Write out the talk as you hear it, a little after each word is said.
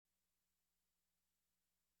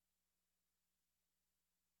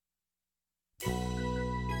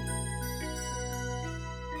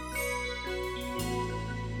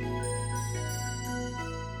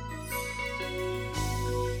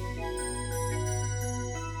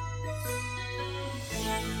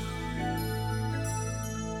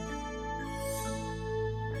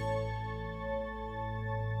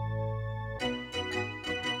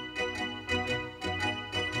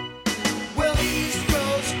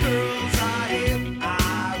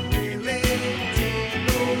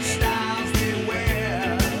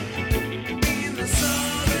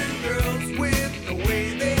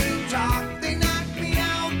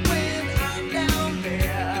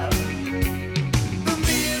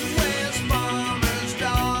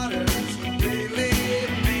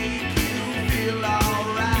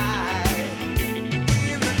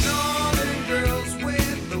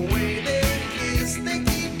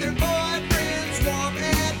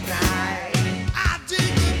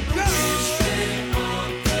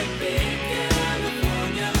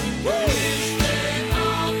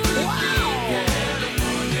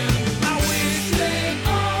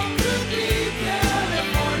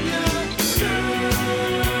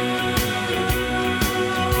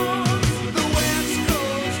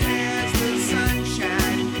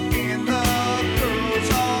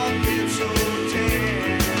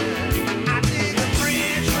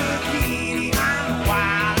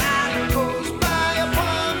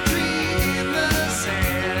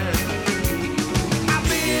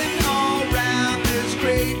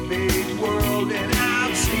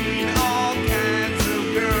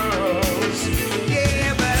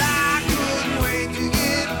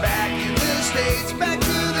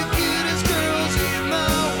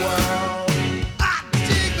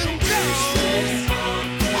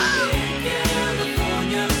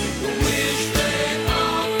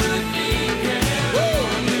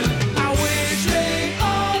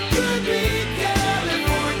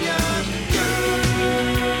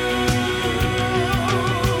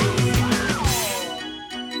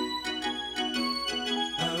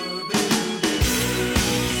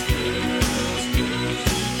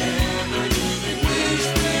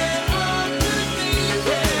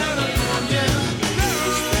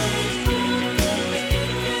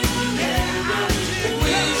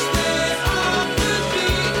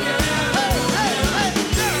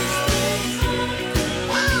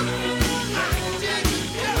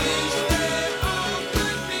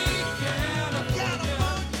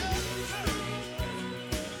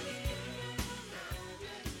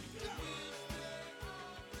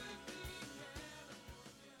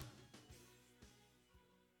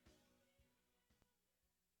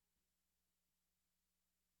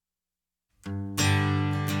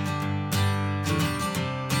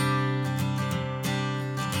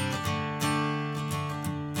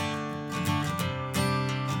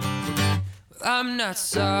I'm not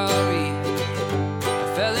sorry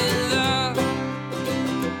I fell in love,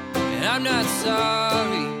 and I'm not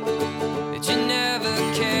sorry that you never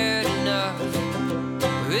cared enough.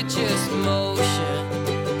 It's just motion,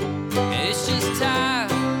 and it's just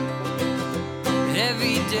time, and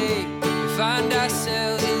every day we find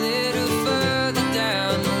ourselves a little further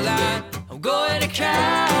down the line. I'm going to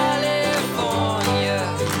California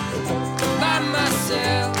by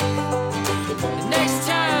myself. The next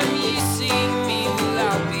time you see me,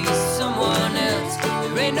 well, I'll be someone else.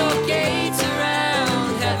 There ain't no gates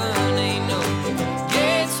around heaven, ain't no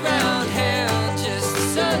gates around hell. Just the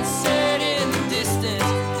sunset in the distance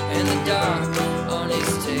and the dark on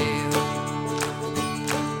his tail.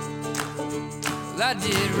 Well, I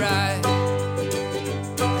did right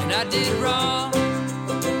and I did wrong,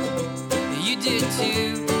 and you did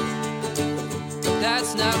too.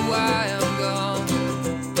 That's not why I'm gone.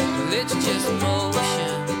 Well, it's just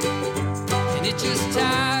motion, and it's just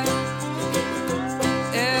time.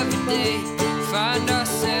 Every day we find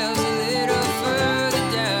ourselves a little further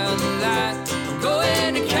down the line. I'm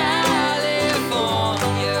going to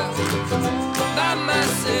California by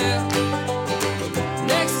myself.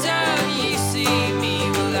 Next time you see me,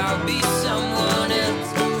 well, I'll be someone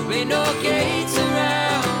else. There ain't no gates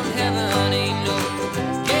around heaven, ain't no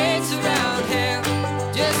gates around hell.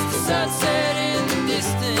 Just the sunset in the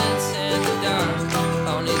distance and the dark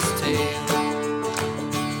on his tail.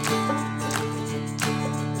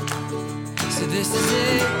 So this is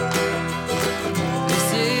it. This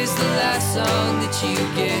is the last song that you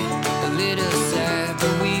get. A little sad,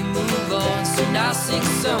 but we move on. So now sing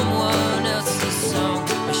someone else's song.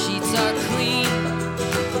 My sheets are clean,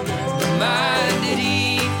 my mind at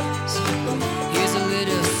ease. Here's a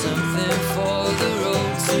little something for the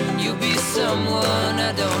road. Soon you'll be someone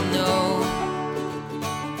I don't know.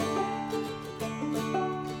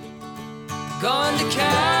 Gone to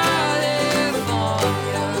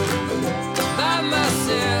California by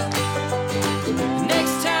myself.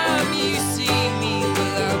 Next time you see me,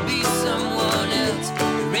 well, I'll be someone else.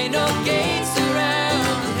 There ain't no gates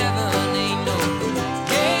around heaven, ain't no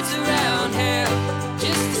gates around hell.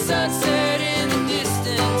 Just the sunset in the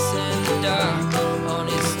distance and the dark on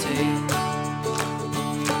his tail.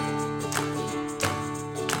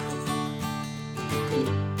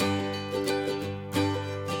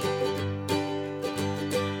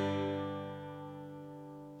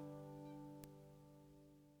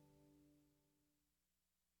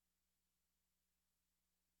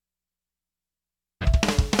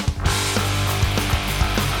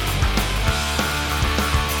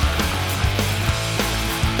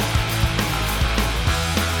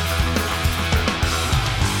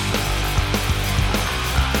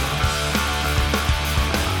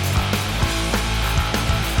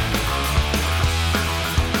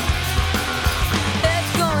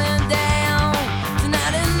 It's going down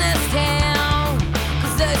tonight in this town,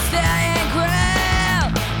 'cause they stay and grill,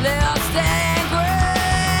 they all stay and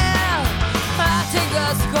grill. I take a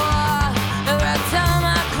score every time I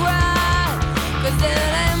cry, 'cause it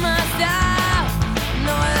ain't my style,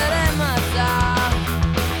 no it ain't my style.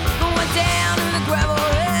 Going down to the gravel,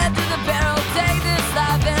 head to the barrel, take this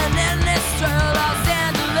life and end this struggle. Los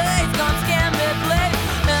Angeles, come scam me, please.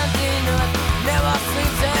 Empty north, never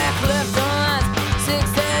sleeps at Clifton. 6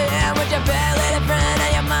 a.m. with your bad lady friend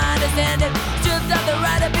and your mind is ended. Just have the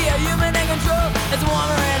right to be a human in control. It's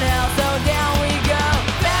warmer in hell, so down we go.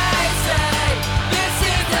 They say this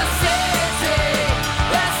is the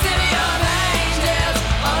city of angels.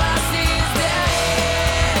 All I see is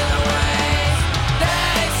dead wings.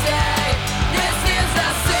 They say this is the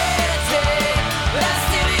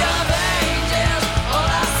city of angels. All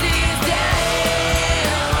I see is dead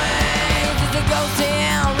wings. It's a ghost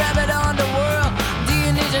town, rabbit underworld. Do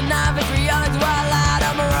you need your knife, vitriolic, twilight,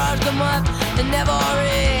 or mirage the month? It never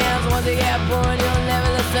ends. Once you get born, you'll never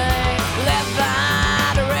the same. Left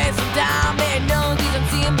behind, a race of time. Made known,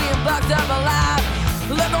 decency and being fucked up alive.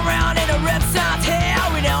 Look around in a reptile's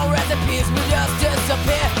hell. We don't rest in peace, we just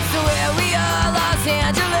disappear. So here we are, Los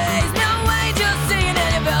Angeles. No way, just singing in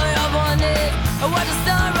your belly up on this. I watch the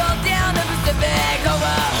sun roll down the Pacific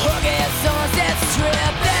over Hooky Sunset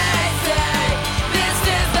Strip. They say this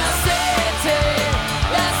is the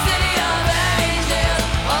city of angels.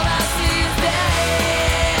 All I see is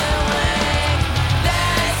dead wings.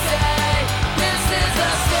 They say this is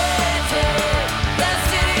the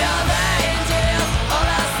city of angels. All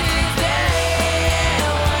I see is dead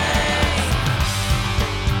wings.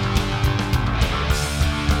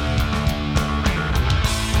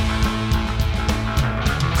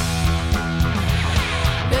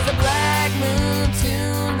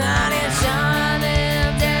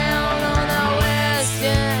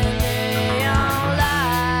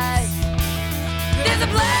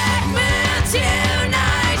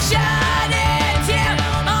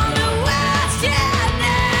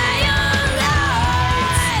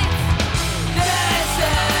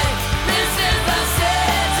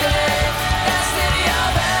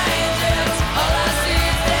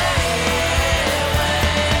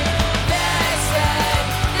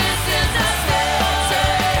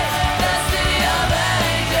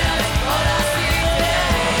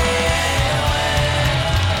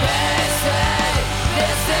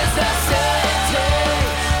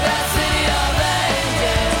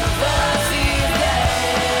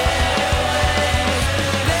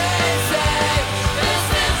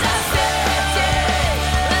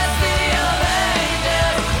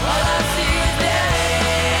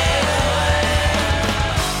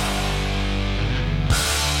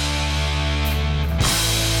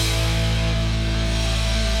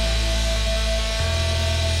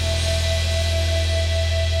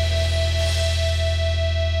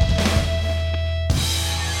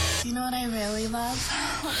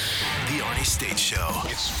 State Show.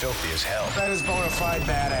 It's filthy as hell. That is bona fide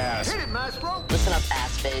badass. Hit it, maestro. Listen up,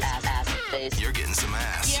 ass face, ass face. You're getting some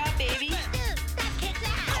ass. Yeah, baby.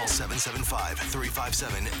 Call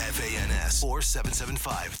 775-357-FANS or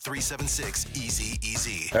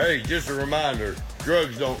 775-376-EASY. Hey, just a reminder,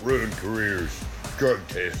 drugs don't ruin careers. Drug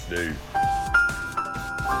tests do.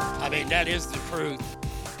 I mean, that is the truth.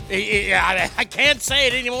 I can't say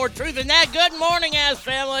it any more true than that. Good morning, ass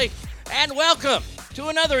family, and welcome to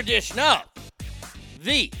another edition of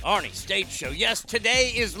the Arnie State Show. Yes,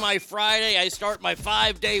 today is my Friday. I start my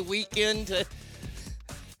 5-day weekend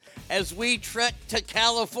as we trek to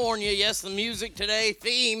California. Yes, the music today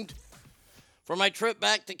themed for my trip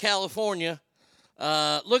back to California.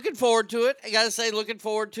 Looking forward to it. I gotta say, looking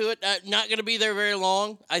forward to it. Not gonna be there very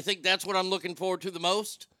long. I think that's what I'm looking forward to the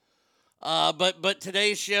most. But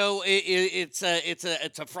today's show, it's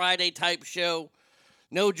a Friday type show.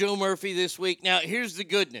 No Joe Murphy this week. Now here's the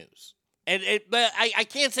good news, but I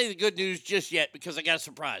can't say the good news just yet because I got a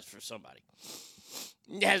surprise for somebody.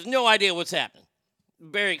 Has no idea what's happening.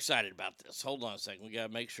 Very excited about this. Hold on a second. We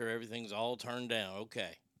gotta make sure everything's all turned down.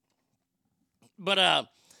 Okay. But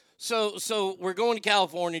so we're going to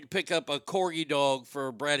California to pick up a corgi dog for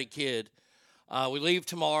a bratty kid. We leave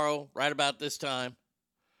tomorrow right about this time.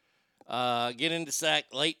 Get into Sac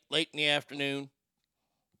late in the afternoon.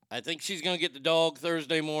 I think she's going to get the dog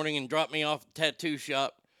Thursday morning and drop me off at the tattoo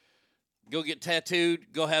shop. Go get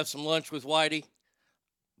tattooed, go have some lunch with Whitey.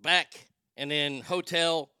 Back, and then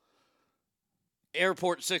hotel,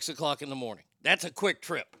 airport 6 o'clock in the morning. That's a quick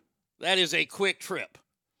trip. That is a quick trip.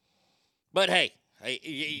 But hey,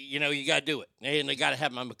 you know, you got to do it. And I got to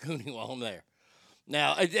have my Makuni while I'm there.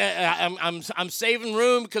 Now, I'm saving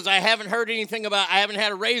room because I haven't heard anything about, I haven't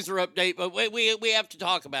had a Razor update, but we have to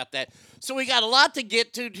talk about that. So we got a lot to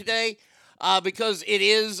get to today because it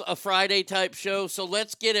is a Friday type show. So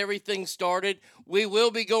let's get everything started. We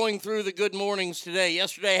will be going through the good mornings today.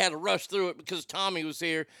 Yesterday I had to rush through it because Tommy was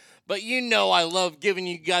here. But you know I love giving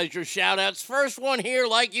you guys your shout-outs. First one here,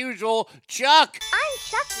 like usual, Chuck. I'm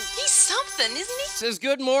Chucky. He's something, isn't he? Says,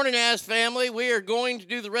 good morning, ass family. We are going to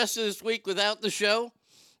do the rest of this week without the show.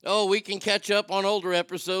 Oh, we can catch up on older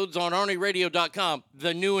episodes on ArnieRadio.com,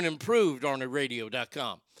 the new and improved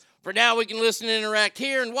ArnieRadio.com. For now, we can listen and interact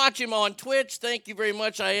here and watch him on Twitch. Thank you very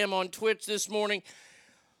much. I am on Twitch this morning.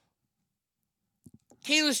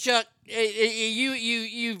 Keyless Chuck,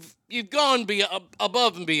 you've gone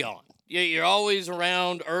above and beyond. You're always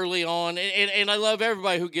around early on, and I love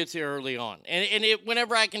everybody who gets here early on. And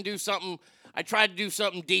whenever I can do something, I try to do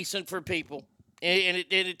something decent for people, and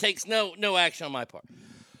it takes no action on my part.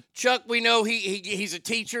 Chuck, we know he's a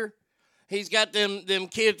teacher. He's got them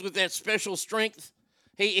kids with that special strength.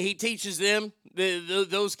 He teaches them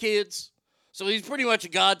those kids, so he's pretty much a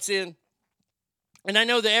godsend. And I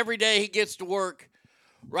know that every day he gets to work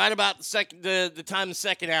right about the time the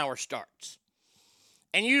second hour starts.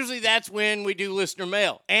 And usually that's when we do listener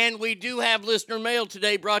mail. And we do have listener mail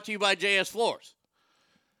today brought to you by JS Floors.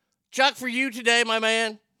 Chuck, for you today, my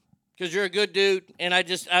man, because you're a good dude, and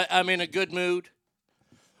I'm in a good mood.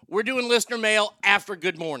 We're doing listener mail after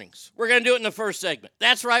Good Mornings. We're going to do it in the first segment.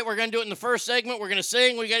 That's right, we're going to do it in the first segment. We're going to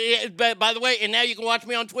sing. By the way, and now you can watch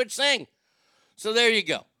me on Twitch sing. So there you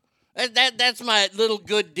go. That's my little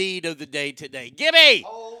good deed of the day today. Gibby!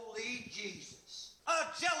 Holy Jesus. A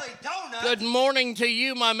jelly donut. Good morning to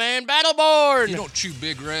you, my man. Battleborn! If you don't chew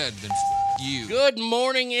Big Red, then you. Good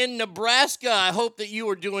morning in Nebraska. I hope that you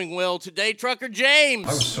are doing well today. Trucker James.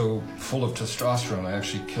 I was so full of testosterone, I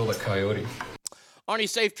actually killed a coyote. Arnie,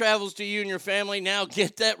 safe travels to you and your family. Now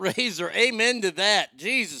get that razor. Amen to that.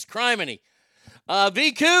 Jesus criminy.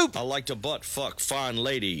 V. Coop. I like to butt fuck fine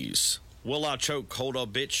ladies. Will I choke hold a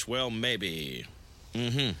bitch? Well, maybe.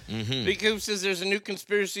 V. Coop says there's a new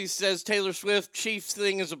conspiracy says Taylor Swift Chiefs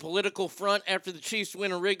thing is a political front. After the Chiefs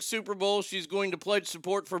win a rigged Super Bowl, she's going to pledge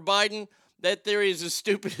support for Biden. That theory is as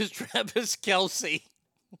stupid as Travis Kelce.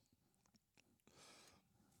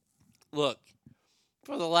 Look,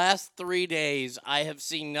 for the last 3 days, I have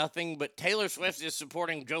seen nothing but Taylor Swift is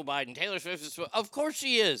supporting Joe Biden. Taylor Swift is... Of course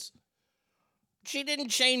she is. She didn't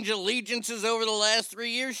change allegiances over the last 3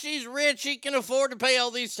 years. She's rich. She can afford to pay all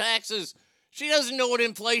these taxes. She doesn't know what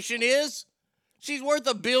inflation is. She's worth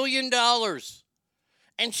 $1 billion.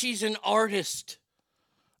 And she's an artist.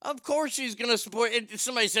 Of course she's going to support it.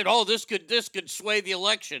 Somebody said, oh, this could sway the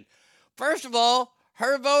election. First of all,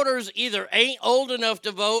 her voters either ain't old enough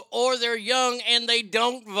to vote or they're young and they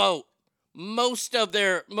don't vote. Most of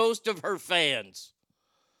her fans.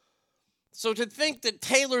 So to think that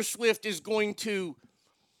Taylor Swift is going to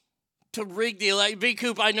to rig the election.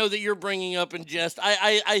 V-Coop, I know that you're bringing up in jest.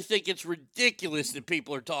 I think it's ridiculous that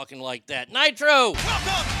people are talking like that. Nitro!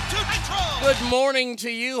 Welcome to Nitro! Good morning to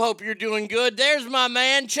you. Hope you're doing good. There's my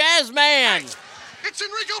man, Chazman. It's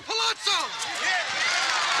Enrico Palazzo!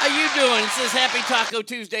 How you doing? It says Happy Taco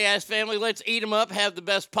Tuesday, ass family. Let's eat 'em up. Have the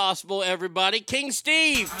best possible, everybody. King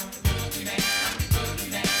Steve.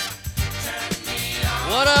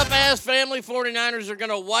 What up, ass family? 49ers are going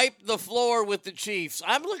to wipe the floor with the Chiefs.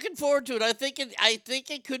 I'm looking forward to it. I think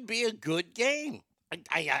it could be a good game.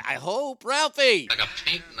 I hope. Ralphie. Like a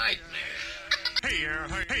pink nightmare.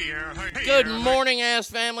 Good morning, ass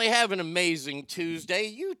family. Have an amazing Tuesday.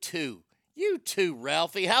 You too. You too,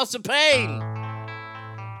 Ralphie. House of Pain.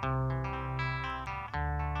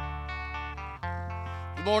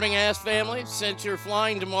 Good morning, ass family. Since you're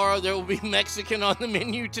flying tomorrow, there will be Mexican on the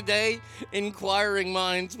menu today. Inquiring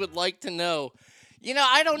minds would like to know. You know,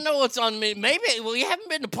 I don't know what's on me. Maybe, well, you haven't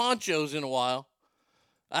been to Ponchos in a while.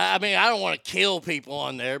 I mean, I don't want to kill people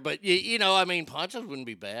on there, but, you know, I mean, Ponchos wouldn't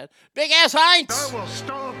be bad. Big Ass Heinz! I will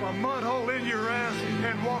stomp a mud hole in your ass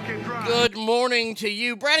and walk it dry. Good morning to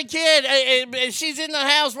you. Brady Kid, she's in the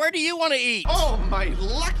house. Where do you want to eat? Oh, my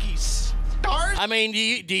lucky stars! I mean,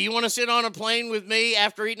 do you want to sit on a plane with me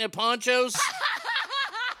after eating at Ponchos?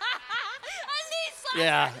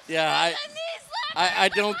 Yeah. I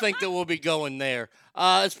don't think that we'll be going there.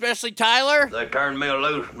 Especially Tyler. They turned me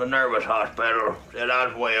loose in the nervous hospital. Said I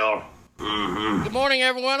was well. Mm-hmm. Good morning,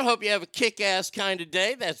 everyone. Hope you have a kick-ass kind of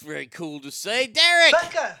day. That's very cool to say. Derek!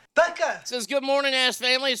 Becca! Says, good morning, ass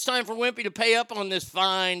family. It's time for Wimpy to pay up on this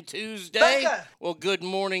fine Tuesday. Becca! Well, good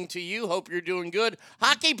morning to you. Hope you're doing good.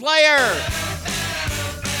 Hockey player!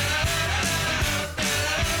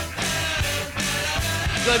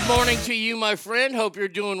 Good morning to you, my friend. Hope you're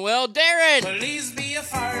doing well. Darren! Please be a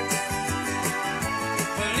fart.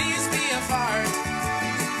 Please be a fart.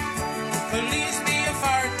 Please be a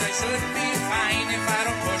fart. I should be fine if I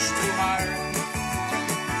don't push too hard.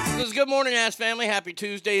 This is good morning, ass family. Happy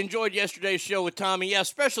Tuesday. Enjoyed yesterday's show with Tommy. Yeah,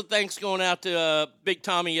 special thanks going out to Big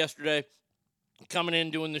Tommy yesterday. Coming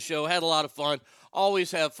in, doing the show. Had a lot of fun.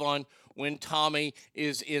 Always have fun when Tommy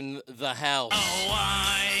is in the house. Oh,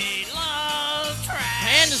 I love trash.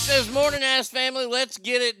 Panda says, morning, ass family. Let's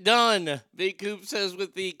get it done. Big Coop says,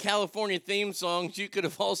 with the California theme songs, you could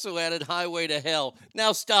have also added Highway to Hell.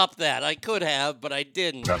 Now stop that. I could have, but I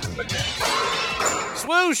didn't.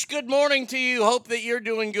 Swoosh, good morning to you. Hope that you're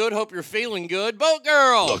doing good. Hope you're feeling good. Boat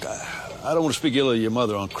Girl. Look, I don't want to speak ill of your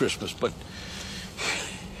mother on Christmas, but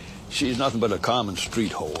she's nothing but a common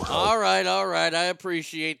street whore. All right. I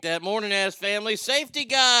appreciate that. Morning, ass family. Safety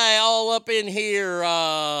guy all up in here.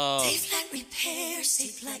 Safe like repair,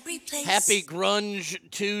 safe like replace. Happy Grunge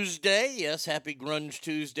Tuesday. Yes, happy Grunge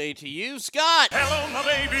Tuesday to you. Scott. Hello, my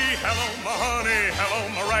baby. Hello, my honey. Hello,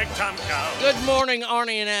 my ragtime cow. Good morning,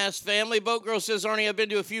 Arnie and ass family. Boat Girl says, Arnie, I've been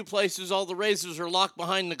to a few places. All the razors are locked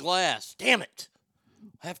behind the glass. Damn it.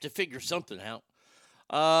 I have to figure something out.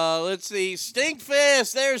 Let's see.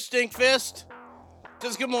 Stinkfist. There's Stinkfist.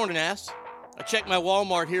 Says, good morning, ass. I checked my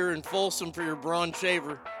Walmart here in Folsom for your bronze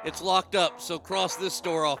shaver. It's locked up, so cross this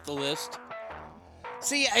store off the list.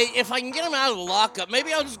 See, if I can get them out of the lockup,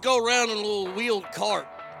 maybe I'll just go around in a little wheeled cart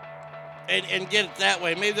and get it that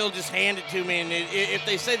way. Maybe they'll just hand it to me, and if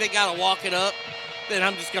they say they got to walk it up, then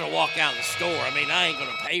I'm just going to walk out of the store. I mean, I ain't going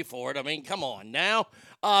to pay for it. I mean, come on now.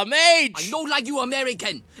 Mage! I know like you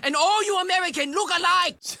American, and all you American look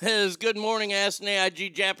alike! Says, good morning, ass and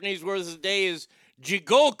AIG. Japanese word of the day is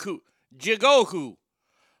jigoku. Jigoku.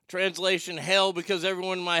 Translation, hell, because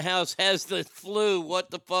everyone in my house has the flu.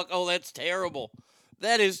 What the fuck? Oh, that's terrible.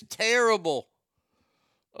 That is terrible.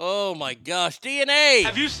 Oh, my gosh. DNA!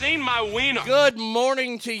 Have you seen my wiener? Good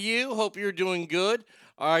morning to you. Hope you're doing good.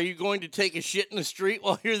 Are you going to take a shit in the street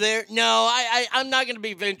while you're there? No, I'm not going to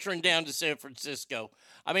be venturing down to San Francisco.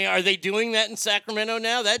 I mean, are they doing that in Sacramento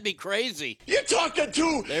now? That'd be crazy. You're talking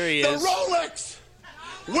to there he the is. Rolex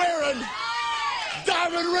wearing,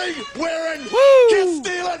 diamond ring wearing, woo! kiss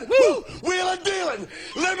stealing, woo! Wheeling dealing,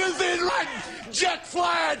 limousine riding, jet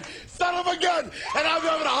flying, son of a gun, and I'm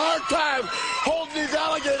having a hard time holding these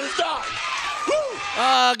alligators down.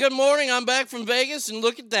 Good morning. I'm back from Vegas, and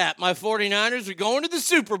look at that. My 49ers are going to the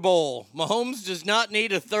Super Bowl. Mahomes does not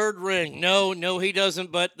need a third ring. No, he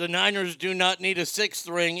doesn't, but the Niners do not need a sixth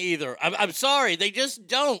ring either. I'm sorry. They just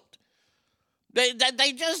don't. They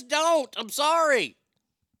just don't. I'm sorry.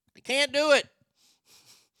 They can't do it.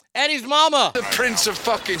 Eddie's mama. The Prince of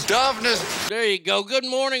fucking Darkness. There you go. Good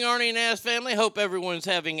morning, Arnie and Ass family. Hope everyone's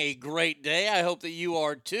having a great day. I hope that you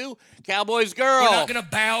are too. Cowboys girl. We're not going to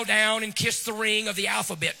bow down and kiss the ring of the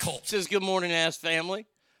alphabet cult. Says good morning, Ass family.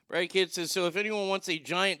 Brady Kid says, so if anyone wants a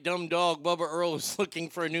giant dumb dog, Bubba Earl is looking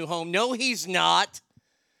for a new home. No, he's not.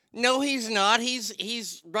 No, he's not.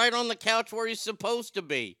 He's right on the couch where he's supposed to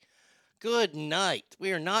be. Good night.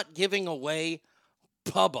 We are not giving away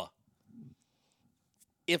Bubba.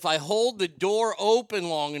 If I hold the door open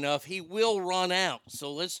long enough, he will run out.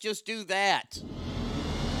 So let's just do that.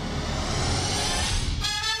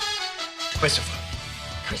 Christopher.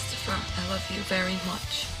 Christopher, I love you very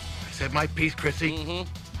much. I said my piece, Chrissy. Mm-hmm.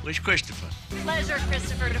 Where's Christopher? Pleasure,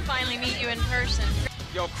 Christopher, to finally meet you in person.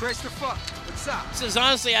 Yo, Christopher, what's up? Says,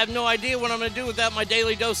 honestly, I have no idea what I'm going to do without my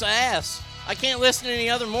daily dose of ass. I can't listen to any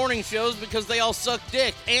other morning shows because they all suck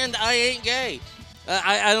dick, and I ain't gay.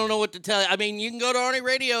 I don't know what to tell you. I mean, you can go to Arnie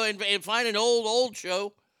Radio and find an old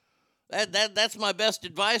show. That's my best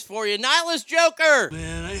advice for you. Nihilist Joker!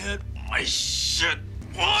 Man, I had my shit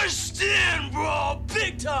washed in, bro,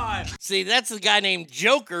 big time. See, that's the guy named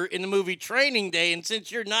Joker in the movie Training Day, and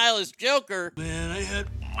since you're Nihilist Joker... Man, I had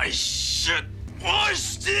my shit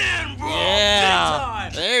washed in, bro, yeah,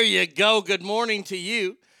 big time. There you go. Good morning to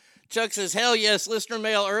you. Chuck says, hell yes, listener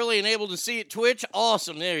mail early and able to see it Twitch.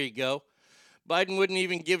 Awesome, there you go. Biden wouldn't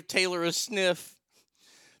even give Taylor a sniff.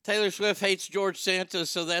 Taylor Swift hates George Santos,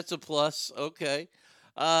 so that's a plus. Okay.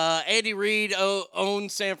 Andy Reid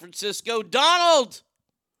owns San Francisco. Donald!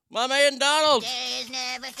 My man Donald! Days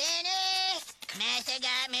never finished. Master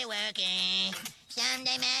got me working.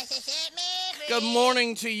 Someday Master set me free. Good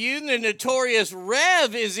morning to you. The notorious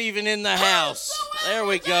Rev is even in the house. There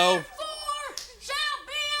we go.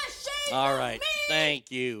 All right.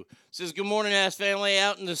 Thank you. Says, good morning, ass family.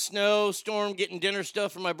 Out in the snow storm, getting dinner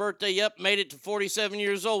stuff for my birthday. Yep, made it to 47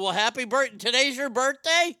 years old. Well, happy birthday. Today's your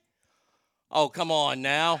birthday? Oh, come on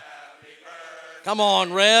now. Come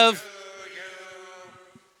on, Rev.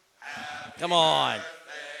 Come on.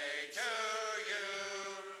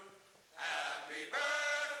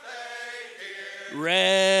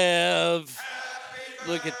 Rev.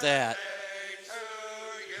 Look at that.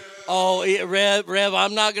 Oh, Rev,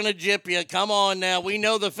 I'm not going to jip you. Come on now. We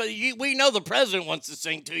know the president wants to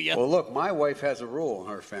sing to you. Well, look, my wife has a rule in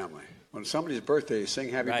her family. When somebody's birthday, sing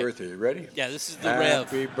happy birthday. You ready? Yeah, this is the Rev.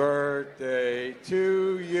 Happy birthday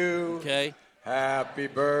to you. Okay. Happy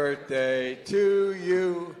birthday to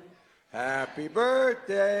you. Happy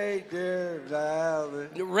birthday, dear Valen.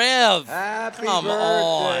 Rev, happy come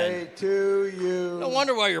birthday on. to you. No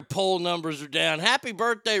wonder why your poll numbers are down. Happy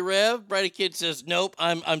birthday, Rev. Brady Kid says nope.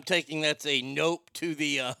 I'm taking that's a nope to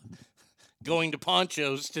the going to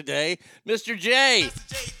Ponchos today. Mr. J. Mr.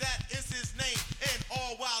 J, that is his name. And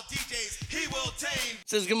all wild DJs he will tame.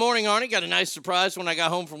 Says, good morning, Arnie. Got a nice surprise when I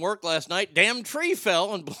got home from work last night. Damn tree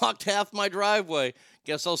fell and blocked half my driveway.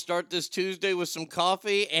 Guess I'll start this Tuesday with some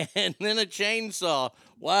coffee and then a chainsaw.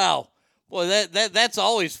 Wow. Boy, that's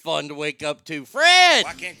always fun to wake up to. Fred!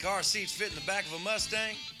 Why can't car seats fit in the back of a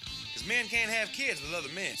Mustang? Because men can't have kids with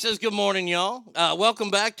other men. Says, good morning, y'all. Welcome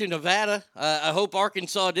back to Nevada. I hope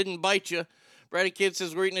Arkansas didn't bite you. Brady Kid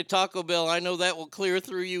says, we're eating a Taco Bell. I know that will clear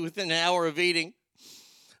through you within an hour of eating.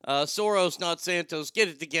 Soros, not Santos. Get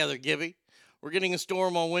it together, Gibby. We're getting a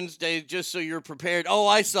storm on Wednesday just so you're prepared. Oh,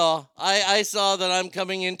 I saw that I'm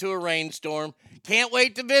coming into a rainstorm. Can't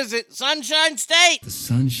wait to visit Sunshine State. The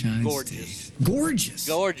Sunshine Gorgeous. State. Gorgeous.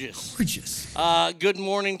 Gorgeous. Gorgeous. Good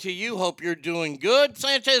morning to you. Hope you're doing good.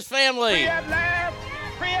 Sanchez family. Free at last.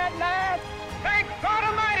 Free at last. Thank God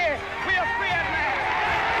Almighty. We are free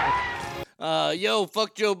at last. Yo,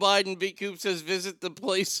 fuck Joe Biden. V. Coop says visit the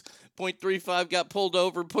place. .35 got pulled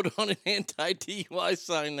over. Put on an anti-DUI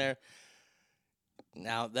sign there.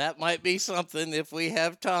 Now, that might be something if we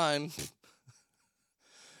have time.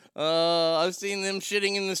 I've seen them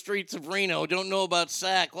shitting in the streets of Reno. Don't know about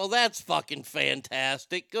Sac. Well, that's fucking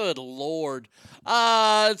fantastic. Good Lord.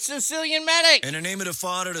 Sicilian Medic. In the name of the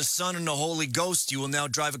Father, the Son, and the Holy Ghost, you will now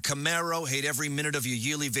drive a Camaro, hate every minute of your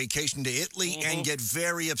yearly vacation to Italy, and get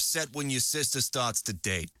very upset when your sister starts to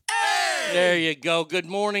date. There you go. Good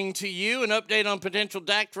morning to you. An update on potential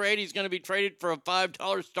Dak trade. He's going to be traded for a $5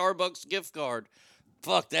 Starbucks gift card.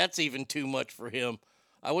 Fuck, that's even too much for him.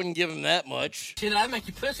 I wouldn't give him that much. Shit, that'd make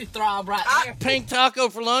your pussy throb right there. Pink Taco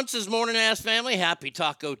for lunch this morning, ass family. Happy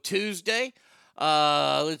Taco Tuesday.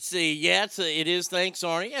 Let's see. Yeah, it is. Thanks,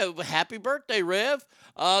 Arnie. Yeah, happy birthday, Rev.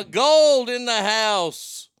 Gold in the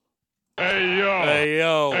house. Hey, yo. Hey,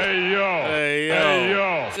 yo. Hey, yo. Hey, yo. Hey,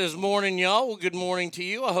 yo. Says morning, y'all. Well, good morning to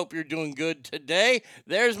you. I hope you're doing good today.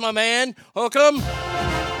 There's my man, Hookem.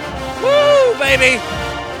 Woo, baby.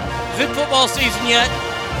 Is it football season yet?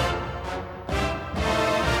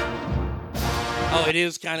 Oh, it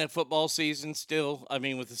is kind of football season still. I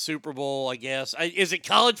mean, with the Super Bowl, I guess. Is it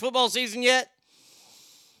college football season yet?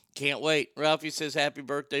 Can't wait. Ralphie says, happy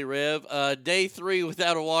birthday, Rev. Day 3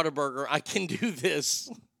 without a Whataburger. I can do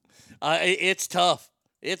this. It's tough.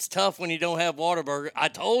 It's tough when you don't have Whataburger. I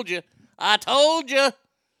told you. Told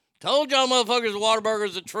y'all motherfuckers Whataburger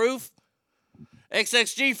is the truth.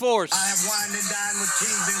 XXG Force. I have wined and dined with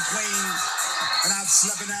kings and queens, and I've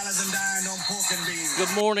slept in alleys and dined on pork and beans.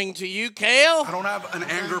 Good morning to you, Kale. I don't have an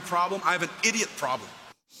anger problem. I have an idiot problem.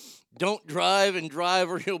 Don't drive and drive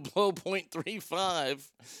or you'll blow .35.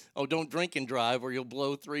 Oh, don't drink and drive or you'll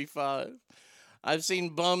blow 3.5. I've seen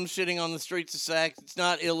bums shitting on the streets of Sac. It's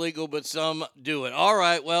not illegal, but some do it. All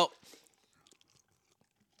right, well,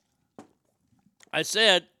 I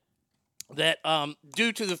said that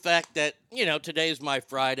due to the fact that, today is my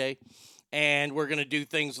Friday, and we're going to do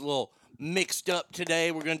things a little mixed up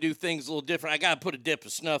today. We're going to do things a little different. I got to put a dip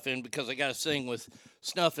of snuff in because I got to sing with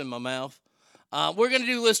snuff in my mouth. We're going to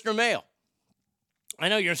do listener mail. I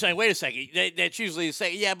know you're saying, wait a second. That's usually the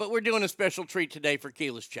same. Yeah, but we're doing a special treat today for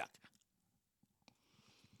Keyless Chuck.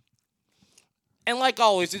 And like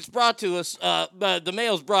always, it's brought to us, the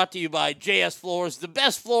mail's brought to you by JS Floors, the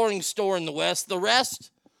best flooring store in the West. The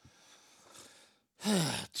rest,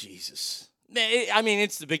 Jesus. I mean,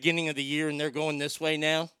 it's the beginning of the year and they're going this way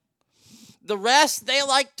now. The rest, they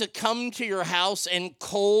like to come to your house and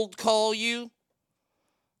cold call you.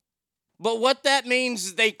 But what that means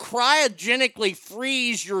is they cryogenically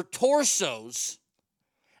freeze your torsos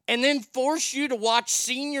and then force you to watch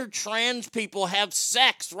senior trans people have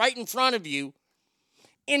sex right in front of you,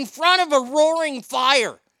 in front of a roaring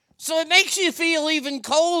fire. So it makes you feel even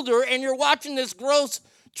colder, and you're watching this gross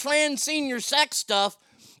trans senior sex stuff,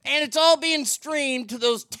 and it's all being streamed to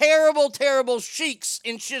those terrible, terrible sheiks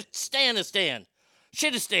in Shitistan.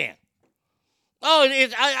 Oh,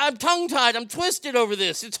 I'm tongue-tied. I'm twisted over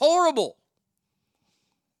this. It's horrible.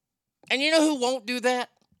 And you know who won't do that?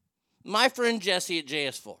 My friend Jesse at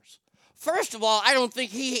JS Force. First of all, I don't think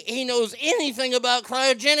he knows anything about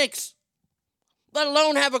cryogenics, let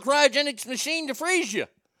alone have a cryogenics machine to freeze you.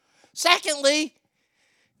 Secondly,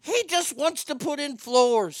 he just wants to put in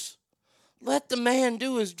floors. Let the man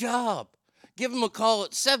do his job. Give him a call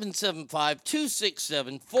at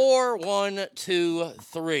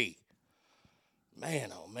 775-267-4123.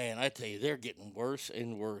 Man, oh man, I tell you, they're getting worse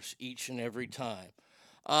and worse each and every time.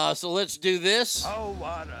 So let's do this. Oh,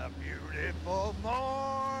 what a beautiful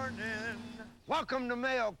morning. Welcome to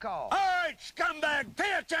Mail Call. All right, scumbag,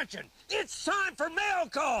 pay attention. It's time for Mail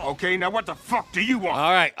Call. Okay, now what the fuck do you want?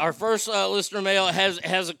 All right, our first listener mail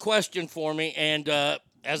has a question for me, and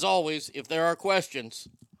as always, if there are questions,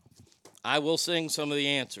 I will sing some of the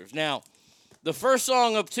answers. Now, the first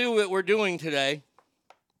song of two that we're doing today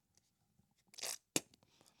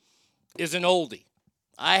is an oldie.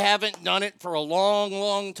 I haven't done it for a long,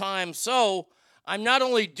 long time, so I'm not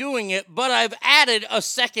only doing it, but I've added a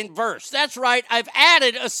second verse. That's right, I've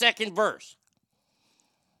added a second verse.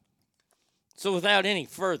 So without any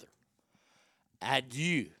further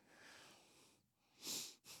ado,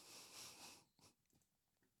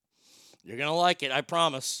 you're going to like it, I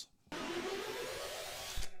promise.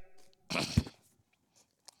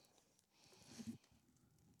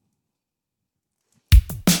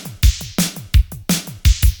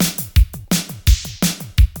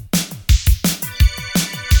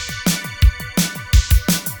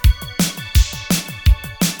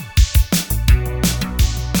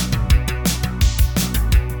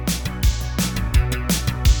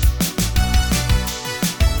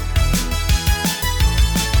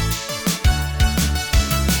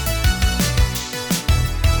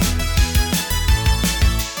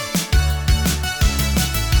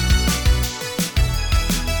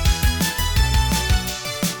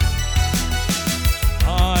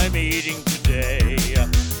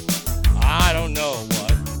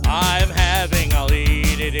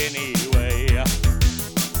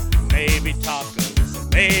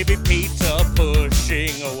 Maybe pizza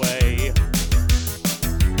pushing away.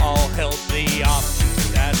 All healthy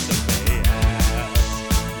options, that's okay.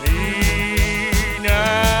 Ask me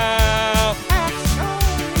now.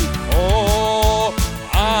 Oh,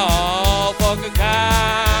 I'll fuck a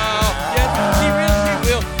cow. Yes, he really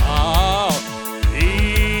will. I'll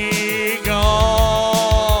be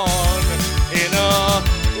gone in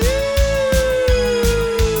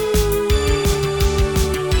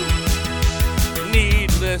a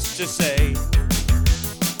needless to say,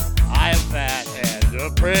 I am fat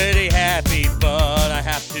and pretty happy, but I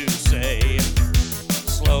have to say,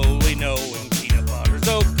 slowly knowing peanut butter's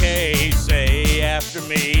okay. Say after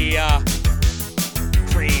me,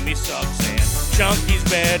 creamy sucks and chunky's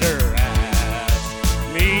better.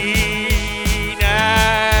 Ask me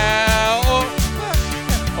now,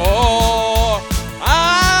 or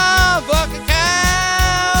I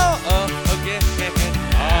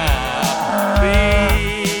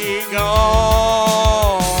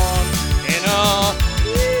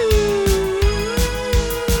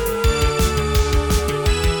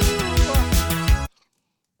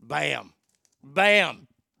Bam. Bam.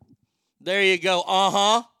 There you go.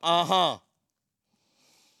 Uh-huh. Uh-huh.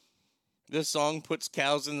 This song puts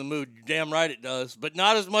cows in the mood. You're damn right it does, but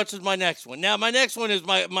not as much as my next one. Now, my next one is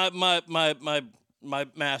my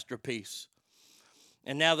masterpiece.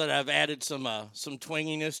 And now that I've added some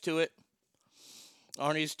twinginess to it,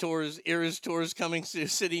 Arnie's Tours, Ira's Tours coming to a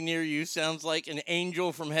city near you sounds like an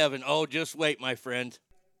angel from heaven. Oh, just wait, my friend.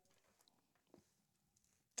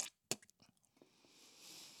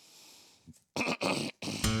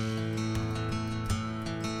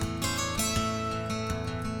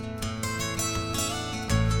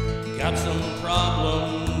 Got some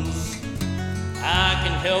problems, I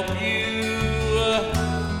can help you.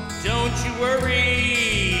 Don't you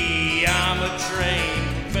worry, I'm a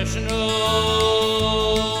trained professional.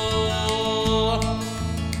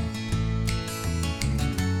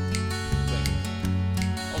 Wait,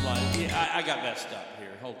 hold on, I got messed up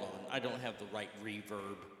here. Hold on, I don't have the right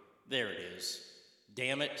reverb. There it is.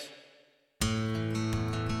 Damn it.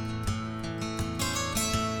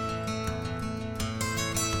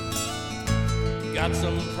 Got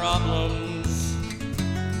some problems,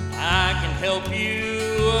 I can help you.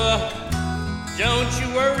 Don't you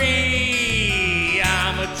worry,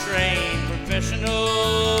 I'm a trained professional.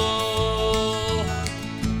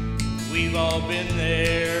 We've all been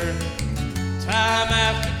there, time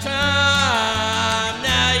after time.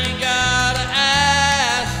 Now you gotta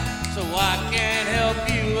ask, so I can't help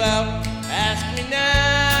you out. Ask me now.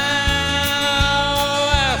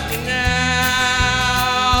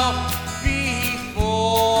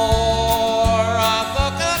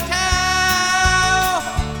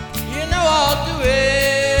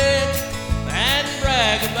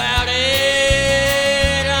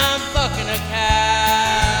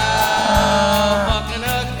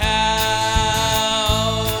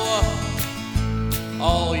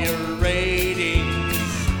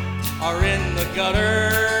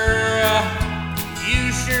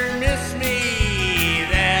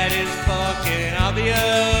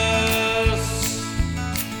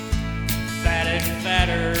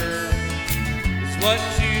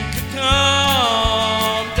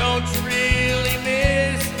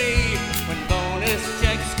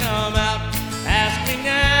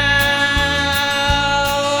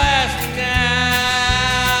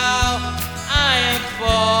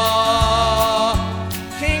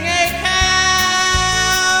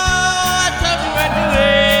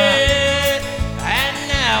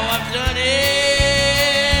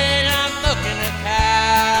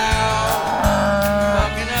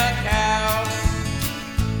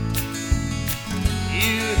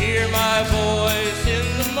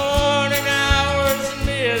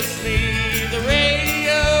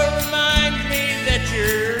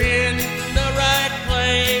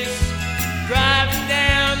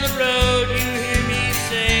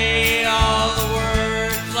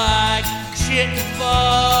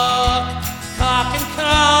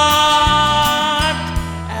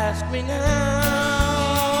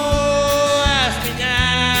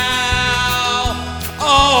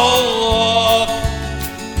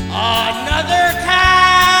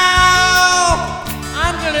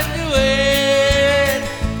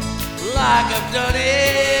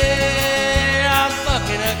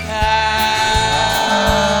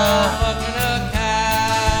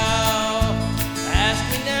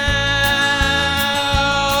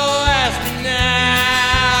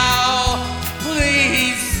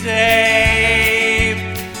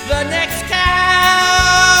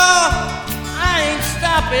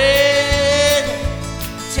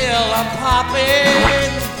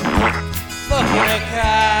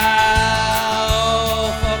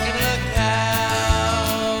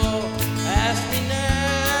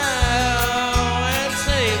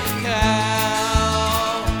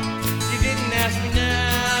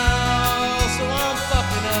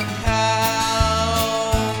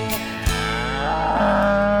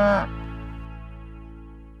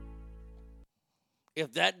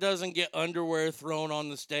 If that doesn't get underwear thrown on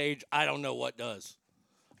the stage, I don't know what does.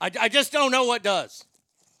 I just don't know what does.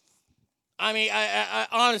 I mean, I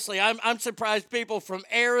honestly, I'm surprised people from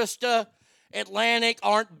Arista, Atlantic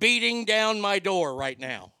aren't beating down my door right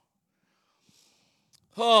now.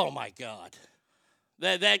 Oh my God,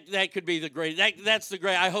 that could be the great. That's the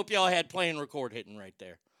great. I hope y'all had play and record hitting right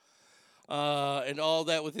there, and all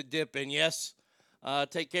that with a dip in. Yes.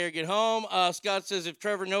 Take care, get home. Scott says, if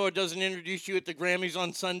Trevor Noah doesn't introduce you at the Grammys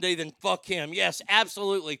on Sunday, then fuck him. Yes,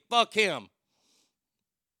 absolutely. Fuck him.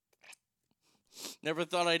 Never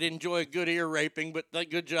thought I'd enjoy a good ear raping, but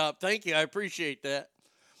good job. Thank you. I appreciate that.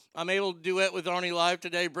 I'm able to duet with Arnie live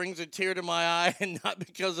today. Brings a tear to my eye, and not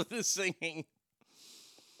because of the singing.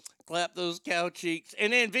 Clap those cow cheeks.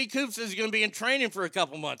 And then V. Coop says he's going to be in training for a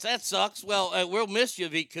couple months. That sucks. Well, we'll miss you,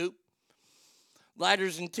 V. Coop.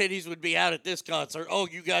 Lighters and titties would be out at this concert. Oh,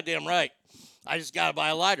 you goddamn right. I just got to buy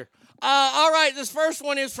a lighter. All right, this first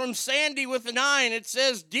one is from Sandy with a 9. It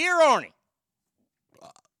says, Dear Arnie,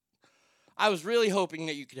 I was really hoping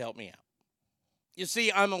that you could help me out. You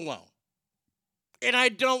see, I'm alone. And I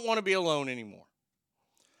don't want to be alone anymore.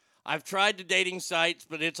 I've tried the dating sites,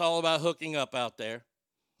 but it's all about hooking up out there.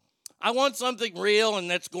 I want something real and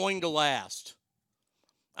that's going to last.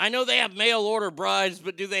 I know they have mail order brides,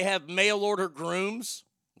 but do they have mail order grooms?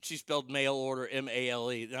 She spelled mail order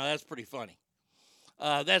M-A-L-E. Now, that's pretty funny.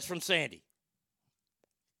 That's from Sandy.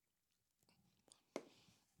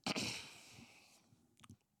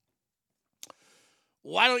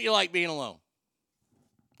 Why don't you like being alone?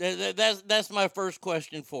 That's my first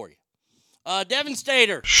question for you. Devin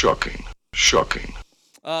Stater. Shocking.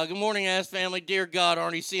 Good morning, ass family. Dear God,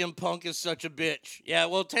 Arnie, CM Punk is such a bitch. Yeah,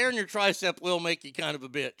 well, tearing your tricep will make you kind of a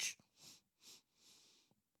bitch.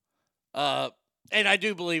 And I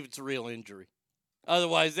do believe it's a real injury.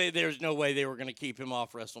 Otherwise, there's no way they were going to keep him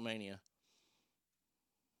off WrestleMania.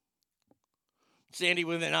 Sandy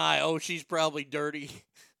with an I. Oh, she's probably dirty.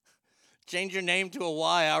 Change your name to a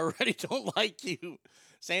Y. I already don't like you.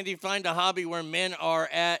 Sandy, find a hobby where men are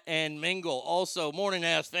at and mingle. Also, morning,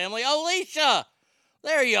 ass family. Alicia!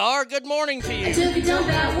 There you are. Good morning to you. I took a dump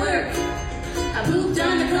at work. I pooped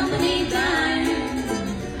on the company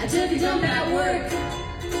dime. I took a dump at work.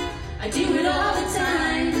 I do it all the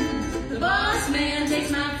time. The boss man takes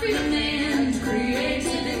my freedom and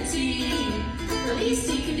creativity. The least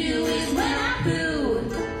he can do is when I poo.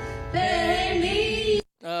 Pay me.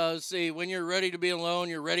 Let's see. When you're ready to be alone,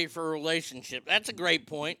 you're ready for a relationship. That's a great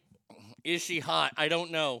point. Is she hot? I don't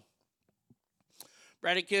know.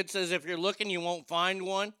 Brady Kid says, if you're looking, you won't find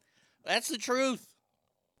one. That's the truth.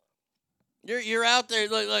 You're out there.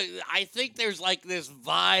 Look, I think there's like this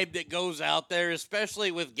vibe that goes out there, especially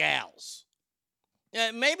with gals. Yeah,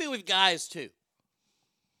 maybe with guys too.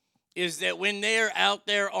 Is that when they're out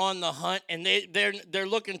there on the hunt and they're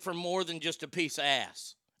looking for more than just a piece of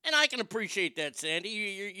ass. And I can appreciate that, Sandy.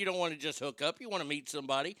 You don't want to just hook up. You want to meet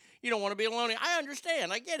somebody. You don't want to be alone. I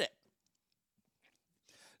understand. I get it.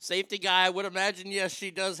 Safety guy, I would imagine, yes, she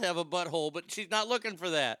does have a butthole, but she's not looking for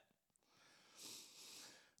that.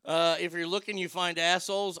 If you're looking, you find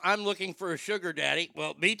assholes. I'm looking for a sugar daddy.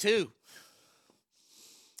 Well, me too.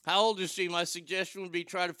 How old is she? My suggestion would be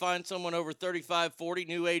try to find someone over 35, 40.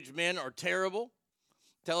 New age men are terrible.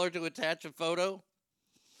 Tell her to attach a photo.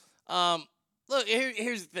 Look,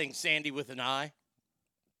 here's the thing, Sandy with an I.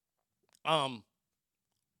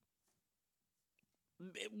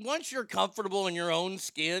 Once you're comfortable in your own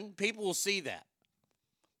skin, people will see that.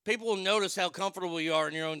 People will notice how comfortable you are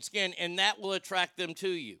in your own skin, and that will attract them to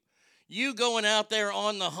you. You going out there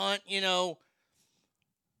on the hunt,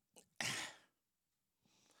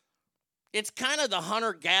 it's kind of the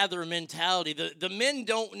hunter-gatherer mentality. The men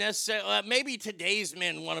don't necessarily, maybe today's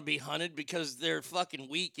men want to be hunted because they're fucking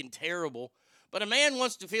weak and terrible, but a man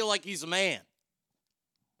wants to feel like he's a man.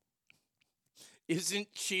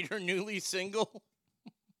 Isn't Cheater newly single?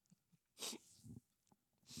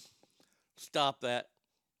 Stop that.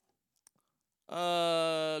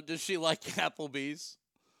 Does she like Applebee's?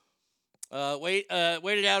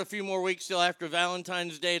 Waited out a few more weeks till after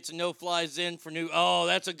Valentine's Day. It's a no-fly zone for new. Oh,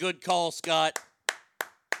 that's a good call, Scott.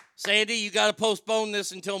 Sandy, you got to postpone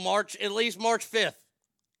this until March, at least March 5th.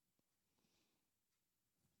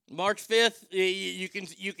 March 5th,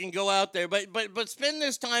 you can go out there, but spend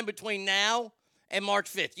this time between now and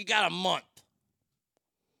March 5th. You got a month.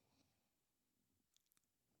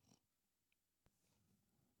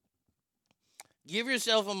 Give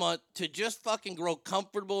yourself a month to just fucking grow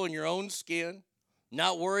comfortable in your own skin.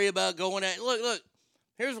 Not worry about going at... Look,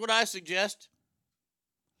 here's what I suggest.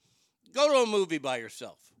 Go to a movie by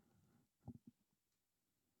yourself.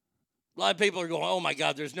 A lot of people are going, oh my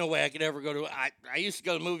God, there's no way I could ever go to... I used to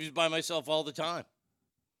go to movies by myself all the time.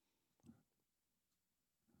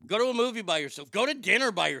 Go to a movie by yourself. Go to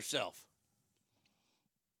dinner by yourself.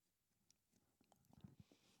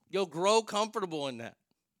 You'll grow comfortable in that.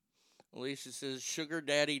 Alicia says,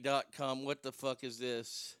 sugardaddy.com. What the fuck is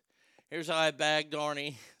this? Here's how I bagged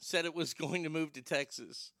Arnie. Said it was going to move to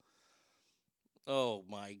Texas. Oh,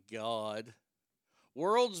 my God.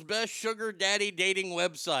 World's best sugar daddy dating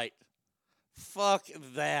website. Fuck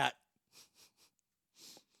that.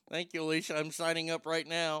 Thank you, Alicia. I'm signing up right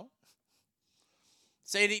now.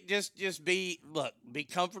 Sadie, just be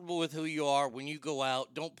comfortable with who you are when you go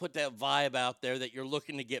out. Don't put that vibe out there that you're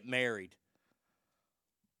looking to get married.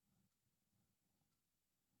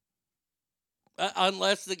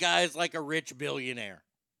 Unless the guy is like a rich billionaire.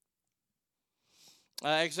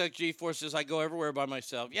 XXG4 says, I go everywhere by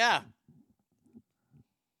myself. Yeah.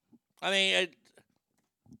 I mean,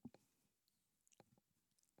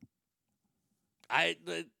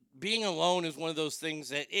 being alone is one of those things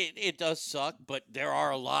that it does suck, but there are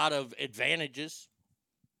a lot of advantages.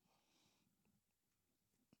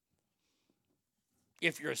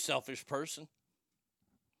 If you're a selfish person.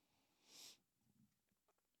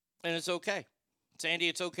 And it's okay. Sandy,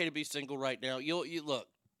 it's okay to be single right now. You look,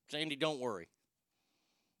 Sandy, don't worry.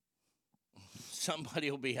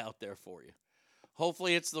 Somebody will be out there for you.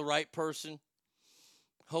 Hopefully it's the right person.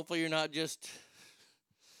 Hopefully you're not just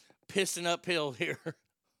pissing uphill here.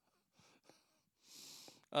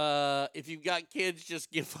 If you've got kids,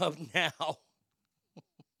 just give up now.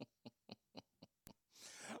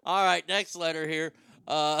 All right, next letter here.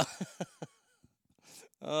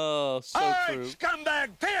 Oh, so All right, true.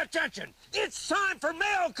 scumbag, pay attention. It's time for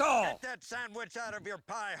mail call. Get that sandwich out of your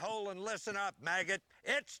pie hole and listen up, maggot.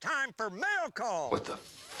 It's time for mail call. What the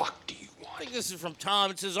fuck do you want? I think this is from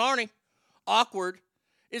Tom. It says, Arnie, awkward.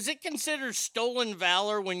 Is it considered stolen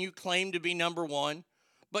valor when you claim to be number one,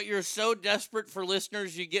 but you're so desperate for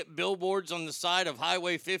listeners you get billboards on the side of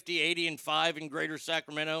Highway 50, 80, and 5 in Greater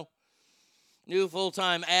Sacramento? New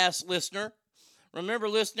full-time ass listener. Remember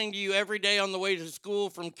listening to you every day on the way to school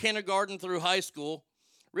from kindergarten through high school.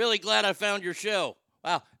 Really glad I found your show.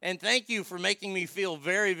 Wow. And thank you for making me feel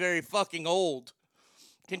very, very fucking old.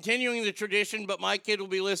 Continuing the tradition, but my kid will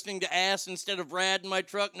be listening to ass instead of rad in my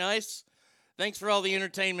truck. Nice. Thanks for all the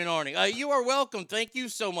entertainment, Arnie. You are welcome. Thank you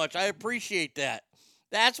so much. I appreciate that.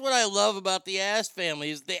 That's what I love about the Ass family.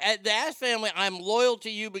 Is the Ass family, I'm loyal to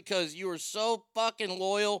you because you are so fucking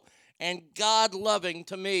loyal and God-loving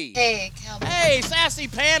to me. Hey, Calvin. Hey, Sassy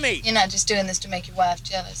Pammy. You're not just doing this to make your wife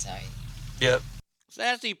jealous, are you? Yep.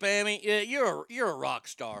 Sassy Pammy, you're a rock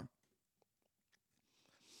star.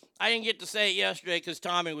 I didn't get to say it yesterday because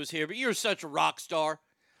Tommy was here, but you're such a rock star.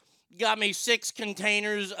 You got me 6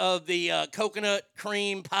 containers of the coconut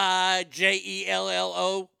cream pie,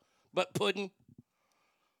 Jello, but pudding.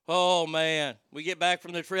 Oh, man. We get back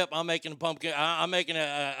from the trip, I'm making a pumpkin. I'm making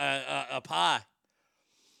a pie.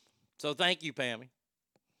 So thank you, Pammy.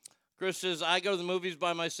 Chris says, I go to the movies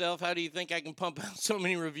by myself. How do you think I can pump out so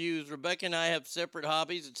many reviews? Rebecca and I have separate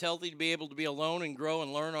hobbies. It's healthy to be able to be alone and grow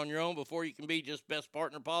and learn on your own before you can be just best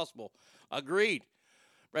partner possible. Agreed.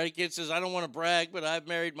 Brady Kid says, I don't want to brag, but I've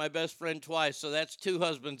married my best friend twice, so that's 2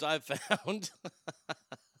 husbands I've found.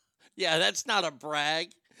 Yeah, that's not a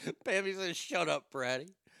brag. Pammy says, shut up,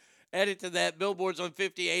 Brady. Edit to that. Billboards on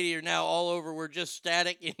 5080 are now all over. We're just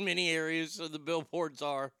static in many areas, so the billboards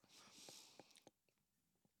are.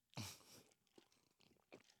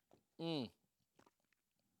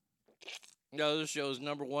 No, this show is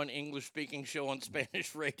 #1 English-speaking show on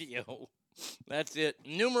Spanish radio. That's it.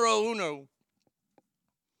 Numero uno.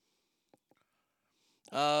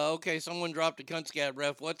 Okay, someone dropped a cunt scat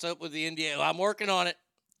ref. What's up with the India? I'm working on it.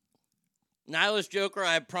 Nihilist Joker,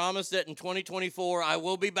 I promise that in 2024 I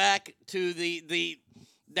will be back to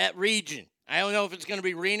that region. I don't know if it's going to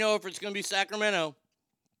be Reno, if it's going to be Sacramento,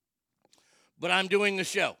 but I'm doing the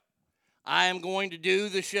show. I am going to do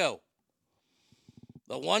the show.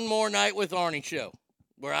 The One More Night with Arnie show,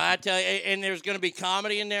 where I tell you, and there's going to be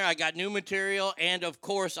comedy in there. I got new material, and of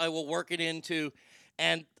course I will work it into,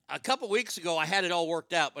 and a couple weeks ago I had it all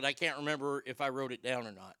worked out, but I can't remember if I wrote it down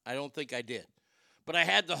or not. I don't think I did. But I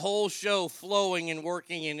had the whole show flowing and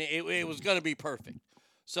working, and it was going to be perfect.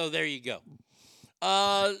 So there you go.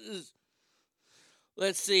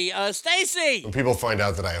 Let's see. Stacy! When people find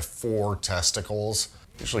out that I have 4 testicles,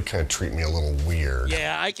 they usually kind of treat me a little weird.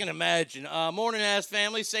 Yeah, I can imagine. Morning Ass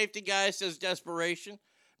Family. Safety Guy says desperation.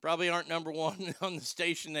 Probably aren't #1 on the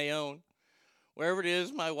station they own. Wherever it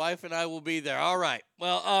is, my wife and I will be there. All right.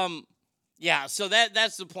 Well, yeah, so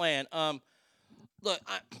that's the plan. Look,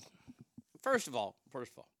 First of all,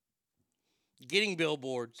 getting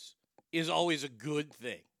billboards is always a good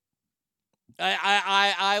thing.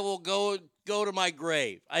 I will go to my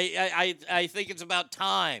grave. I think it's about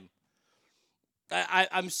time.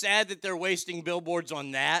 I'm sad that they're wasting billboards on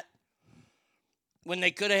that when they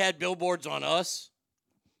could have had billboards on us.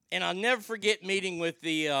 And I'll never forget meeting with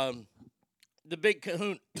the big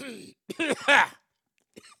kahuna.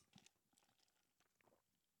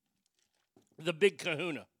 The big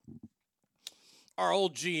kahuna. Our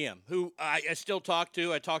old GM, who I still talk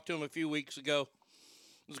to. I talked to him a few weeks ago.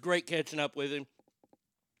 It was great catching up with him.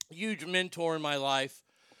 Huge mentor in my life.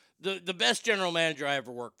 The best general manager I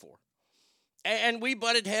ever worked for. And we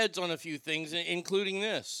butted heads on a few things, including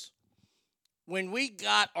this. when we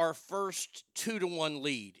got our first 2-1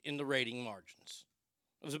 lead in the rating margins,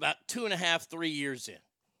 it was about 2.5, 3 years in.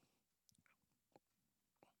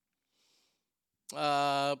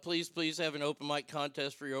 Please have an open mic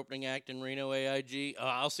contest for your opening act in Reno, AIG.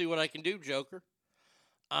 I'll see what I can do, Joker.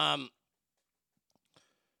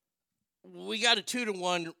 We got a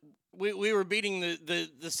 2-1. We were beating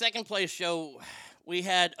the second place show. We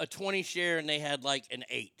had a 20 share and they had like an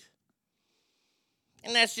 8.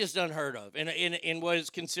 And that's just unheard of in what is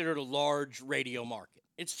considered a large radio market.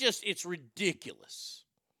 It's ridiculous.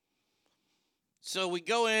 So we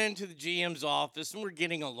go into the GM's office and we're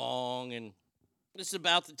getting along, and this is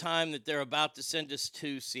about the time that they're about to send us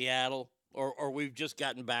to Seattle, or we've just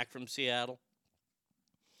gotten back from Seattle.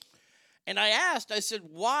 And I said,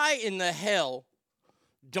 why in the hell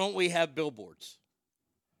don't we have billboards?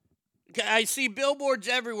 I see billboards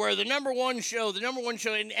everywhere, the number one show,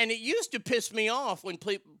 and it used to piss me off when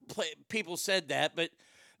people said that, but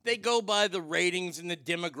they go by the ratings and the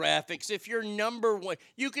demographics. If you're number one,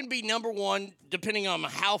 you can be number one depending on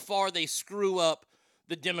how far they screw up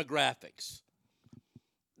the demographics.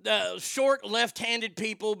 The short left-handed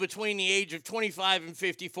people between the age of 25 and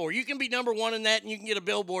 54, you can be number one in that, and you can get a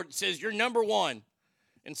billboard that says you're number one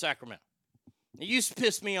in Sacramento. It used to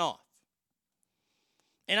piss me off.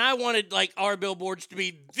 And I wanted, like, our billboards to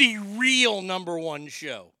be the real number one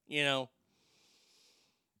show, you know.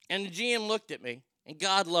 And the GM looked at me, and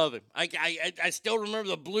God love him. I still remember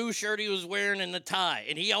the blue shirt he was wearing and the tie,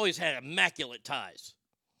 and he always had immaculate ties.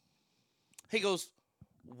 He goes,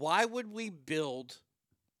 why would we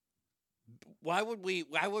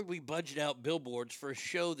budget out billboards for a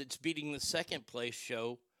show that's beating the second place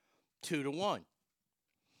show 2-1?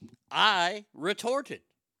 I retorted.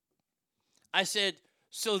 I said,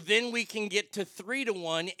 so then we can get to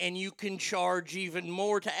 3-1 and you can charge even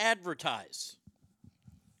more to advertise.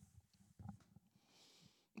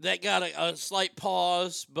 That got a slight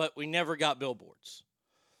pause, but we never got billboards.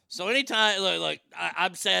 So anytime,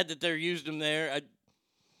 I'm sad that they're used them there.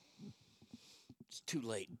 It's too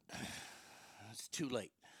late. It's too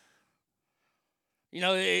late. You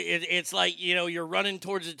know, it's like, you know, you're running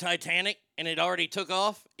towards the Titanic and it already took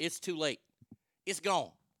off. It's too late. It's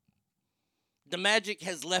gone. The magic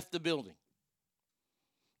has left the building.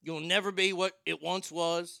 You'll never be what it once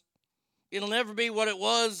was. It'll never be what it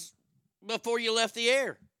was before you left the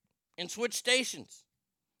air and switched stations.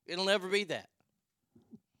 It'll never be that.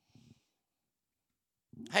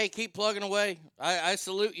 Hey, keep plugging away. I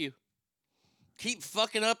salute you. Keep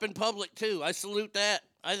fucking up in public, too. I salute that.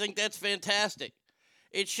 I think that's fantastic.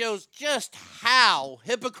 It shows just how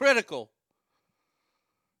hypocritical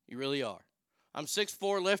you really are. I'm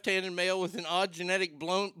 6'4", left-handed male with an odd genetic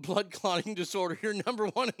blood clotting disorder. You're number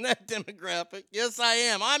one in that demographic. Yes, I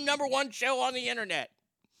am. I'm number one show on the internet.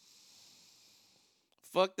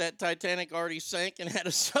 Fuck, that Titanic already sank and had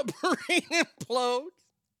a submarine implode.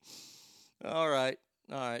 All right.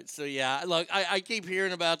 So, yeah, look, I keep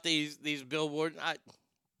hearing about these billboards.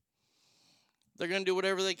 They're going to do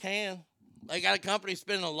whatever they can. They got a company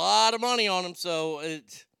spending a lot of money on them, so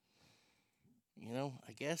it's... You know,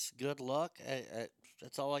 I guess good luck.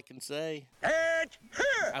 That's all I can say. It's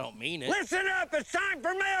here. I don't mean it. Listen up. It's time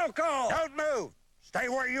for mail call. Don't move. Stay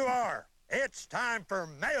where you are. It's time for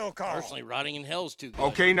mail call. Personally, rotting in hell's too good.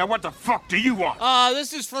 Okay, now what the fuck do you want?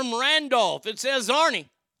 This is from Randolph. It says Arnie.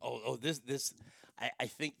 I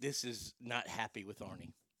think this is not happy with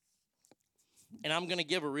Arnie. And I'm going to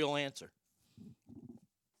give a real answer.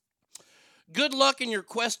 Good luck in your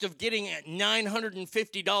quest of getting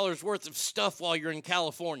 $950 worth of stuff while you're in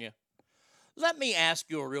California. Let me ask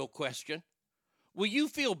you a real question. Will you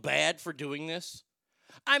feel bad for doing this?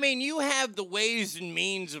 I mean, you have the ways and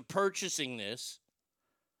means of purchasing this,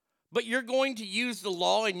 but you're going to use the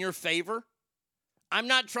law in your favor? I'm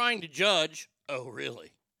not trying to judge. Oh,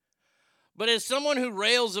 really? But as someone who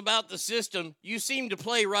rails about the system, you seem to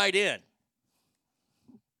play right in.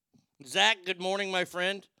 Zach, good morning, my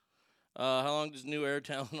friend. How long does New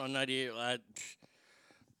Airtown on 98?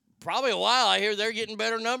 Probably a while. I hear they're getting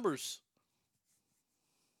better numbers.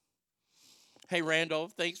 Hey,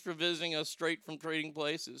 Randolph, thanks for visiting us straight from Trading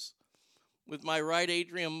Places. With my right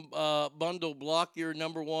atrium bundle block, you're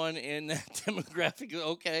number one in that demographic.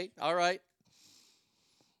 Okay, all right.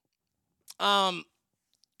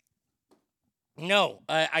 No,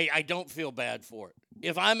 I don't feel bad for it.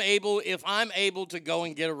 If I'm able to go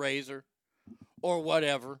and get a razor or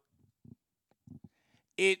whatever,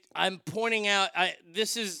 I'm pointing out,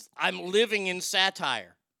 I'm living in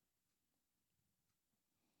satire.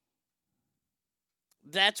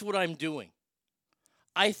 That's what I'm doing.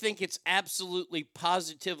 I think it's absolutely,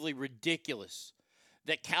 positively ridiculous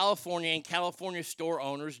that California and California store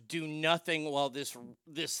owners do nothing while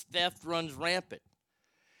this theft runs rampant.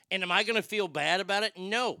 And am I going to feel bad about it?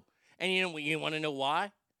 No. And you want to know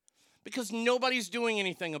why? Because nobody's doing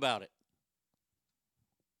anything about it.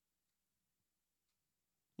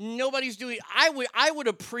 Nobody's doing. I would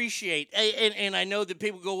appreciate, and I know that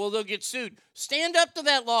people go, well, they'll get sued. Stand up to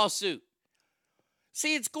that lawsuit.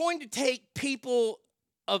 See, it's going to take people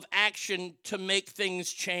of action to make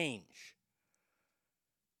things change.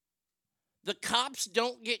 The cops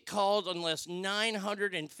don't get called unless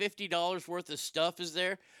 $950 worth of stuff is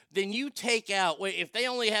there. Then you take out, if they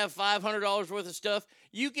only have $500 worth of stuff,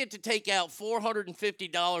 you get to take out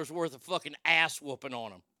 $450 worth of fucking ass whooping on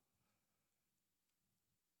them.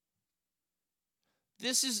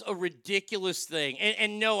 This is a ridiculous thing.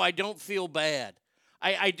 And no, I don't feel bad.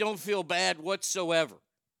 I don't feel bad whatsoever.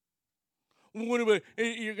 What about,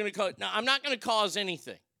 you're going to cause? No, I'm not going to cause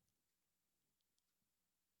anything.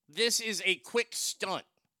 This is a quick stunt.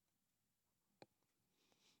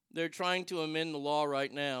 They're trying to amend the law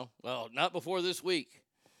right now. Well, not before this week.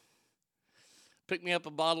 Pick me up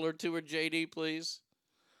a bottle or two at JD, please.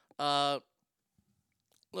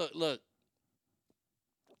 Look.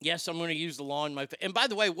 Yes, I'm going to use the law in my favor. And by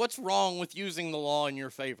the way, what's wrong with using the law in your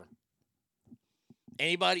favor?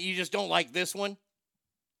 Anybody? You just don't like this one?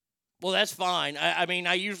 Well, that's fine. I mean,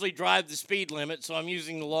 I usually drive the speed limit, so I'm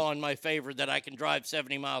using the law in my favor that I can drive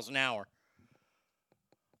 70 miles an hour.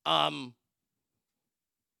 And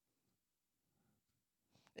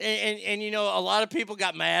you know, a lot of people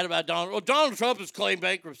got mad about Donald. Well, Donald Trump has claimed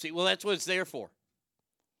bankruptcy. Well, that's what it's there for.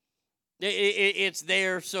 It's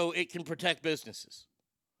there so it can protect businesses.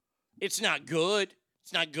 It's not good.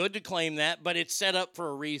 It's not good to claim that, but it's set up for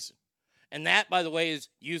a reason. And that, by the way, is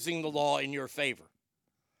using the law in your favor.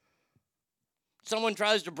 Someone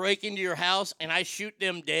tries to break into your house and I shoot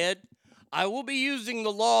them dead, I will be using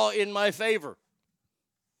the law in my favor.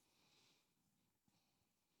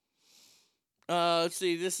 Let's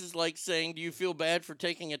see, this is like saying, do you feel bad for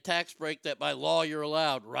taking a tax break that by law you're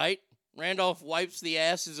allowed, right? Randolph wipes the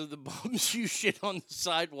asses of the bums you shit on the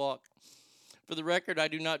sidewalk. For the record, I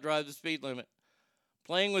do not drive the speed limit.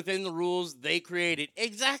 Playing within the rules they created.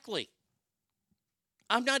 Exactly.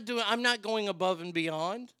 I'm not going above and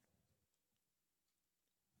beyond.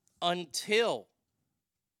 Until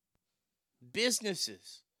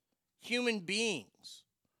businesses, human beings.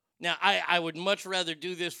 Now, I would much rather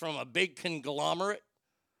do this from a big conglomerate,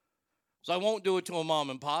 so I won't do it to a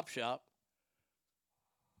mom and pop shop.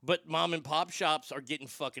 But mom and pop shops are getting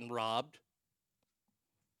fucking robbed.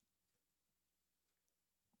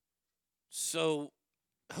 So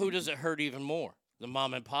who does it hurt even more? The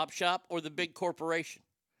mom and pop shop or the big corporation?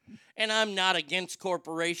 And I'm not against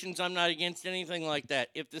corporations. I'm not against anything like that.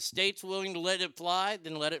 If the state's willing to let it fly,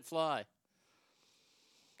 then let it fly.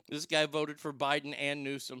 This guy voted for Biden and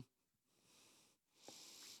Newsom.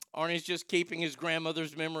 Arnie's just keeping his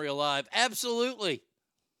grandmother's memory alive. Absolutely.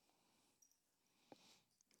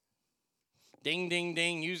 Ding, ding,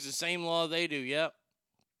 ding. Use the same law they do. Yep.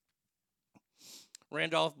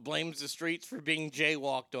 Randolph blames the streets for being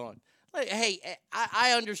jaywalked on. Like, hey,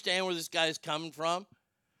 I understand where this guy's coming from.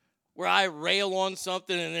 Where I rail on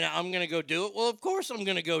something and then I'm going to go do it. Well, of course I'm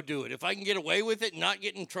going to go do it. If I can get away with it and not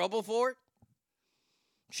get in trouble for it,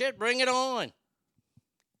 shit, bring it on.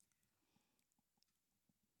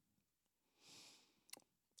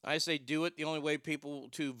 I say do it the only way people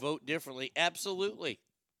to vote differently. Absolutely.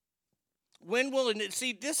 When will it?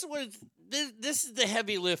 See, this is the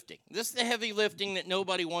heavy lifting. This is the heavy lifting that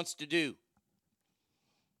nobody wants to do.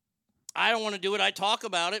 I don't want to do it. I talk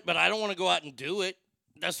about it, but I don't want to go out and do it.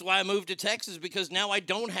 That's why I moved to Texas, because now I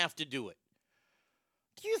don't have to do it.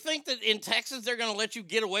 Do you think that in Texas they're going to let you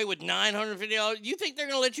get away with $950? You think they're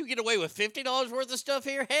going to let you get away with $50 worth of stuff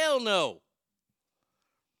here? Hell no.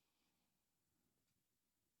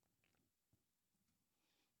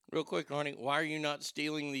 Real quick, Arnie, why are you not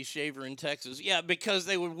stealing the shaver in Texas? Yeah, because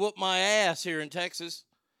they would whoop my ass here in Texas.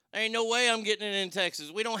 There ain't no way I'm getting it in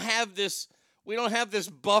Texas. We don't have this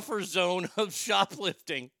buffer zone of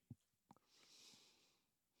shoplifting.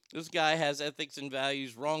 This guy has ethics and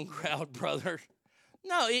values. Wrong crowd, brother.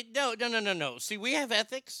 No. See, we have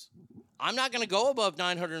ethics. I'm not going to go above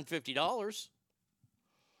 $950.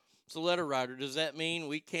 It's a letter writer. Does that mean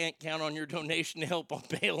we can't count on your donation to help on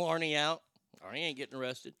bail Arnie out? Arnie ain't getting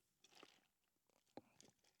arrested.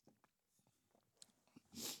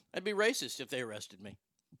 That'd be racist if they arrested me.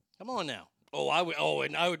 Come on now.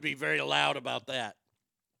 And I would be very loud about that.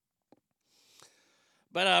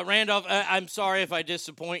 But, Randolph, I'm sorry if I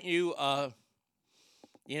disappoint you.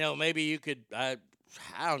 Maybe you could, I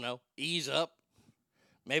don't know, ease up.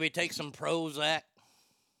 Maybe take some Prozac.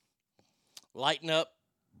 lighten up.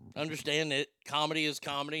 Understand that comedy is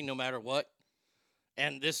comedy no matter what.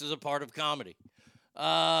 And this is a part of comedy.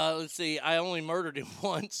 Let's see. I only murdered him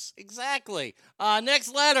once. Exactly.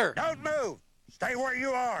 Next letter. Don't move. Stay where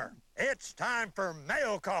you are. It's time for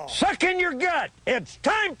mail call. Suck in your gut. It's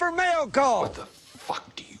time for mail call. What the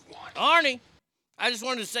fuck do you want? Arnie, I just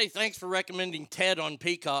wanted to say thanks for recommending Ted on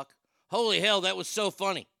Peacock. Holy hell, that was so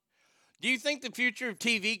funny. Do you think the future of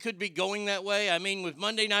TV could be going that way? I mean, with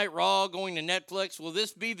Monday Night Raw going to Netflix, will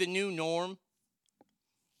this be the new norm?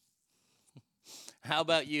 How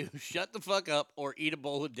about you? Shut the fuck up or eat a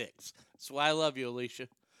bowl of dicks. That's why I love you, Alicia.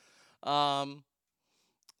 I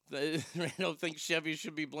don't think Chevy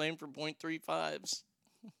should be blamed for .35s.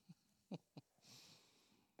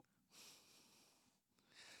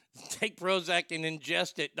 Take Prozac and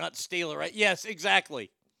ingest it, not steal it, right? Yes,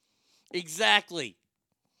 exactly. Exactly.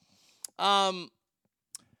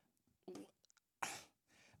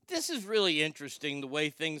 This is really interesting, the way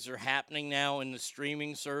things are happening now in the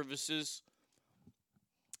streaming services.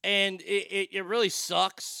 And it really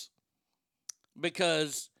sucks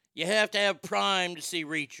because you have to have Prime to see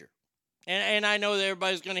Reacher. And I know that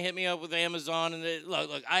everybody's going to hit me up with Amazon. And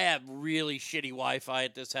look, I have really shitty Wi-Fi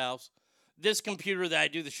at this house. This computer that I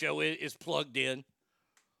do the show is plugged in.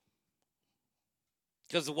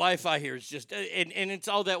 Because the Wi-Fi here is just, and it's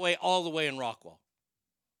all that way, all the way in Rockwall.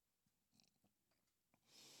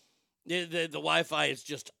 The Wi-Fi is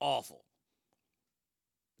just awful.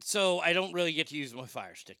 So I don't really get to use my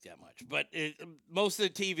Fire Stick that much. But most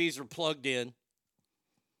of the TVs are plugged in.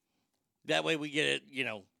 That way we get it,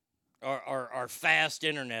 our fast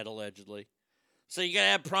internet, allegedly. So you got to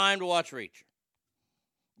have Prime to watch Reacher.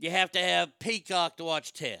 You have to have Peacock to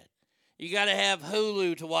watch Ted. You got to have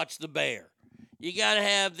Hulu to watch The Bear. You got to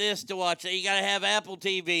have this to watch. You got to have Apple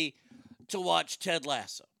TV to watch Ted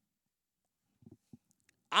Lasso.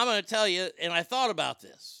 I'm going to tell you, and I thought about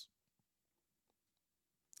this.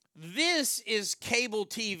 This is cable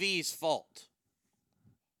TV's fault.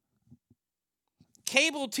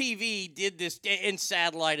 Cable TV did this, and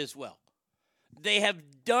satellite as well. They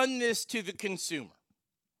have done this to the consumer.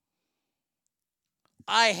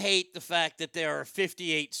 I hate the fact that there are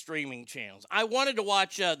 58 streaming channels. I wanted to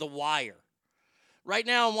watch The Wire. Right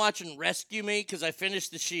now I'm watching Rescue Me because I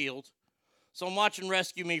finished The Shield. So I'm watching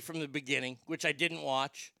Rescue Me from the beginning, which I didn't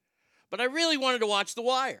watch. But I really wanted to watch The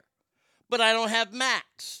Wire. But I don't have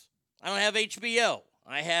Max. I don't have HBO.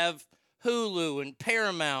 I have Hulu and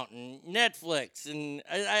Paramount and Netflix. And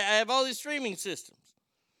I have all these streaming systems.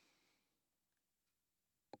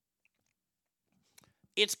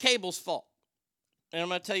 It's cable's fault. And I'm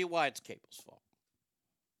going to tell you why it's cable's fault.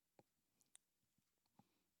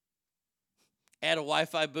 Add a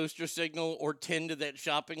Wi-Fi booster signal or 10 to that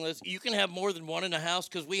shopping list. You can have more than one in the house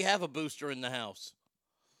because we have a booster in the house.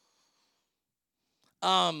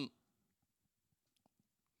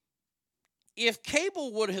 If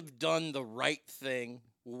cable would have done the right thing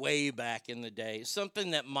way back in the day,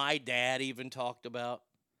 something that my dad even talked about.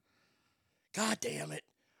 God damn it.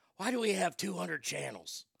 Why do we have 200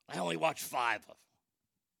 channels? I only watch 5 of them.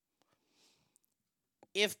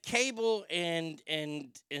 If cable and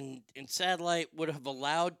satellite would have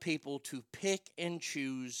allowed people to pick and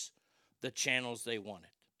choose the channels they wanted.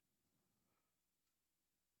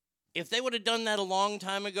 If they would have done that a long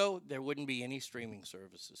time ago, there wouldn't be any streaming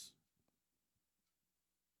services.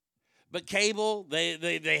 But cable,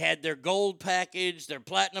 they had their gold package, their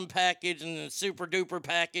platinum package, and the super duper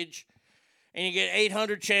package. And you get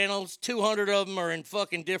 800 channels, 200 of them are in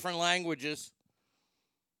fucking different languages.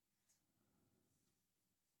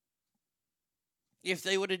 If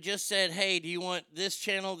they would have just said, hey, do you want this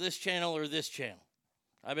channel, or this channel?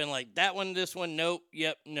 I've been like, that one, this one, nope,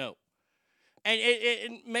 yep, no. And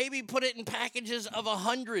it maybe put it in packages of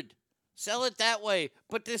 100. Sell it that way.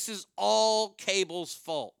 But this is all cable's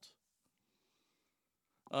fault.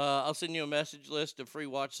 I'll send you a message list of free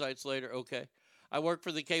watch sites later. Okay. I work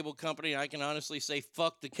for the cable company, and I can honestly say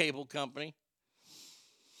fuck the cable company.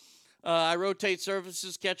 I rotate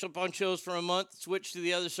services, catch up on shows for a month, switch to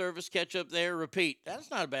the other service, catch up there, repeat. That's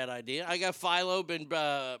not a bad idea. I got Philo, been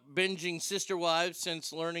binging Sister Wives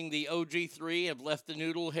since learning the OG3, have left the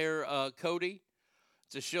noodle hair Cody.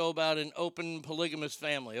 It's a show about an open polygamous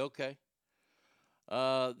family. Okay.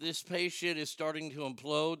 This pay shit is starting to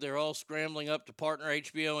implode. They're all scrambling up to partner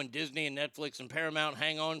HBO and Disney and Netflix and Paramount.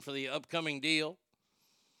 Hang on for the upcoming deal.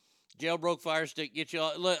 Jailbroke Fire Stick, get you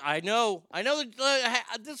all. Look, I know that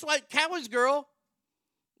this is what Cowboys girl.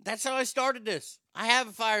 That's how I started this. I have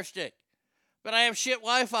a Fire Stick, but I have shit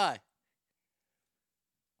Wi-Fi.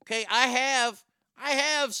 Okay, I I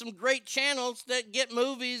have some great channels that get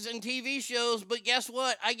movies and TV shows, but guess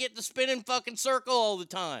what? I get the spinning fucking circle all the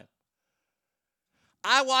time.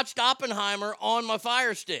 I watched Oppenheimer on my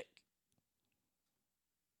Fire Stick.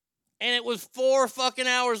 And it was 4 fucking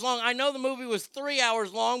hours long. I know the movie was 3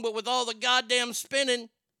 hours long, but with all the goddamn spinning,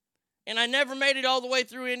 and I never made it all the way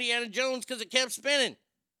through Indiana Jones because it kept spinning.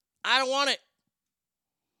 I don't want it.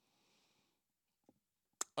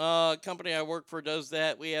 Company I work for does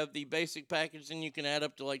that. We have the basic package, and you can add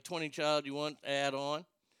up to like 20 child you want to add on.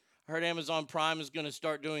 I heard Amazon Prime is going to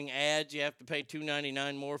start doing ads. You have to pay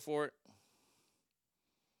 $2.99 more for it.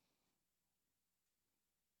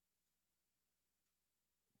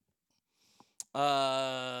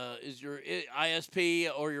 Is your ISP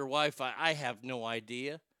or your Wi-Fi? I have no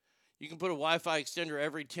idea. You can put a Wi-Fi extender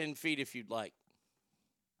every 10 feet if you'd like.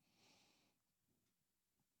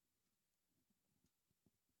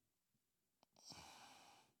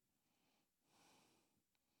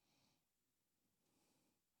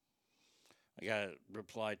 I got to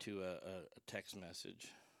reply to a text message.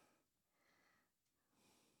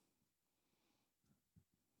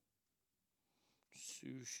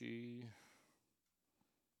 Sushi.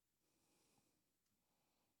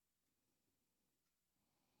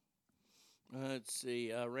 Let's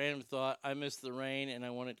see. Random thought. I missed the rain and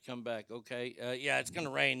I want it to come back. Okay. Yeah, it's going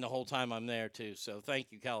to rain the whole time I'm there, too. So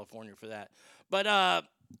thank you, California, for that. But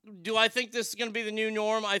do I think this is going to be the new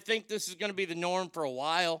norm? I think this is going to be the norm for a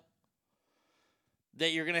while.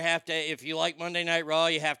 That you're going to have to, if you like Monday Night Raw,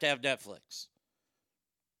 you have to have Netflix.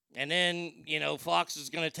 And then, Fox is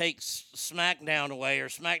going to take SmackDown away, or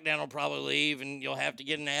SmackDown will probably leave, and you'll have to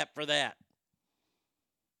get an app for that.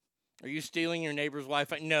 Are you stealing your neighbor's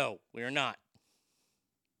Wi-Fi? No, we are not.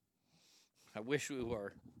 I wish we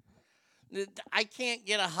were. I can't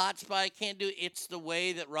get a hotspot. I can't do it. It's the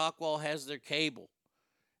way that Rockwall has their cable.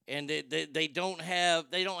 And they don't have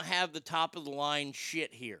the top of the line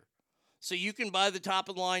shit here. So you can buy the top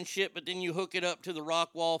of the line shit, but then you hook it up to the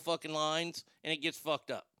Rockwall fucking lines, and it gets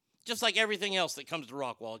fucked up. Just like everything else that comes to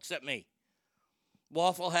Rockwall, except me.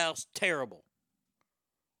 Waffle House, terrible.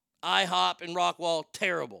 IHOP and Rockwall,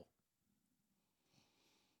 terrible.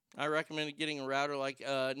 I recommended getting a router like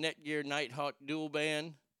Netgear Nighthawk Dual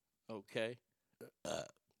Band. Okay.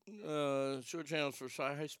 Short channels for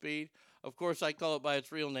high speed. Of course, I call it by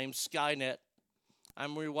its real name, Skynet.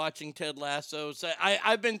 I'm rewatching Ted Lasso. So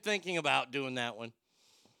I've been thinking about doing that one.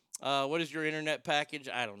 What is your internet package?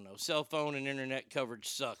 I don't know. Cell phone and internet coverage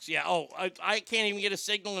sucks. Yeah, I can't even get a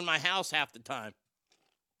signal in my house half the time.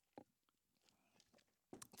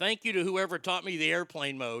 Thank you to whoever taught me the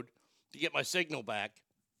airplane mode to get my signal back.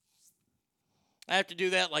 I have to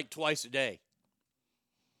do that like twice a day.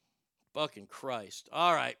 Fucking Christ.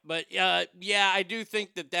 All right. But, yeah, I do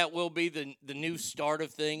think that will be the new start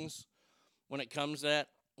of things when it comes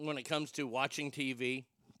to watching TV.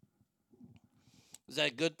 Is that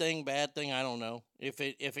a good thing, bad thing? I don't know. If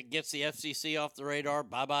it gets the FCC off the radar,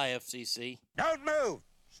 bye-bye, FCC. Don't move.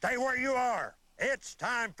 Stay where you are. It's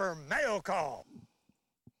time for mail call.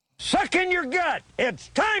 Suck in your gut. It's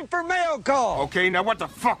time for mail call. Okay, now what the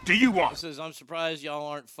fuck do you want? It says, I'm surprised y'all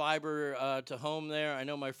aren't fiber to home there. I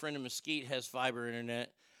know my friend in Mesquite has fiber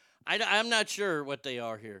internet. I'm not sure what they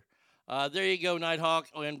are here. There you go, Nighthawk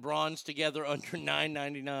and Bronze together under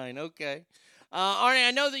 $9.99. Okay. Arnie,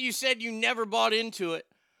 I know that you said you never bought into it,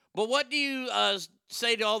 but what do you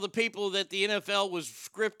say to all the people that the NFL was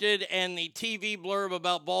scripted and the TV blurb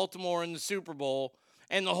about Baltimore and the Super Bowl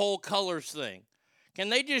and the whole colors thing? Can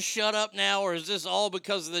they just shut up now, or is this all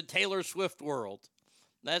because of the Taylor Swift world?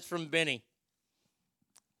 That's from Benny.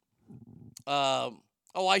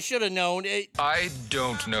 I should have known. I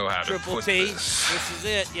don't know how to put this. This is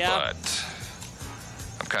it, yeah. But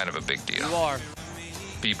I'm kind of a big deal. You are.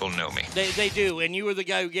 People know me. They do, and you were the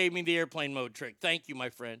guy who gave me the airplane mode trick. Thank you, my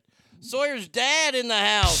friend. Sawyer's dad in the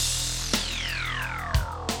house.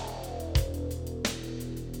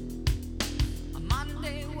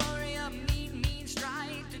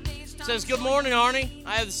 Says, good morning, Arnie.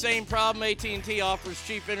 I have the same problem. AT&T offers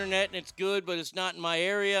cheap internet, and it's good, but it's not in my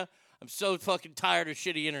area. I'm so fucking tired of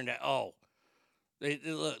shitty internet. Oh.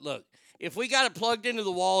 Look. If we got it plugged into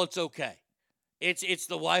the wall, it's okay. It's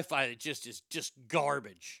the Wi-Fi that is just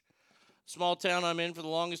garbage. Small town I'm in for the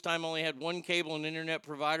longest time only had one cable and internet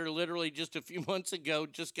provider. Literally just a few months ago,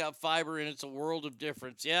 just got fiber, and it's a world of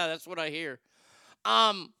difference. Yeah, that's what I hear.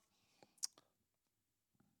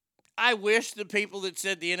 I wish the people that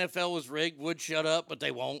said the NFL was rigged would shut up, but they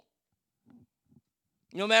won't.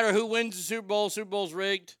 No matter who wins the Super Bowl's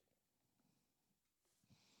rigged.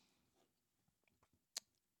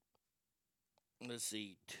 Let's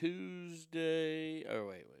see, Tuesday. Oh,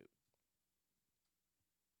 wait.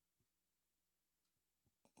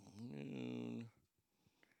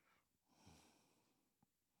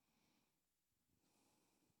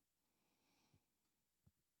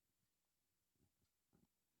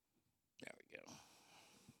 There we go.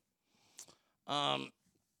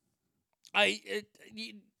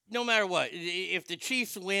 No matter what, if the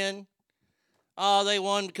Chiefs win, they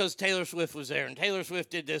won because Taylor Swift was there, and Taylor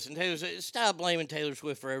Swift did this, and Taylor Swift. Stop blaming Taylor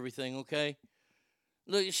Swift for everything, okay?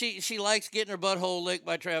 Look, she likes getting her butthole licked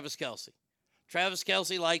by Travis Kelce. Travis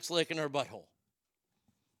Kelce likes licking her butthole.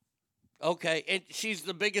 Okay, and she's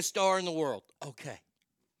the biggest star in the world. Okay.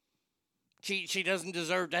 She doesn't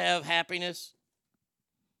deserve to have happiness.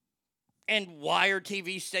 And why are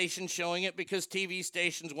TV stations showing it? Because TV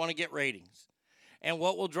stations want to get ratings. And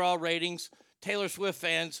what will draw ratings? Taylor Swift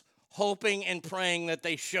fans hoping and praying that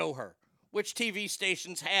they show her, which TV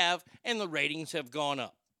stations have, and the ratings have gone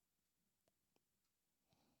up.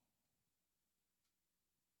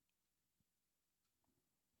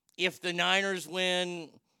 If the Niners win,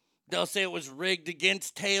 they'll say it was rigged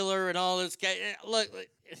against Taylor and all this. Look,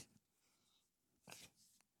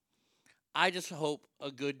 I just hope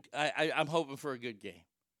I'm hoping for a good game.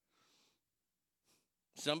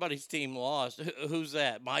 Somebody's team lost. Who's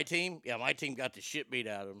that? My team? Yeah, my team got the shit beat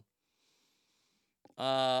out of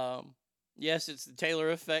them. Yes, it's the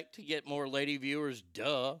Taylor effect to get more lady viewers.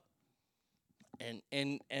 Duh. And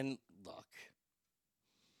look,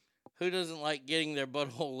 who doesn't like getting their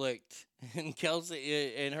butthole licked? And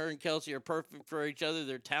Kelce and her and Kelce are perfect for each other.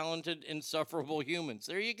 They're talented, insufferable humans.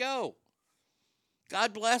 There you go.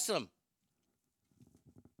 God bless them.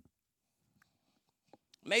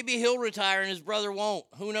 Maybe he'll retire and his brother won't.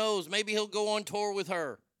 Who knows? Maybe he'll go on tour with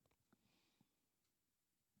her.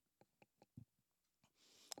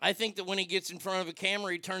 I think that when he gets in front of a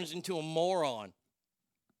camera, he turns into a moron.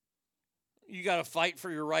 You got to fight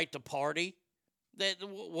for your right to party?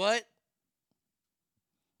 What?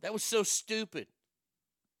 That was so stupid.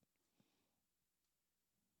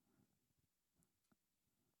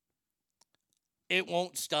 It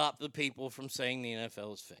won't stop the people from saying the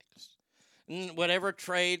NFL is fixed. Whatever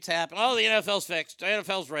trades happen, oh, the NFL's fixed. The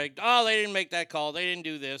NFL's rigged. Oh, they didn't make that call. They didn't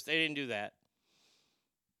do this. They didn't do that.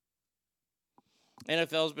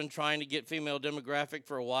 NFL's been trying to get female demographic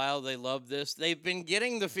for a while. They love this. They've been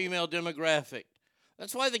getting the female demographic.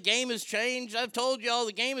 That's why the game has changed. I've told y'all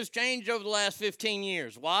the game has changed over the last 15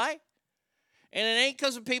 years. Why? And it ain't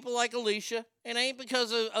because of people like Alicia. It ain't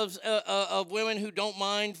because of women who don't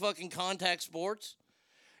mind fucking contact sports.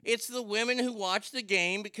 It's the women who watch the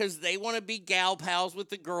game because they want to be gal pals with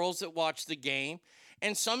the girls that watch the game.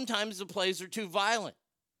 And sometimes the plays are too violent.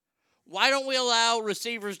 Why don't we allow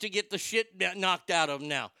receivers to get the shit knocked out of them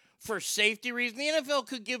now? For safety reasons, the NFL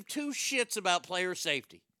could give two shits about player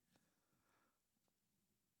safety.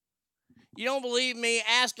 You don't believe me?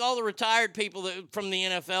 Ask all the retired people from the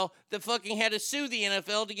NFL that fucking had to sue the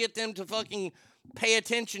NFL to get them to fucking pay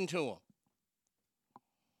attention to them.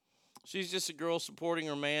 She's just a girl supporting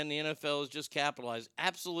her man. The NFL is just capitalized.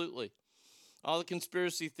 Absolutely. All the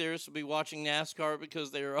conspiracy theorists will be watching NASCAR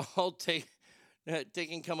because they are all they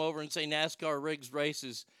can come over and say NASCAR rigs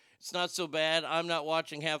races. It's not so bad. I'm not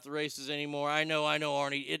watching half the races anymore. I know,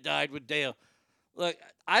 Arnie. It died with Dale. Look,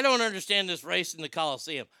 I don't understand this race in the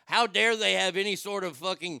Coliseum. How dare they have any sort of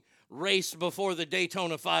fucking race before the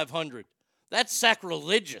Daytona 500? That's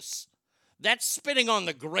sacrilegious. That's spitting on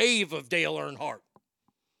the grave of Dale Earnhardt.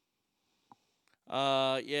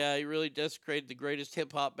 Yeah, he really desecrated the greatest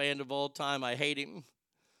hip-hop band of all time. I hate him.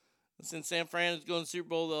 Since San Fran is going to the Super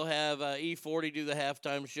Bowl, they'll have E40 do the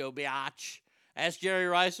halftime show. Biatch. Ask Jerry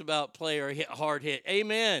Rice about play or hard hit.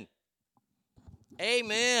 Amen.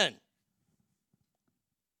 Amen.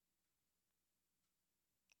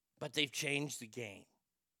 But they've changed the game.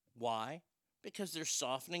 Why? Because they're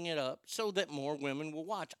softening it up so that more women will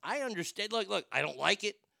watch. I understand. Look, I don't like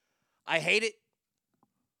it. I hate it.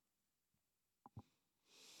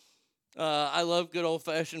 I love good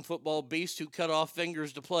old-fashioned football beasts who cut off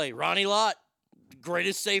fingers to play. Ronnie Lott,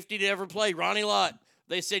 greatest safety to ever play. Ronnie Lott.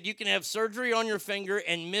 They said you can have surgery on your finger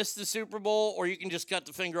and miss the Super Bowl, or you can just cut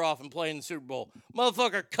the finger off and play in the Super Bowl.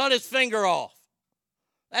 Motherfucker cut his finger off.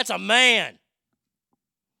 That's a man.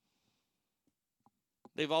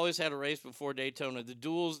 They've always had a race before Daytona. The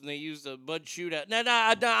duels, and they used the Bud Shootout. No,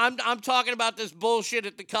 I'm talking about this bullshit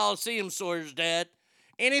at the Coliseum, Sawyer's dad.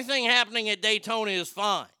 Anything happening at Daytona is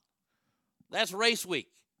fine. That's race week.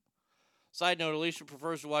 Side note, Alicia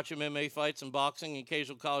prefers to watch MMA fights and boxing and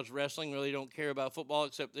occasional college wrestling. Really don't care about football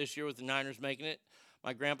except this year with the Niners making it.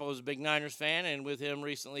 My grandpa was a big Niners fan, and with him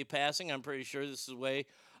recently passing, I'm pretty sure this is a way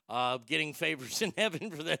of getting favors in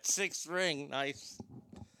heaven for that 6th ring. Nice.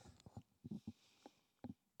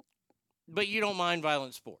 but you don't mind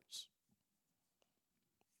violent sports.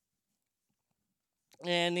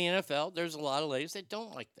 And the NFL, there's a lot of ladies that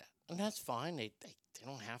don't like that. And that's fine. They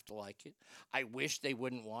don't have to like it. I wish they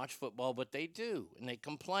wouldn't watch football, but they do. And they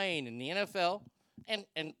complain in the NFL. And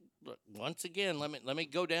look, once again, let me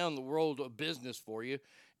go down the world of business for you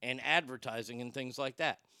and advertising and things like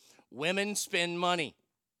that. Women spend money.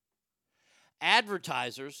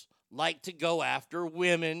 Advertisers like to go after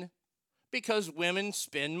women because women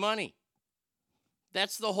spend money.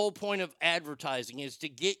 That's the whole point of advertising, is to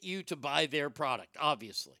get you to buy their product,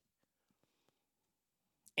 obviously.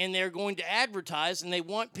 And they're going to advertise, and they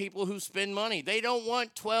want people who spend money. They don't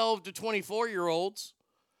want 12 to 24-year-olds.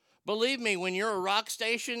 Believe me, when you're a rock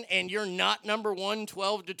station and you're not number one,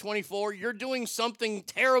 12 to 24, you're doing something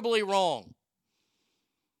terribly wrong.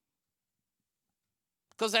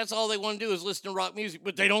 Because that's all they want to do is listen to rock music,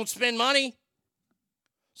 but they don't spend money.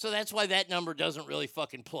 So that's why that number doesn't really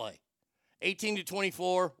fucking play. 18 to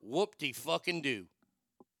 24, whoop-de-fucking-do.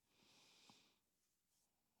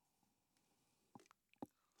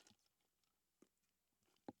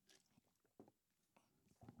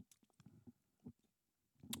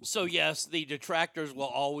 So, yes, the detractors will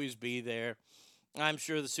always be there. I'm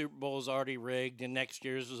sure the Super Bowl is already rigged, and next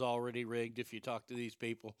year's is already rigged if you talk to these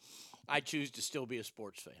people. I choose to still be a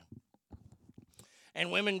sports fan. And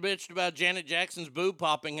women bitched about Janet Jackson's boob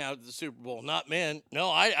popping out at the Super Bowl, not men. No,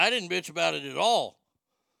 I didn't bitch about it at all.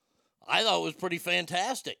 I thought it was pretty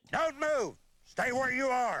fantastic. Don't move. Stay where you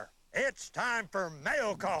are. It's time for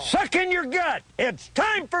mail call. Suck in your gut. It's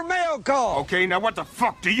time for mail call. Okay, now what the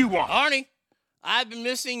fuck do you want? Arnie, I've been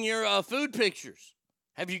missing your food pictures.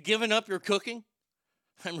 Have you given up your cooking?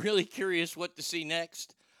 I'm really curious what to see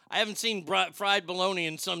next. I haven't seen fried bologna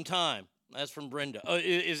in some time. That's from Brenda.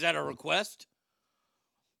 Is that a request?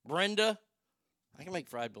 Brenda? I can make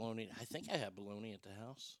fried bologna. I think I have bologna at the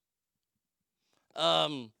house.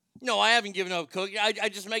 No, I haven't given up cooking. I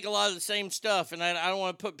just make a lot of the same stuff, and I don't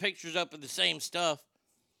want to put pictures up of the same stuff.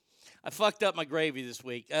 I fucked up my gravy this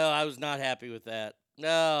week. Oh, I was not happy with that.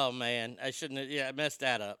 Oh, man. I shouldn't have. Yeah, I messed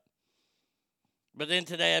that up. But then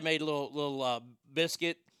today I made a little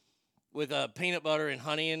biscuit with peanut butter and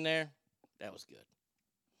honey in there. That was good.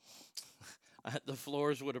 The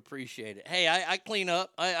floors would appreciate it. Hey, I clean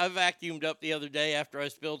up. I vacuumed up the other day after I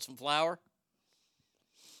spilled some flour.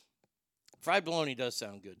 Fried bologna does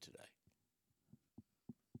sound good today.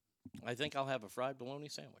 I think I'll have a fried bologna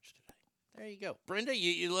sandwich today. There you go. Brenda,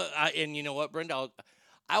 you look, and you know what, Brenda,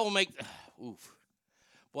 I will make, oof.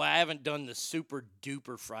 Boy, I haven't done the super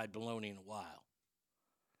duper fried bologna in a while.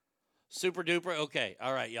 Super duper? Okay.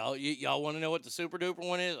 All right, y'all. Y'all want to know what the super duper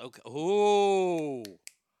one is? Okay. Ooh.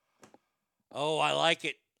 Oh, I like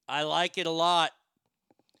it. I like it a lot.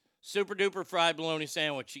 Super duper fried bologna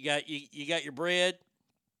sandwich. You got your bread,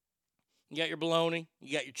 you got your bologna,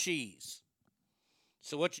 you got your cheese.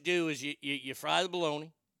 So what you do is you fry the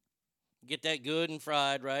bologna, get that good and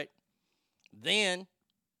fried, right? Then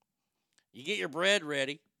you get your bread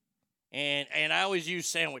ready, and I always use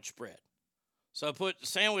sandwich bread. So I put the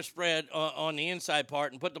sandwich bread on the inside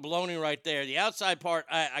part and put the bologna right there. The outside part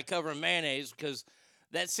I cover in mayonnaise because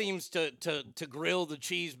that seems to grill the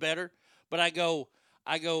cheese better. But I go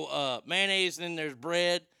mayonnaise, then there's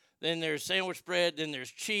bread, then there's sandwich bread, then there's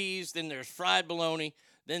cheese, then there's fried bologna,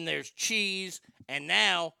 then there's cheese, and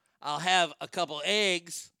now I'll have a couple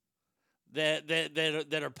eggs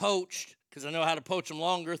that are poached because I know how to poach them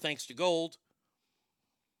longer thanks to Gold.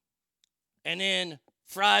 And then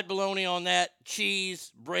fried bologna on that,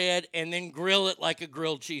 cheese, bread, and then grill it like a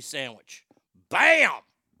grilled cheese sandwich. Bam!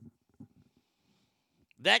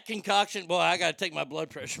 That concoction, boy, I got to take my blood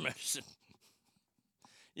pressure medicine.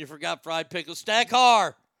 You forgot fried pickles.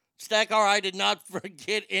 Stackar, I did not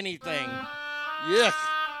forget anything. Yuck.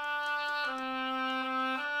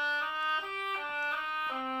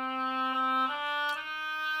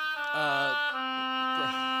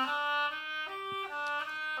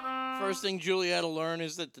 First thing Juliette will learn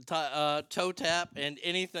is that the toe tap and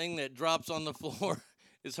anything that drops on the floor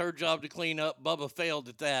is her job to clean up. Bubba failed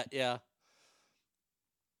at that, yeah.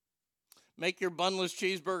 Make your bunless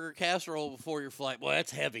cheeseburger casserole before your flight. Boy,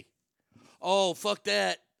 that's heavy. Oh, fuck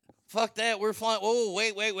that. Fuck that. We're flying. Oh,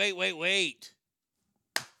 wait.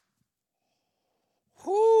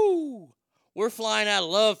 Whoo. We're flying out of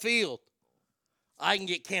Love Field. I can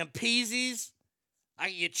get Campese's. I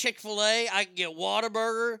can get Chick-fil-A. I can get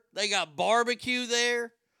Whataburger. They got barbecue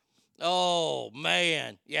there. Oh,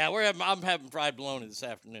 man. Yeah, I'm having fried bologna this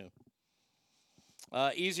afternoon.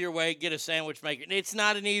 Easier way, get a sandwich maker. It's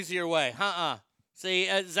not an easier way. See,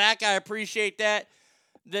 Zach, I appreciate that.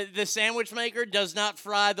 The sandwich maker does not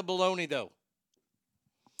fry the bologna, though.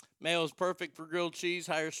 Mayo is perfect for grilled cheese,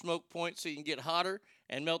 higher smoke point so you can get hotter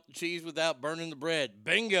and melt the cheese without burning the bread.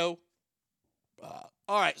 Bingo.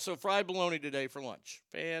 All right, so fried bologna today for lunch.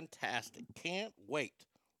 Fantastic. Can't wait.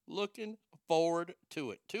 Looking forward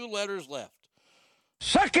to it. 2 letters left.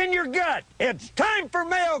 Suck in your gut. It's time for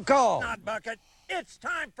mail call. Not bucket. It's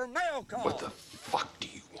time for mail call. What the fuck do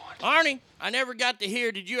you want? Arnie, I never got to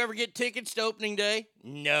hear. Did you ever get tickets to opening day?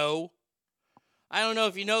 No. I don't know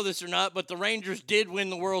if you know this or not, but the Rangers did win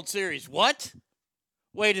the World Series. What?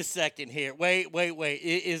 Wait a second here. Wait.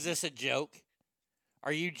 Is this a joke?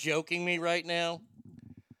 Are you joking me right now?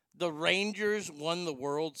 The Rangers won the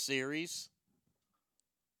World Series?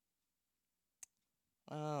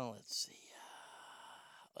 Oh, let's see.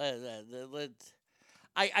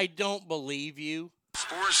 I don't believe you.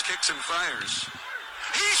 Spores, kicks, and fires.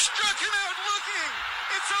 He struck him out looking.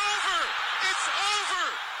 It's over. It's over.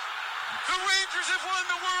 The Rangers have won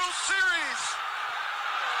the World Series.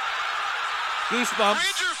 Goosebumps.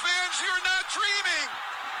 Ranger fans, you're not dreaming.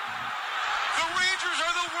 The Rangers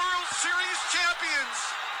are the World Series champions.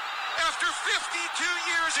 After 52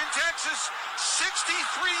 years in Texas, 63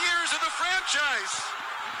 years of the franchise.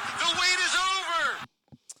 The wait is over.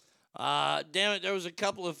 Damn it, there was a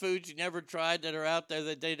couple of foods you never tried that are out there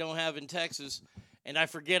that they don't have in Texas, and I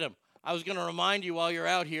forget them. I was going to remind you while you're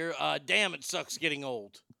out here, damn, it sucks getting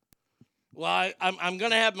old. Well, I'm going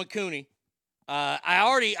to have Makuni. I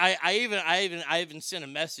even sent a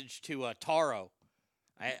message to Taro.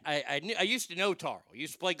 I used to know Taro. I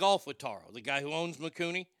used to play golf with Taro, the guy who owns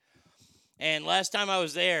Makuni. And last time I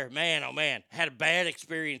was there, man, oh man, had a bad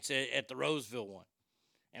experience at the Roseville one.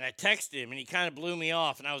 And I texted him, and he kind of blew me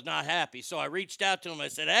off, and I was not happy. So I reached out to him. I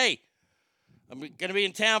said, hey, I'm going to be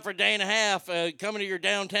in town for a day and a half, coming to your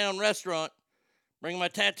downtown restaurant, bringing my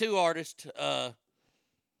tattoo artist.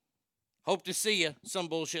 Hope to see you. Some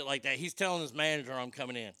bullshit like that. He's telling his manager I'm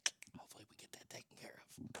coming in. Hopefully we get that taken care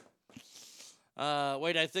of.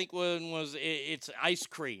 Wait, I think it's ice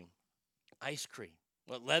cream. Ice cream.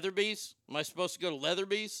 What, Leatherby's? Am I supposed to go to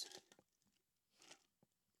Leatherby's?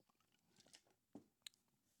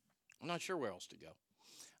 I'm not sure where else to go.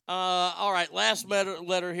 All right, last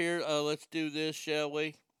letter here. Let's do this, shall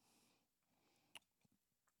we?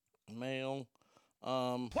 Mail.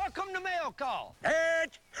 Welcome to mail call.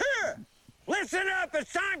 It's here. Listen up.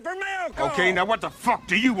 It's time for mail call. Okay, now what the fuck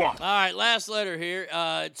do you want? All right, last letter here.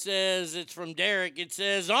 It says, it's from Derek. It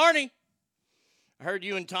says, Arnie, I heard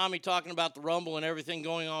you and Tommy talking about the Rumble and everything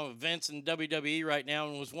going on with Vince and WWE right now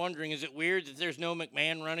and was wondering, is it weird that there's no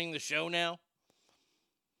McMahon running the show now?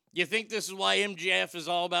 You think this is why MJF is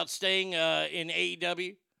all about staying in AEW?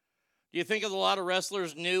 Do you think a lot of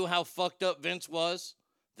wrestlers knew how fucked up Vince was?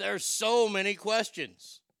 There's so many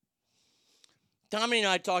questions. Tommy and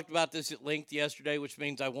I talked about this at length yesterday, which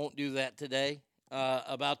means I won't do that today,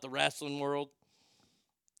 about the wrestling world.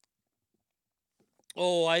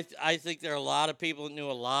 Oh, I think there are a lot of people that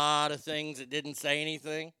knew a lot of things that didn't say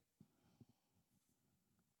anything.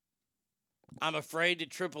 I'm afraid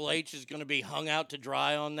that Triple H is going to be hung out to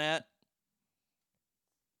dry on that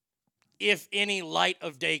if any light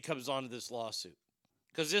of day comes onto this lawsuit.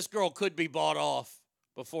 Because this girl could be bought off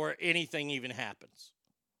before anything even happens.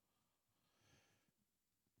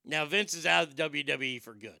 Now, Vince is out of the WWE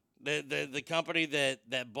for good. The company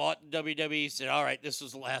that bought WWE said, all right, this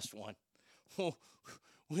was the last one.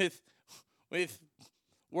 with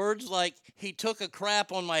words like, he took a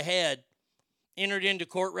crap on my head, entered into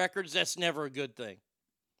court records, that's never a good thing.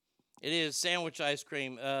 It is sandwich ice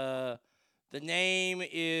cream. The name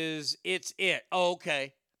is It's It. Oh,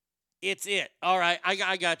 okay. It's It. All right,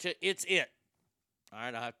 I got you. It's It. All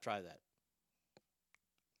right, I'll have to try that.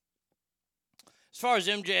 As far as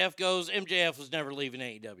MJF goes, MJF was never leaving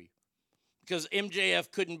AEW because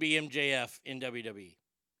MJF couldn't be MJF in WWE.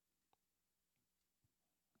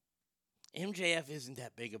 MJF isn't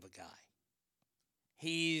that big of a guy.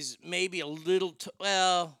 He's maybe a little,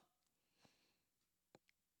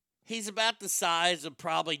 he's about the size of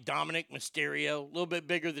probably Dominic Mysterio, a little bit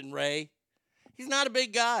bigger than Ray. He's not a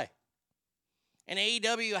big guy. And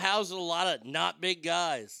AEW houses a lot of not big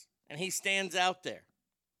guys, and he stands out there.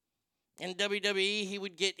 In WWE, he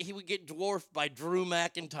would get dwarfed by Drew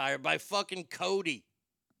McIntyre, by fucking Cody.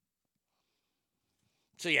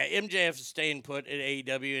 So yeah, MJF is staying put at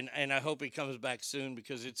AEW, and I hope he comes back soon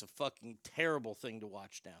because it's a fucking terrible thing to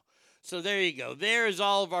watch now. So there you go. There is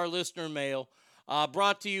all of our listener mail,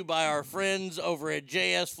 brought to you by our friends over at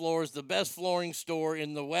JS Floors, the best flooring store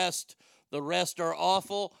in the West. The rest are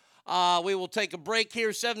awful. We will take a break here.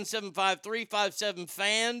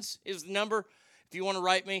 775-357-FANS is the number. If you want to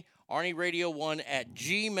write me,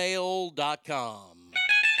 ArnieRadio1@gmail.com.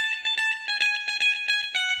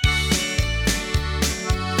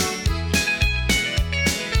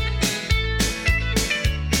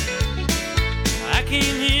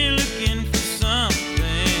 came here looking for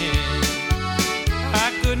something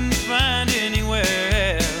I couldn't find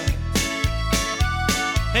anywhere else.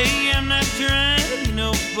 Hey, I'm not trying to be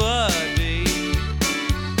nobody,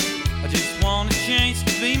 I just want a chance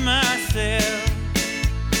to be myself.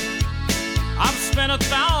 I've spent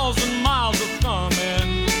 1,000 miles of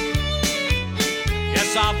thumbing.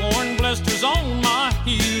 Yes, I've worn blisters on my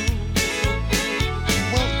heels,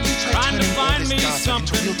 trying to find me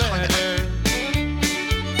something better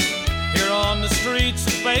here on the streets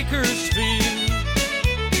of Bakersfield.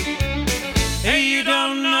 Hey, you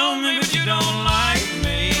don't know me, but you don't like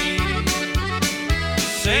me.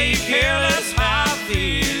 Say you care less how I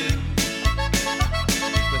feel,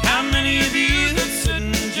 but how many of you that sit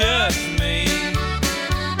and judge me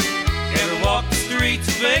ever walk the streets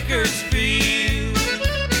of Bakersfield?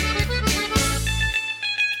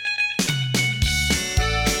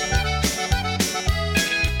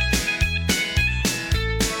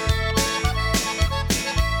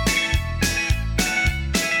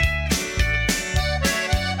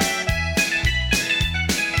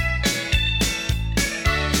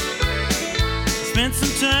 Spent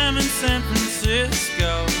some time in San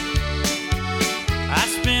Francisco. I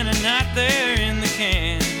spent a night there in the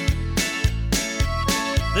can.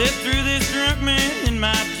 Lived through this drunk man in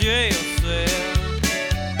my jail cell.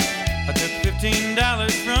 I took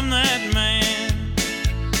 $15 from that man,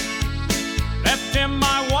 left him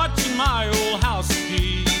my watch and my old house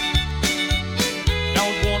key.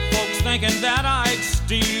 Don't want folks thinking that I'd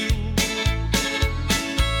steal.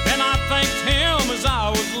 Then I thanked him as I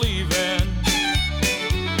was leaving,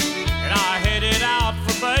 and I headed out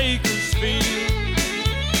for Bakersfield.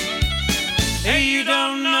 Hey, you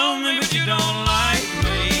don't know me, but you don't like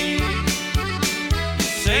me.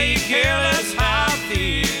 Say you care less how I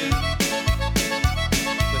feel,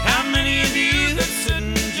 but how many of you that sit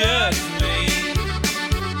and judge me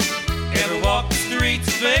ever walk the streets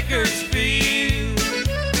of Bakersfield?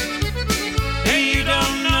 Hey, you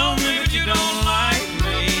don't know me, but you don't like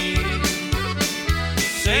me.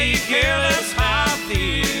 Say you care less how I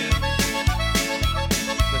feel,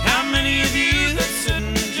 but how many of you that sit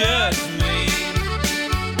and judge me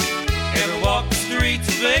ever walk the streets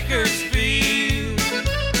of Bakersfield?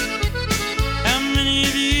 How many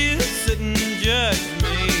of you that sit and judge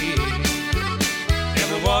me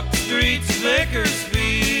ever walk the streets of Bakersfield?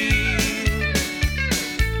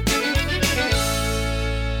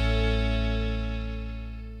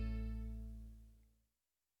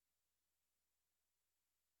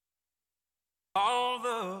 All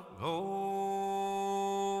the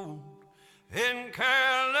gold in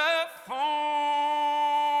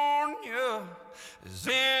California is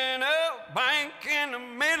in a bank in the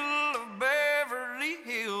middle of Beverly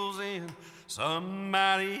Hills in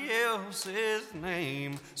somebody else's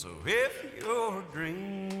name. So if you're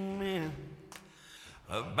dreaming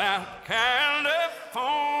about California,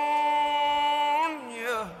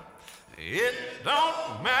 it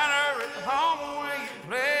don't matter at home where you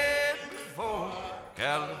played before.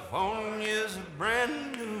 California's a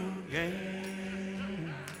brand new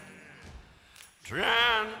game.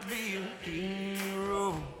 Trying to be a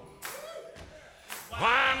hero,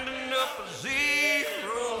 winding up a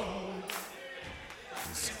zero,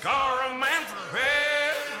 and scar a man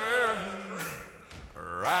forever,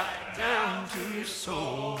 right down to your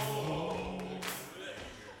soul.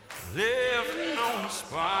 Living on the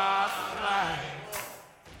spotlight,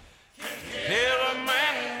 tell a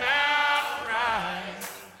man outright,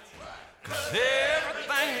 'cause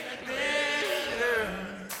everything that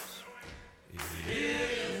glitters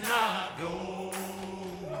is not gold,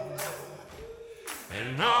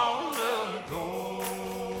 and all the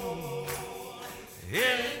gold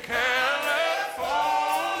in California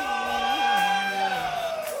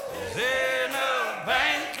is in a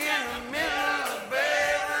bank in the middle of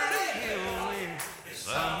Beverly Hills in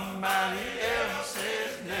somebody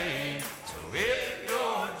else's name. So if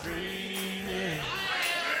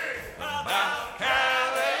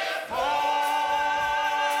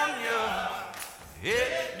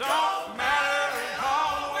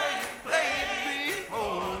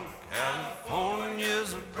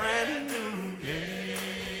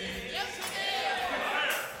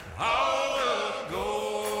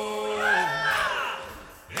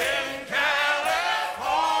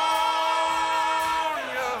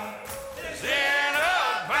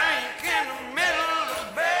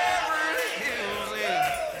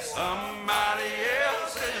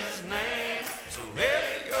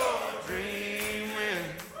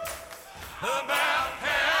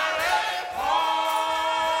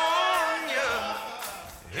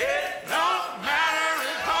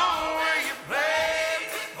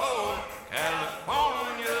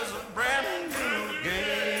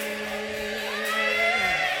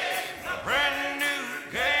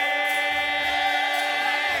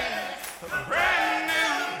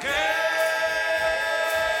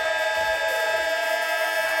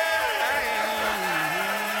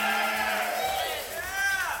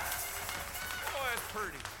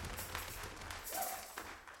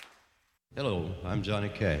Hello, I'm Johnny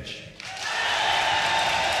Cash.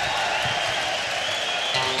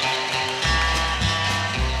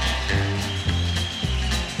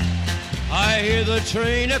 I hear the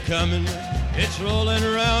train a-comin', it's rolling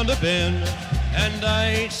around a bend, and I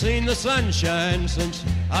ain't seen the sunshine since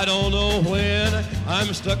I don't know when.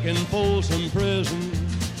 I'm stuck in Folsom Prison,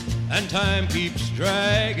 and time keeps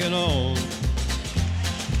dragging on.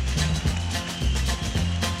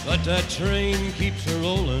 But that train keeps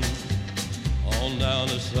a-rollin' on down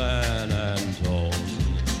to San Antone.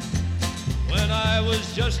 When I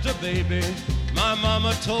was just a baby, my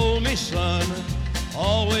mama told me, son,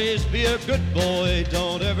 always be a good boy,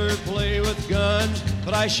 don't ever play with guns.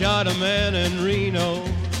 But I shot a man in Reno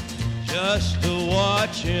just to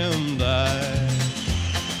watch him die.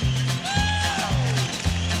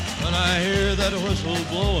 When I hear that whistle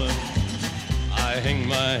blowing, I hang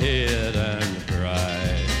my head and cry.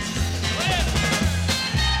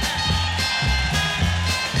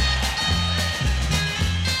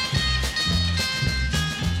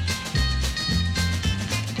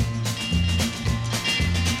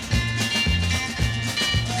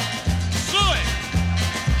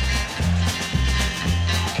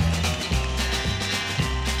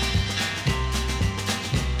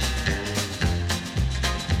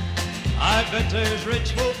 I bet there's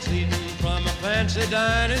rich folks eating from a fancy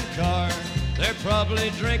dining car. They're probably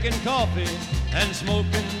drinking coffee and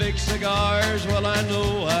smoking big cigars. Well, I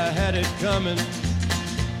know I had it coming.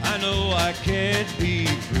 I know I can't be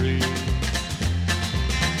free.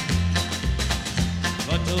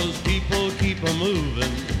 But those people keep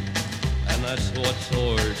a-moving, and that's what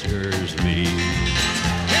tortures me.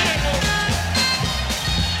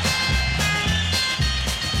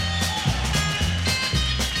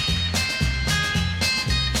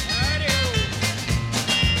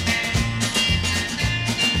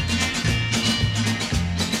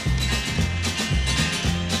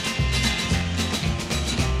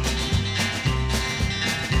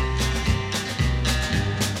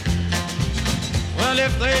 Well,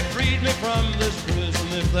 if they freed me from this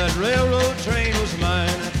prison, if that railroad train was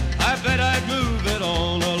mine, I bet I'd move it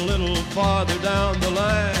on a little farther down the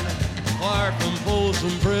line. Far from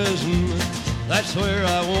Folsom Prison, that's where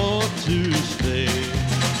I want to stay.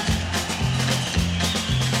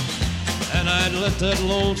 And I'd let that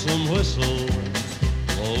lonesome whistle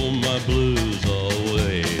blow my blues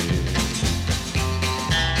away.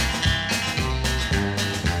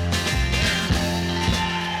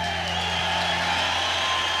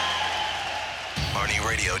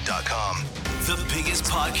 ArnieRadio.com. The biggest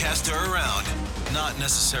podcaster around. Not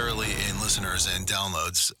necessarily in listeners and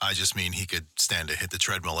downloads. I just mean he could stand to hit the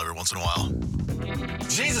treadmill every once in a while.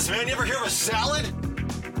 Jesus, man, you ever hear of a salad?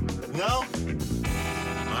 No? All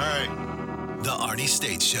right. The Arnie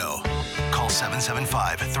States Show. Call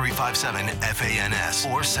 775-357-FANS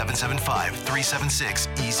or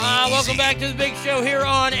 775-376-EASY. Welcome back to the big show here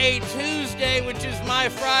on a Tuesday, which is my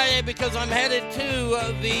Friday, because I'm headed to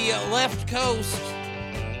the left coast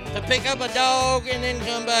to pick up a dog and then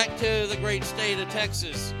come back to the great state of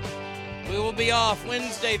Texas. We will be off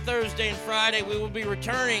Wednesday, Thursday, and Friday. We will be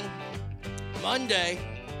returning Monday,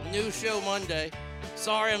 new show Monday.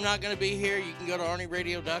 Sorry I'm not going to be here. You can go to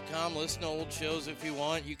ArnieRadio.com, listen to old shows if you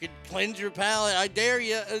want. You can cleanse your palate. I dare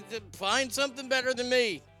you. Find something better than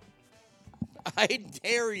me. I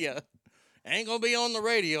dare you. Ain't going to be on the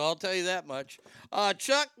radio, I'll tell you that much.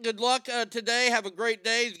 Chuck, good luck today. Have a great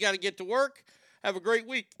day. You got to get to work. Have a great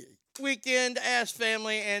weekend, Ass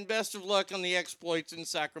family, and best of luck on the exploits in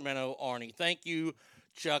Sacramento, Arnie. Thank you,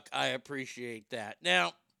 Chuck. I appreciate that.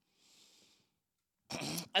 Now,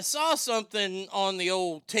 I saw something on the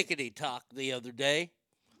old Tickety Talk the other day,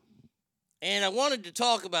 and I wanted to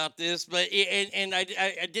talk about this, but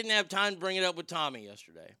I didn't have time to bring it up with Tommy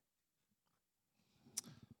yesterday.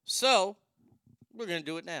 So, we're going to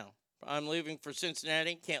do it now. I'm leaving for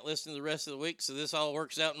Cincinnati. Can't listen to the rest of the week, so this all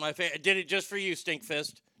works out in my favor. I did it just for you,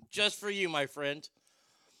 Stinkfist. Just for you, my friend.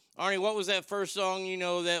 Arnie, what was that first song you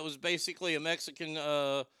know that was basically a Mexican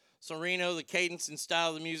Sereno? The cadence and style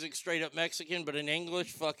of the music, straight up Mexican, but in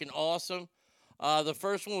English, fucking awesome. The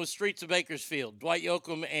first one was Streets of Bakersfield, Dwight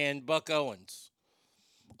Yoakam and Buck Owens.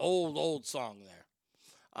 Old song there.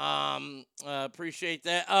 Appreciate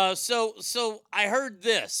that. So I heard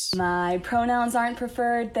this. My pronouns aren't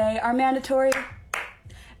preferred, they are mandatory.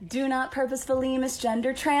 Do not purposefully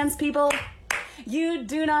misgender trans people. You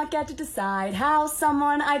do not get to decide how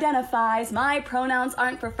someone identifies. My pronouns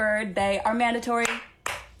aren't preferred, they are mandatory.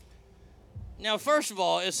 Now, first of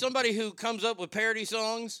all, as somebody who comes up with parody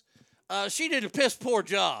songs, she did a piss poor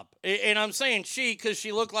job. And I'm saying she because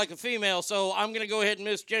she looked like a female, so I'm going to go ahead and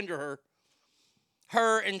misgender her.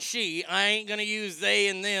 her and she. I ain't going to use they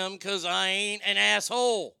and them because I ain't an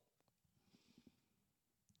asshole.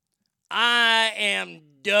 I am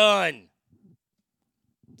done.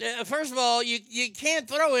 First of all, you can't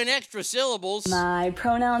throw in extra syllables. My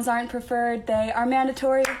pronouns aren't preferred, they are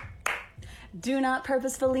mandatory. Do not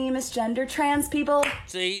purposefully misgender trans people.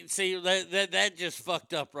 See, that just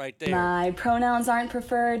fucked up right there. My pronouns aren't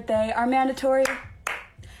preferred, they are mandatory.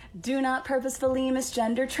 Do not purposefully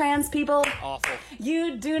misgender trans people. Awful.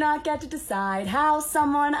 You do not get to decide how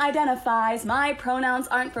someone identifies. My pronouns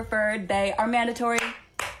aren't preferred, they are mandatory.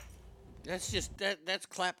 That's just, that's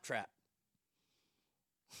claptrap.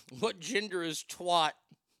 What gender is twat?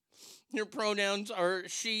 Your pronouns are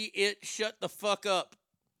she, it, shut the fuck up.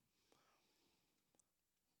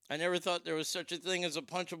 I never thought there was such a thing as a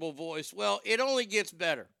punchable voice. Well, it only gets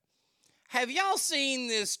better. Have y'all seen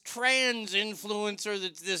this trans influencer,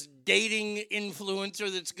 this dating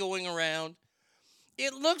influencer that's going around?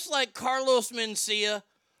 It looks like Carlos Mencia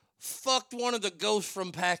fucked one of the ghosts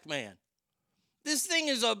from Pac-Man. This thing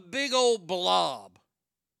is a big old blob.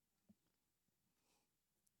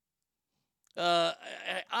 I'm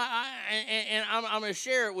going to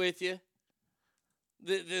share it with you,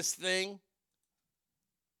 this thing.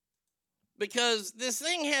 Because this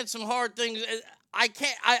thing had some hard things.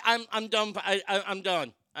 I'm done. I'm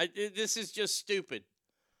done. This is just stupid.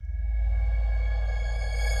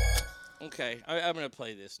 Okay, I'm going to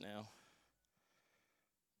play this now.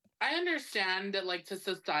 I understand that, like, to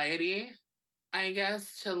society, I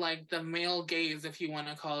guess, to, like, the male gaze, if you want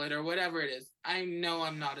to call it, or whatever it is, I know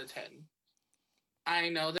I'm not a 10. I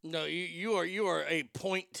know that. No, you are a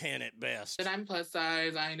 0.10 at best. That I'm plus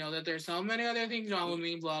size. I know that there's so many other things wrong with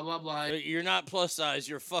me, blah, blah, blah. You're not plus size.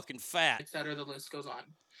 You're fucking fat. Etc. The list goes on.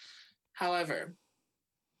 However,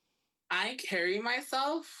 I carry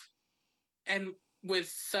myself and with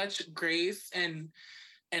such grace and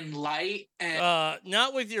light and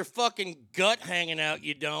not with your fucking gut hanging out,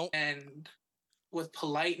 you don't. And with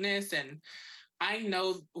politeness, and I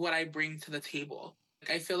know what I bring to the table.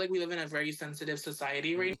 Like, I feel like we live in a very sensitive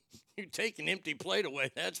society right now. You take an empty plate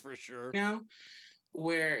away, that's for sure. Now,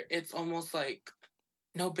 where it's almost like,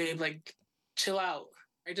 no, babe, like, chill out.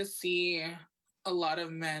 I just see a lot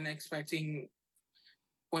of men expecting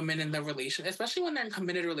women in the relation, especially when they're in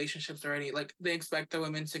committed relationships already. Like, they expect the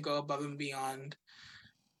women to go above and beyond,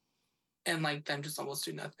 and like them just almost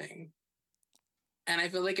do nothing. And I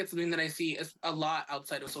feel like it's something that I see a lot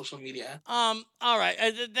outside of social media. All right,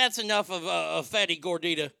 that's enough of fatty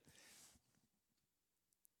gordita.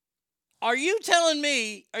 Are you telling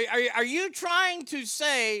me? Are you trying to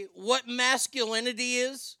say what masculinity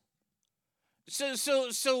is? So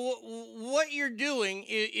what you're doing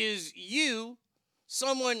is you,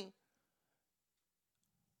 someone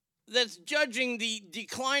that's judging the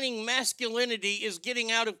declining masculinity, is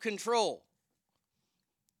getting out of control.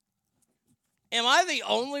 Am I the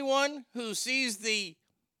only one who sees the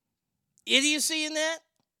idiocy in that?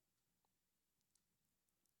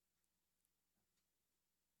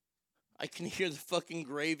 I can hear the fucking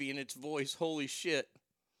gravy in its voice. Holy shit.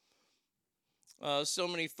 So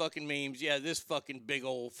many fucking memes. Yeah, this fucking big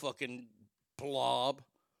old fucking blob.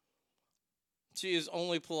 She is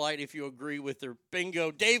only polite if you agree with her.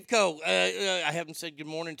 Bingo. Dave Co. I haven't said good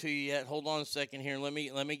morning to you yet. Hold on a second here. Let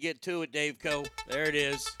me get to it, Dave Co. There it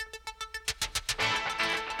is.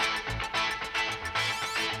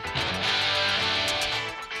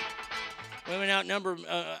 Women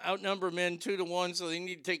outnumber men 2-1, so they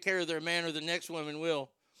need to take care of their man or the next woman will.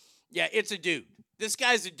 Yeah, it's a dude. This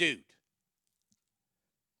guy's a dude.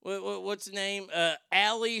 What's the name?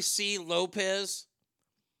 Ali C. Lopez.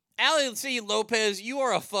 Ali C. Lopez, you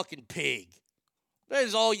are a fucking pig. That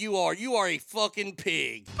is all you are. You are a fucking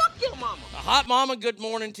pig. Fuck your mama. A hot mama, good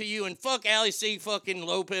morning to you, and fuck Ali C. fucking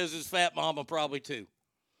Lopez's fat mama probably too.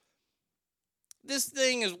 This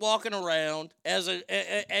thing is walking around as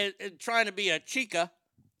trying to be a chica.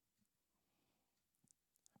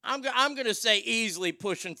 I'm going to say easily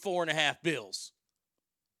pushing 4.5 bills.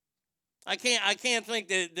 I can't think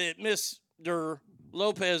that Mr.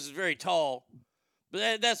 Lopez is very tall,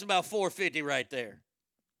 but that's about 450 right there.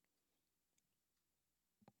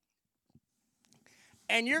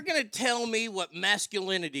 And you're going to tell me what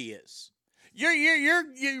masculinity is? You're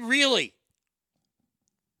really.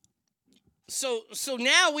 So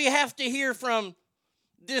now we have to hear from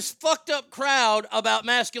this fucked up crowd about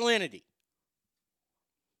masculinity.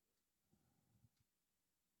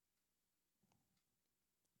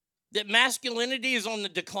 That masculinity is on the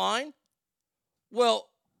decline? Well,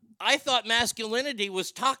 I thought masculinity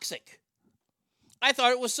was toxic. I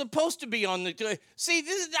thought it was supposed to be on the... See,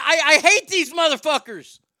 I hate these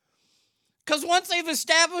motherfuckers. Because once they've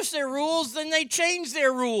established their rules, then they change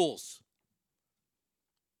their rules.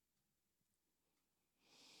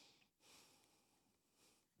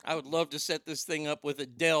 I would love to set this thing up with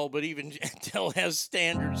Adele, but even Adele has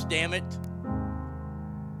standards, damn it.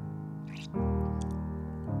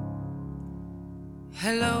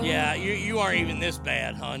 Hello. Yeah, you aren't even this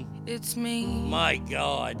bad, hon. It's me. My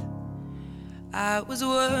God. I was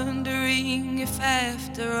wondering if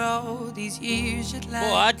after all these years you'd like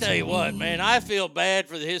Well, I tell you to what, leave. man, I feel bad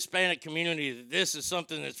for the Hispanic community that this is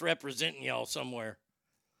something that's representing y'all somewhere.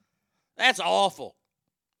 That's awful.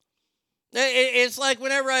 It's like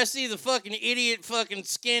whenever I see the fucking idiot fucking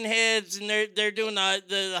skinheads and they're doing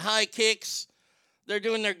the high kicks, they're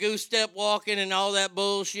doing their goose step walking and all that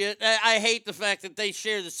bullshit. I hate the fact that they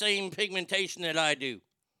share the same pigmentation that I do.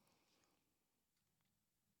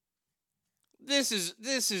 This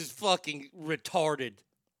is fucking retarded.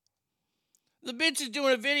 The bitch is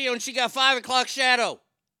doing a video and she got 5 o'clock shadow.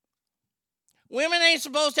 Women ain't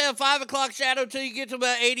supposed to have 5 o'clock shadow till you get to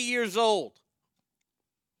about 80 years old.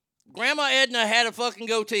 Grandma Edna had a fucking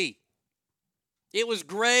goatee. It was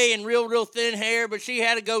gray and real thin hair, but she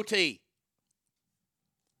had a goatee.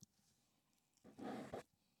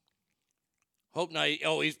 Hope not.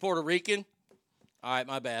 Oh, he's Puerto Rican? All right,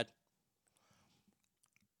 my bad.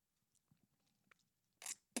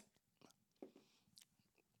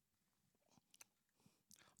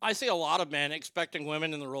 I see a lot of men expecting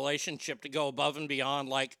women in the relationship to go above and beyond,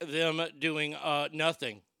 like them doing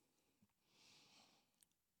nothing.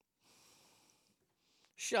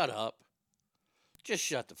 Shut up. Just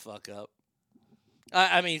shut the fuck up.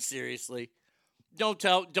 I mean, seriously. Don't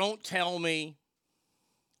tell me.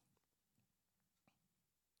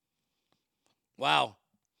 Wow.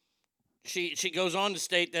 She goes on to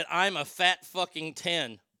state that I'm a fat fucking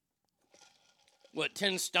 10. What,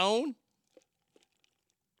 10 stone?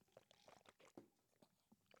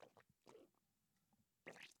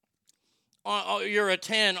 You're a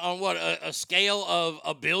 10 on what, a scale of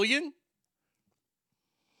a billion?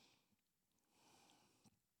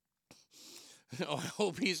 Oh, I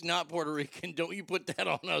hope he's not Puerto Rican. Don't you put that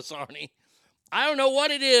on us, Arnie. I don't know what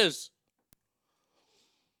it is.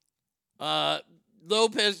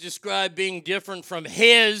 Lopez described being different from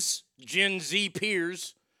his Gen Z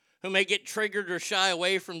peers who may get triggered or shy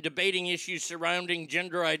away from debating issues surrounding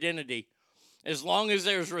gender identity. As long as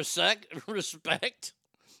there's respect,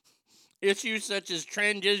 issues such as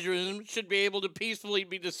transgenderism should be able to peacefully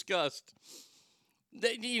be discussed.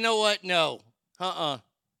 You know what? No.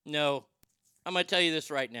 No. I'm going to tell you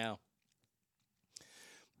this right now.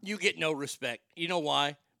 You get no respect. You know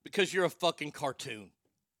why? Because you're a fucking cartoon.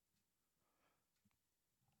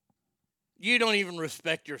 You don't even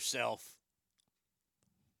respect yourself.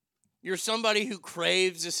 You're somebody who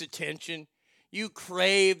craves this attention. You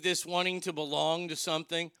crave this wanting to belong to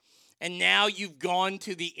something. And now you've gone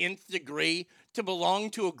to the nth degree to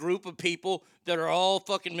belong to a group of people that are all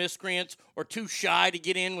fucking miscreants or too shy to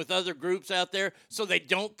get in with other groups out there, so they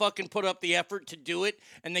don't fucking put up the effort to do it,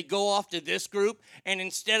 and they go off to this group, and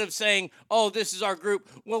instead of saying, oh, this is our group,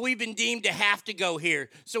 well, we've been deemed to have to go here,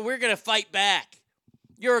 so we're going to fight back.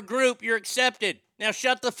 You're a group. You're accepted. Now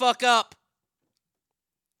shut the fuck up.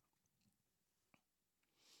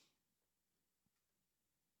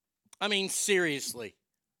 I mean, seriously.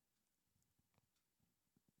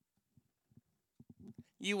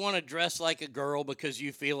 You want to dress like a girl because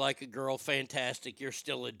you feel like a girl, fantastic. You're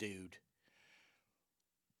still a dude.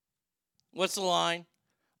 What's the line?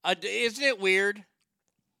 Isn't it weird?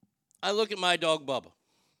 I look at my dog, Bubba.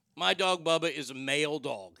 My dog, Bubba, is a male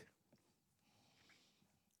dog.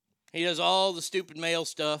 He does all the stupid male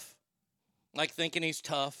stuff, like thinking he's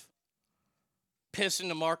tough, pissing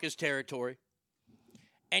to mark his territory.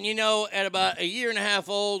 And you know, at about 1.5 years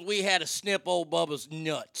old, we had to snip old Bubba's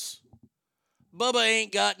nuts. Bubba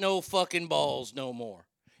ain't got no fucking balls no more.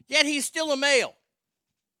 Yet he's still a male.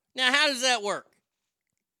 Now, how does that work?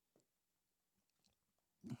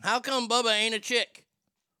 How come Bubba ain't a chick?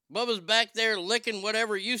 Bubba's back there licking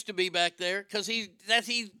whatever used to be back there because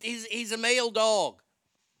he's a male dog.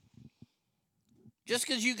 Just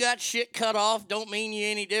because you got shit cut off don't mean you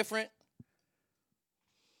any different.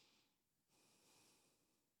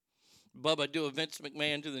 Bubba, do a Vince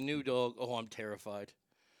McMahon to the new dog. Oh, I'm terrified.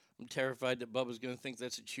 I'm terrified that Bubba's going to think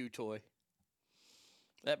that's a chew toy.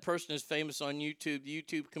 That person is famous on YouTube. The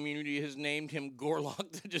YouTube community has named him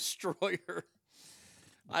Gorlock the Destroyer.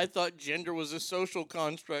 I thought gender was a social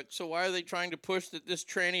construct, so why are they trying to push that this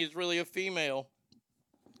tranny is really a female?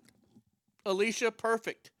 Alicia,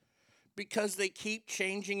 perfect. Because they keep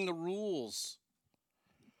changing the rules.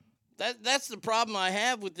 That's the problem I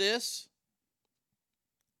have with this.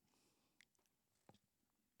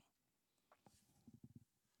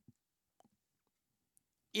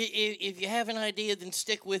 If you have an idea, then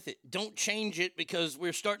stick with it. Don't change it because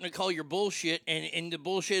we're starting to call your bullshit, and the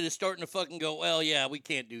bullshit is starting to fucking go, well, yeah, we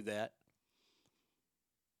can't do that.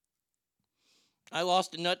 I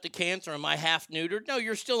lost a nut to cancer. Am I half neutered? No,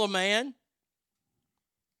 you're still a man.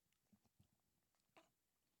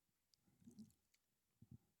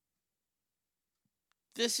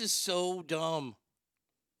 This is so dumb.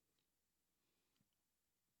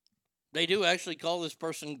 They do actually call this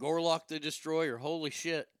person Gorlock the Destroyer. Holy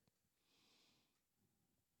shit.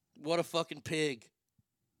 What a fucking pig.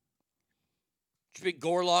 Should be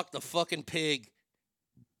Gorlock the fucking pig.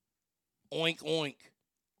 Oink, oink.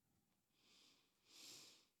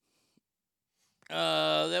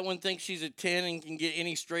 That one thinks she's a 10 and can get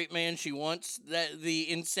any straight man she wants. That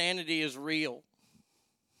the insanity is real.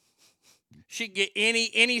 She can get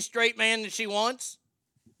any straight man that she wants.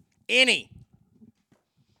 Any.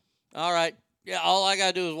 All right. Yeah, all I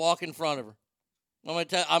gotta do is walk in front of her. I'm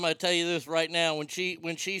gonna tell you this right now. When she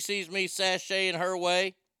sees me sashaying her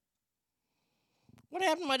way, what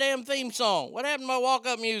happened to my damn theme song? What happened to my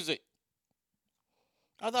walk-up music?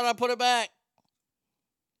 I thought I put it back.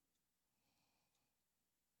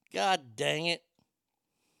 God dang it.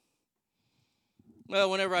 Well,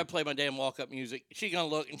 whenever I play my damn walk-up music, she's going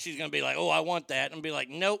to look and she's going to be like, oh, I want that. And be like,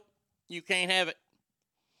 nope, you can't have it.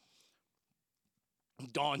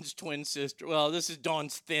 Dawn's twin sister. Well, this is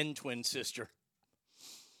Dawn's thin twin sister.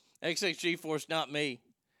 XXG Force, not me.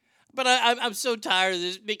 But I'm so tired of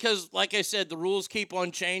this because, like I said, the rules keep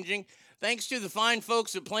on changing. Thanks to the fine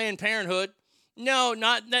folks at Planned Parenthood. No,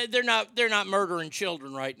 they're not murdering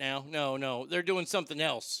children right now. No, they're doing something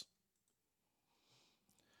else.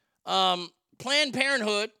 Planned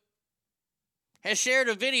Parenthood has shared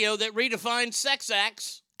a video that redefines sex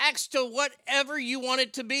acts to whatever you want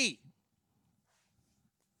it to be.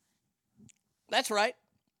 That's right.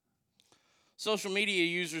 Social media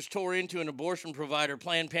users tore into an abortion provider,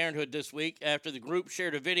 Planned Parenthood, this week after the group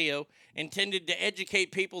shared a video intended to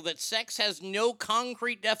educate people that sex has no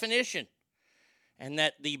concrete definition and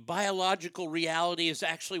that the biological reality is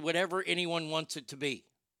actually whatever anyone wants it to be.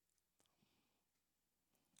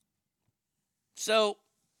 So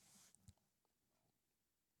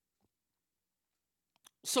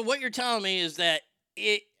what you're telling me is that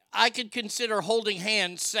I could consider holding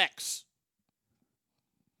hands sex.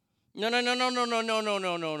 No.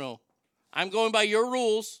 I'm going by your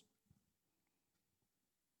rules.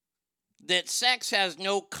 That sex has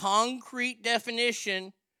no concrete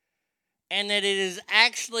definition and that it is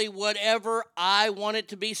actually whatever I want it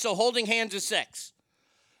to be. So holding hands is sex.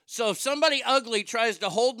 So if somebody ugly tries to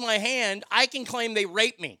hold my hand, I can claim they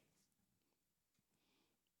raped me.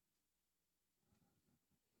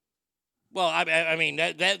 Well, I mean,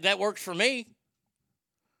 that works for me.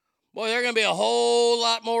 Boy, there are going to be a whole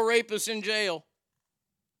lot more rapists in jail.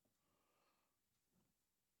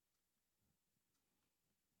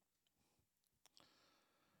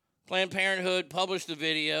 Planned Parenthood published a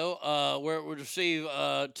video where it would receive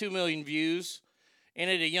 2 million views. In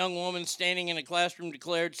it, a young woman standing in a classroom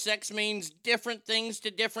declared, sex means different things to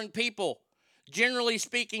different people. Generally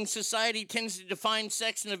speaking, society tends to define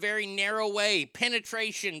sex in a very narrow way.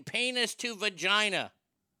 Penetration, penis to vagina.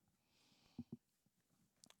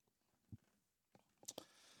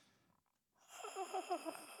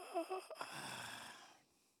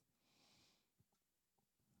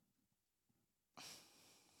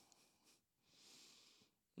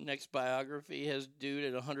 Next biography has dude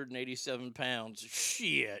at 187 pounds.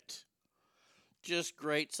 Shit. Just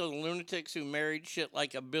great. So the lunatics who married shit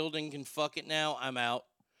like a building can fuck it now. I'm out.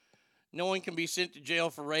 No one can be sent to jail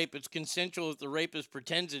for rape. It's consensual if the rapist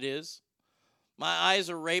pretends it is. My eyes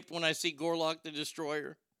are raped when I see Gorlock the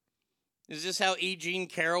Destroyer. Is this how E. Jean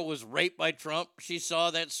Carroll was raped by Trump? She saw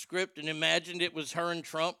that script and imagined it was her and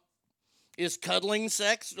Trump. Is cuddling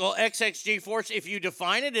sex? Well, XXG Force, if you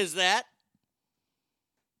define it as that.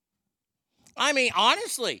 I mean,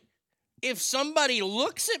 honestly, if somebody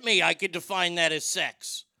looks at me, I could define that as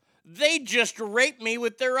sex. They just rape me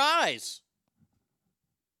with their eyes.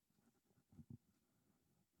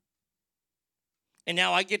 And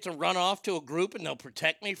now I get to run off to a group and they'll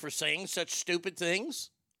protect me for saying such stupid things?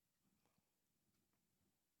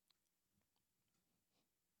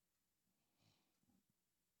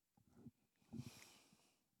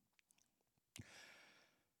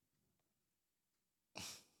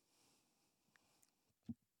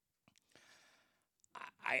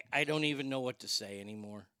 I don't even know what to say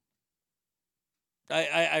anymore.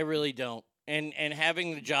 I really don't. And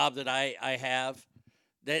having the job that I have,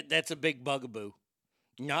 that's a big bugaboo.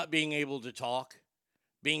 Not being able to talk,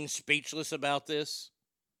 being speechless about this.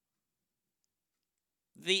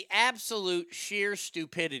 The absolute sheer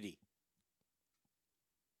stupidity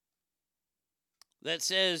that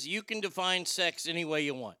says you can define sex any way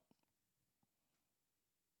you want.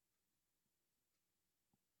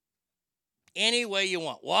 Any way you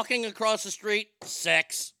want. Walking across the street,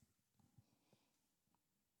 sex.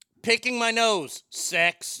 Picking my nose,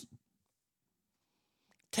 sex.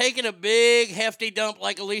 Taking a big, hefty dump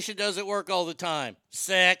like Alicia does at work all the time,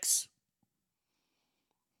 sex.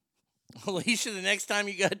 Alicia, the next time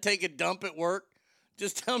you got to take a dump at work,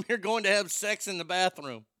 just tell them you're going to have sex in the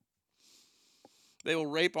bathroom. They will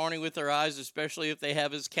rape Arnie with their eyes, especially if they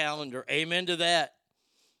have his calendar. Amen to that.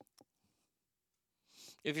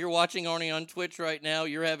 If you're watching Arnie on Twitch right now,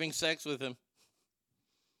 you're having sex with him.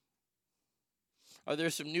 Are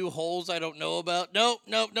there some new holes I don't know about? No.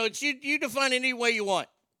 It's you define it any way you want.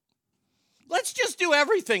 Let's just do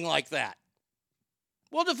everything like that.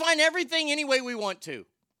 We'll define everything any way we want to.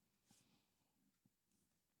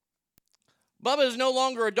 Bubba is no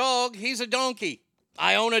longer a dog. He's a donkey.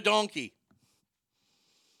 I own a donkey.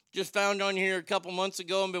 Just found on here a couple months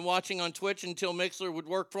ago and been watching on Twitch until Mixler would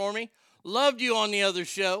work for me. Loved you on the other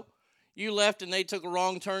show. You left and they took a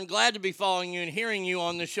wrong turn. Glad to be following you and hearing you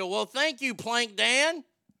on the show. Well, thank you, Plank Dan.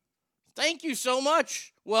 Thank you so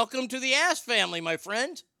much. Welcome to the Ass family, my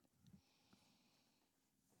friend.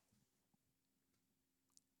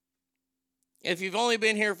 If you've only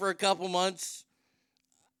been here for a couple months,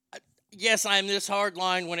 yes, I'm this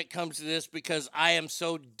hardline when it comes to this because I am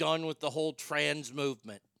so done with the whole trans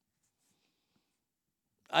movement.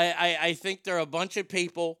 I think there are a bunch of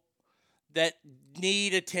people that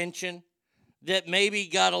need attention, that maybe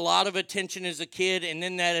got a lot of attention as a kid and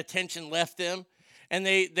then that attention left them. And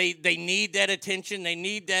they need that attention. They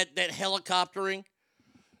need that helicoptering.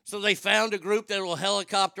 So they found a group that will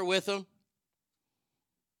helicopter with them.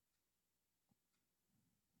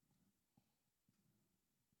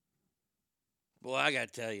 Boy, I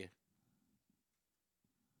got to tell you.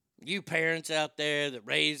 You parents out there that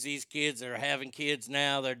raise these kids that are having kids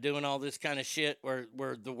now, they're doing all this kind of shit where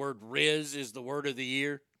the word Riz is the word of the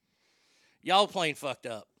year. Y'all plain fucked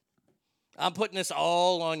up. I'm putting this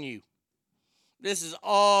all on you. This is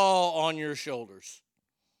all on your shoulders.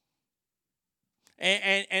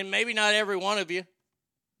 And maybe not every one of you.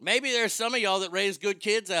 Maybe there's some of y'all that raised good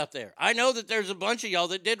kids out there. I know that there's a bunch of y'all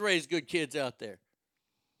that did raise good kids out there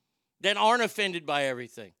that aren't offended by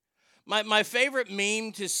everything. My favorite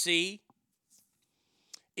meme to see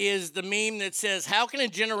is the meme that says, how can a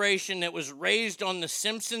generation that was raised on The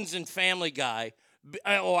Simpsons and Family Guy,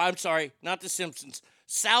 I'm sorry, not The Simpsons,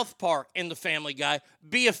 South Park and The Family Guy,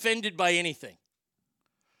 be offended by anything?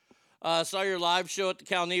 Saw your live show at the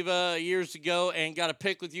Calneva years ago and got a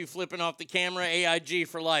pic with you flipping off the camera, AIG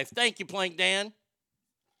for life. Thank you, Plank Dan.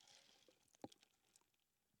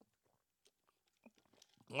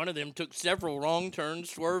 One of them took several wrong turns,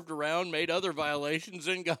 swerved around, made other violations,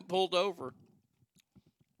 and got pulled over.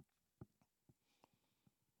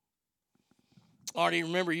 Artie,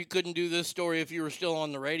 remember, you couldn't do this story if you were still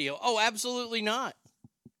on the radio. Oh, absolutely not.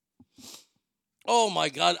 Oh, my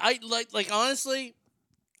God. Honestly,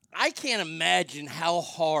 I can't imagine how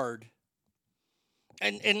hard.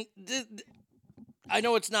 I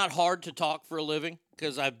know it's not hard to talk for a living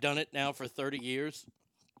because I've done it now for 30 years.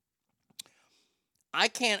 I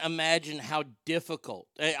can't imagine how difficult,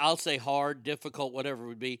 I'll say hard, difficult, whatever it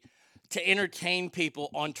would be, to entertain people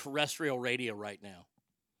on terrestrial radio right now.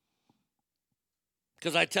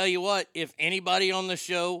 Because I tell you what, if anybody on the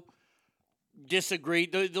show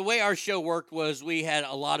disagreed, the way our show worked was we had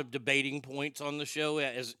a lot of debating points on the show,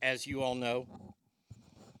 as you all know.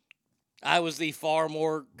 I was the far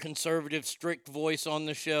more conservative, strict voice on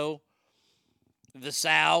the show. The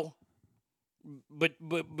sow. But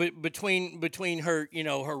between her,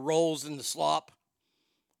 her roles in the slop,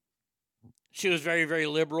 she was very, very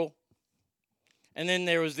liberal. And then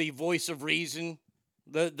there was the voice of reason,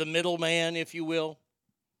 the middleman, if you will.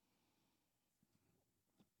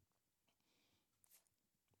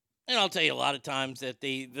 And I'll tell you a lot of times that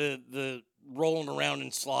the rolling around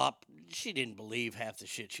in slop, she didn't believe half the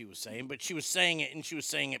shit she was saying, but she was saying it, and she was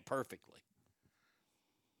saying it perfectly.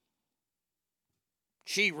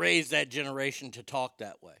 She raised that generation to talk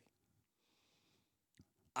that way.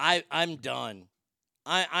 I'm done.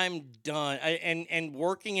 I'm done. And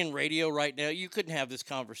working in radio right now, you couldn't have this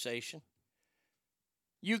conversation.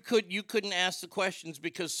 You couldn't ask the questions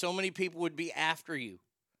because so many people would be after you.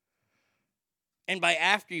 And by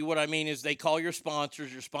after you, what I mean is they call your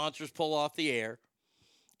sponsors pull off the air,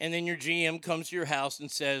 and then your GM comes to your house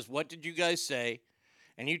and says, "What did you guys say?"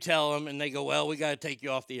 And you tell them, and they go, "Well, we got to take you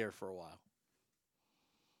off the air for a while."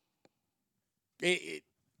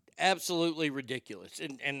 Absolutely ridiculous.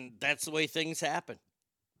 And that's the way things happen.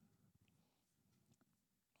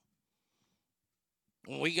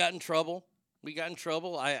 When we got in trouble,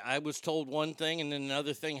 I was told one thing, and then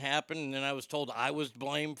another thing happened, and then I was told I was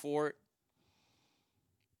blamed for it.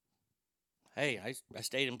 Hey, I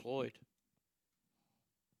stayed employed.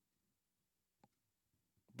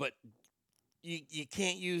 But you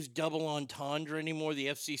can't use double entendre anymore. The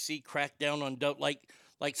FCC cracked down on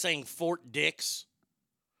like saying Fort Dix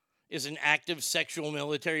is an active sexual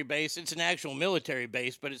military base. It's an actual military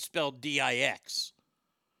base, but it's spelled DIX.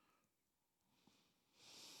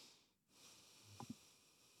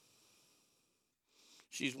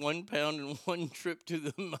 She's 1 pound and one trip to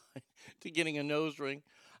the mine to getting a nose ring.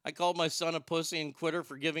 I called my son a pussy and quit her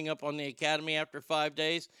for giving up on the academy after 5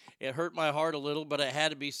 days. It hurt my heart a little, but it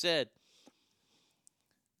had to be said.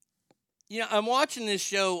 You know, I'm watching this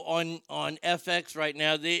show on FX right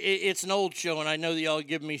now. It's an old show, and I know that y'all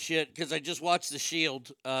give me shit because I just watched The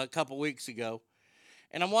Shield a couple weeks ago.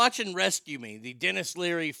 And I'm watching Rescue Me, the Dennis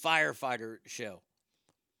Leary firefighter show.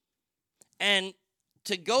 And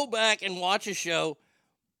to go back and watch a show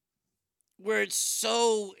where it's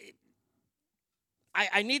so...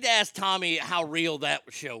 I need to ask Tommy how real that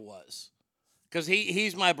show was. Because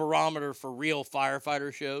he's my barometer for real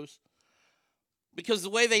firefighter shows. Because the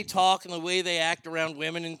way they talk and the way they act around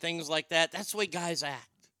women and things like that, that's the way guys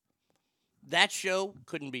act. That show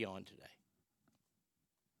couldn't be on today.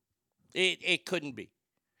 It couldn't be.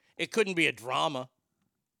 It couldn't be a drama.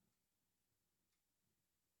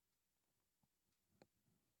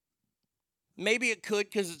 Maybe it could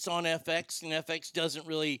because it's on FX, and FX doesn't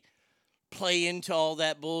really play into all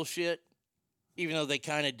that bullshit, even though they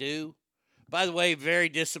kind of do. By the way, very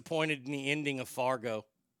disappointed in the ending of Fargo.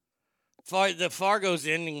 The Fargo's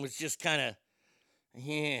ending was just kind of,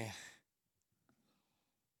 yeah.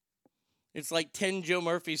 It's like 10 Joe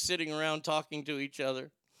Murphys sitting around talking to each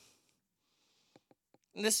other.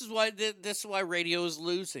 And this is why radio is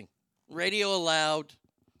losing. Radio allowed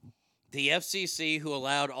the FCC, who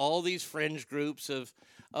allowed all these fringe groups of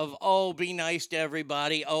oh, be nice to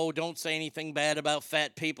everybody. Oh, don't say anything bad about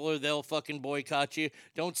fat people or they'll fucking boycott you.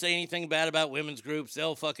 Don't say anything bad about women's groups.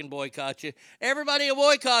 They'll fucking boycott you. Everybody will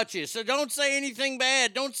boycott you, so don't say anything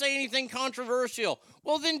bad. Don't say anything controversial.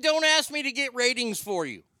 Well, then don't ask me to get ratings for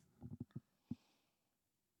you.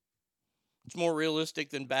 It's more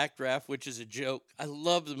realistic than Backdraft, which is a joke. I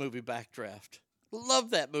love the movie Backdraft.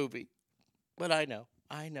 Love that movie. But I know.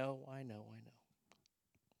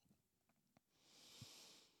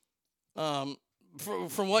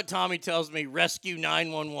 From what Tommy tells me, Rescue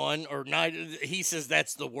 911, he says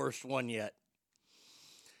that's the worst one yet.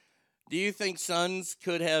 Do you think Sons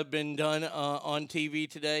could have been done on TV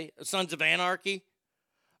today? Sons of Anarchy?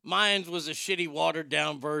 Mine was a shitty,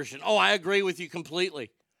 watered-down version. Oh, I agree with you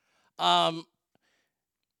completely. I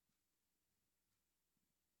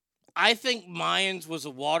think Mayans was a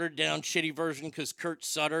watered-down, shitty version because Kurt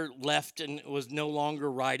Sutter left and was no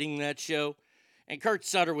longer writing that show. And Kurt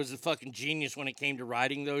Sutter was a fucking genius when it came to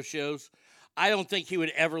writing those shows. I don't think he would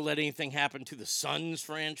ever let anything happen to the Sons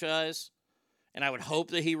franchise. And I would hope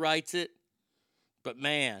that he writes it. But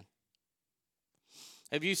man,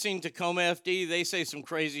 have you seen Tacoma FD? They say some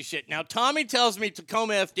crazy shit. Now, Tommy tells me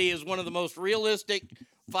Tacoma FD is one of the most realistic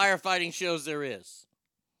firefighting shows there is.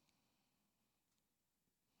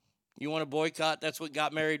 You want to boycott? That's what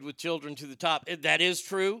got Married with Children to the top. That is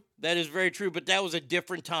true. That is very true. But that was a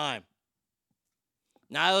different time.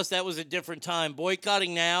 Nihilus, that was a different time.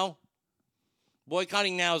 Boycotting now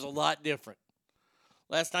is a lot different.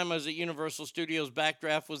 Last time I was at Universal Studios,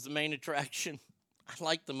 Backdraft was the main attraction. I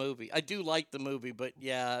like the movie. I do like the movie, but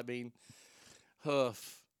yeah, I mean,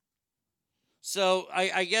 hoof. So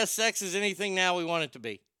I guess sex is anything now we want it to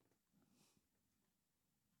be.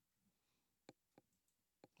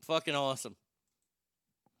 Fucking awesome.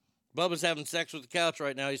 Bubba's having sex with the couch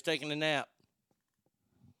right now. He's taking a nap.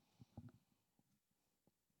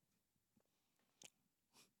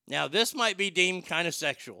 Now, this might be deemed kind of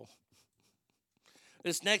sexual.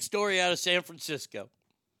 This next story out of San Francisco.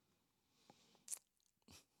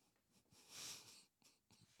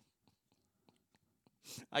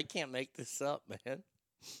 I can't make this up, man.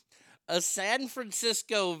 A San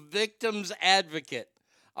Francisco victim's advocate.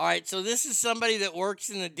 All right, so this is somebody that works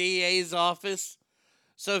in the DA's office.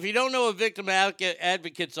 So if you don't know what victim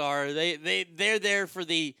advocates are, they're there for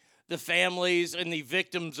the families and the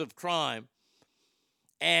victims of crime.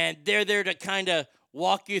 And they're there to kind of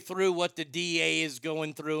walk you through what the DA is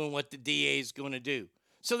going through and what the DA is going to do.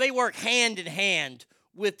 So they work hand in hand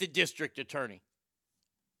with the district attorney.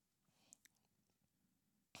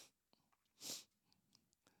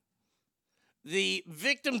 The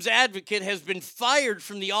victim's advocate has been fired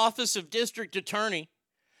from the office of district attorney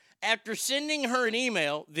after sending her an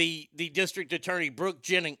email, the district attorney, Brooke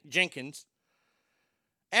Jenkins,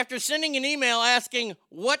 after sending an email asking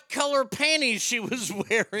what color panties she was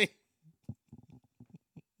wearing.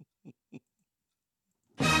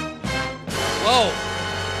 Whoa.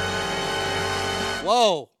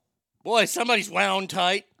 Whoa. Boy, somebody's wound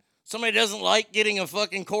tight. Somebody doesn't like getting a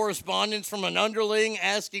fucking correspondence from an underling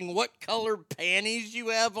asking what color panties you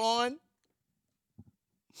have on.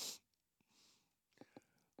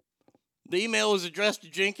 The email was addressed to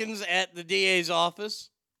Jenkins at the DA's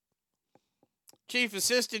office. Chief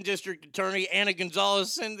Assistant District Attorney Anna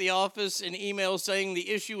Gonzalez sent the office an email saying the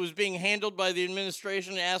issue was being handled by the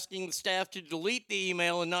administration, asking the staff to delete the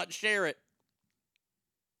email and not share it.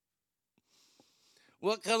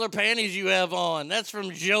 What color panties you have on? That's from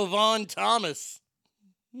Jovan Thomas.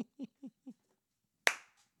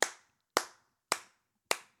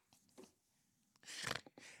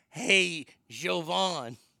 Hey,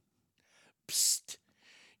 Jovan. Psst.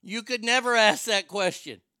 You could never ask that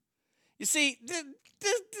question. You see,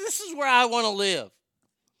 this is where I want to live.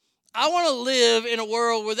 I want to live in a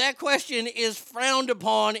world where that question is frowned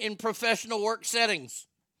upon in professional work settings.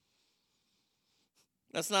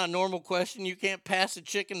 That's not a normal question. You can't pass a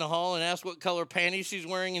chick in the hall and ask what color panties she's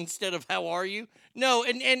wearing instead of how are you? No,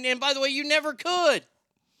 and by the way, you never could.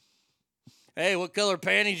 Hey, what color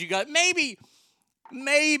panties you got? Maybe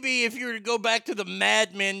if you were to go back to the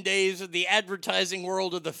Mad Men days of the advertising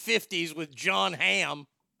world of the 50s with John Hamm,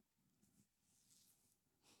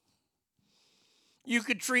 you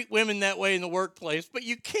could treat women that way in the workplace, but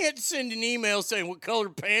you can't send an email saying what color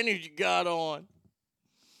panties you got on.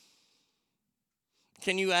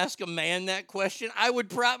 Can you ask a man that question? I would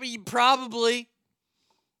probably.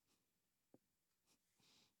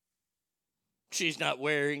 She's not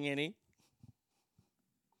wearing any.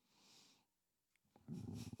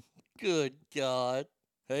 Good God.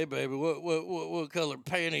 Hey, baby, what color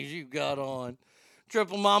panties you got on?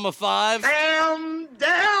 Triple Mama 5. Damn!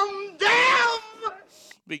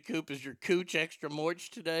 B. Coop, is your cooch extra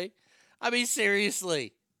moist today? I mean,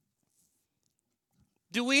 seriously.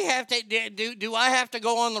 Do I have to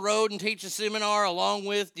go on the road and teach a seminar along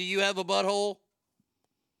with do you have a butthole?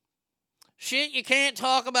 Shit you can't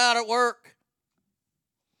talk about at work.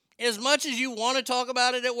 As much as you want to talk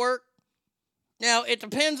about it at work. Now, it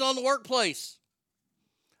depends on the workplace.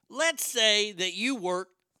 Let's say that you work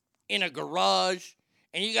in a garage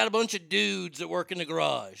and you got a bunch of dudes that work in the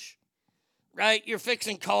garage. Right? You're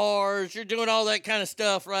fixing cars, you're doing all that kind of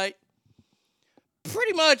stuff, right?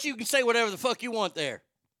 Pretty much you can say whatever the fuck you want there.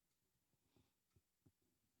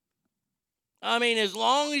 I mean, as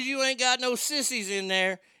long as you ain't got no sissies in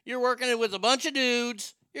there, you're working with a bunch of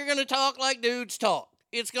dudes, you're going to talk like dudes talk.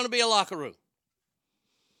 It's going to be a locker room.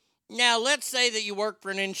 Now, let's say that you work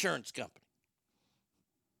for an insurance company.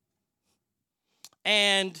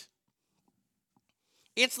 And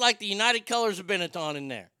it's like the United Colors of Benetton in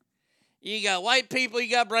there. You got white people,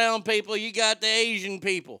 you got brown people, you got the Asian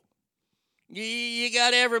people. You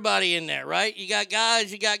got everybody in there, right? You got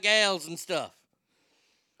guys, you got gals and stuff.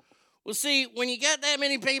 Well, see, when you got that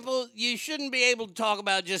many people, you shouldn't be able to talk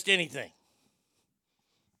about just anything.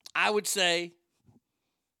 I would say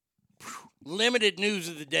limited news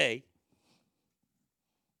of the day,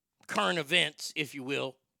 current events, if you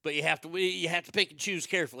will, but you have to pick and choose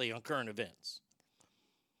carefully on current events.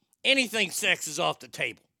 Anything sex is off the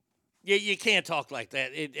table. You can't talk like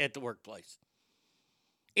that at the workplace.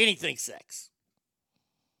 Anything sex.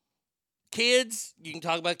 Kids, you can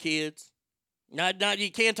talk about kids. Not you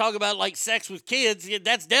can't talk about like sex with kids.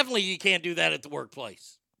 That's definitely you can't do that at the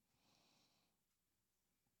workplace.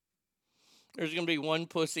 There's going to be one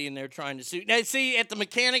pussy in there trying to sue. Now, see, at the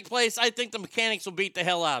mechanic place, I think the mechanics will beat the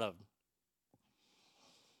hell out of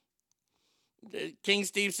them. King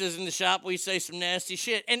Steve says in the shop, we say some nasty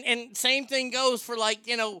shit. And same thing goes for like,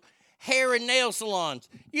 hair and nail salons.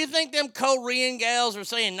 You think them Korean gals are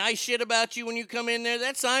saying nice shit about you when you come in there?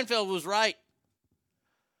 That Seinfeld was right.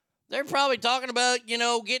 They're probably talking about,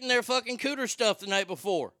 getting their fucking cooter stuff the night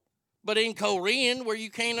before. But in Korean where you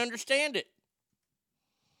can't understand it.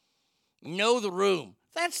 Know the room.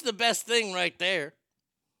 That's the best thing right there.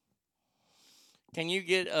 Can you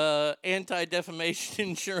get anti-defamation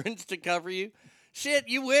insurance to cover you? Shit,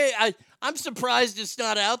 you will. I'm surprised it's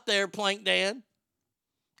not out there, Plank Dan.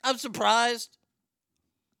 I'm surprised.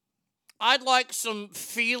 I'd like some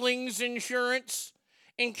feelings insurance.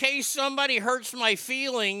 In case somebody hurts my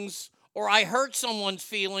feelings or I hurt someone's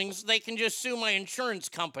feelings, they can just sue my insurance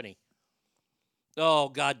company. Oh,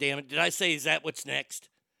 God damn it. Did I say, is that what's next?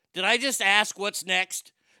 Did I just ask what's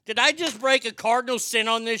next? Did I just break a cardinal sin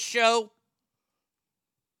on this show?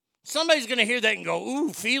 Somebody's going to hear that and go,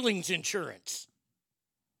 ooh, feelings insurance.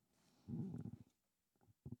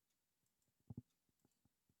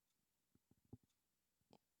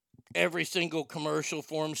 Every single commercial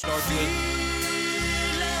form starts with,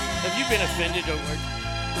 have you been offended over...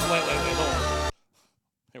 Wait, hold on.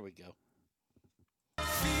 Here we go.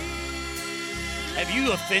 Have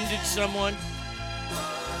you offended someone?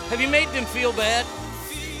 Have you made them feel bad?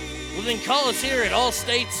 Well, then call us here at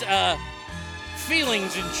Allstate's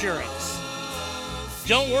Feelings Insurance.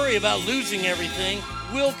 Don't worry about losing everything.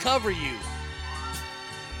 We'll cover you.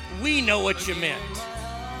 We know what you meant.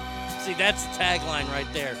 See, that's the tagline right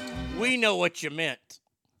there. We know what you meant.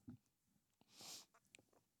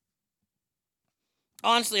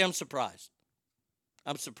 Honestly, I'm surprised.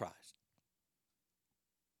 I'm surprised.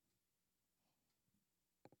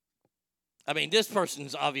 I mean, this person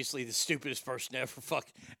is obviously the stupidest person ever. Fuck.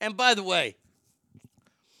 And by the way,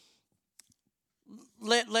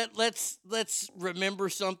 let's remember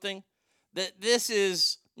something. That this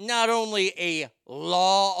is not only a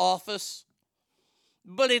law office,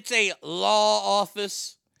 but it's a law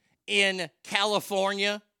office in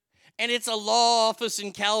California, and it's a law office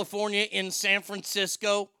in California in San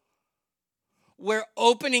Francisco, where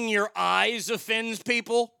opening your eyes offends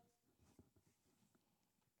people.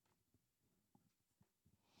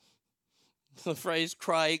 The phrase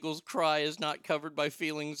 "cry equals cry" is not covered by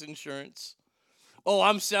feelings insurance. Oh,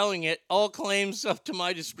 I'm selling it. All claims up to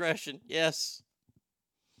my discretion. Yes.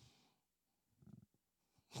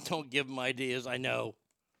 Don't give them ideas. I know.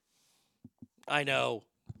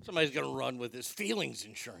 Somebody's going to run with this. Feelings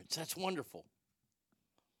insurance. That's wonderful.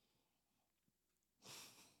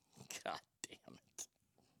 God damn it.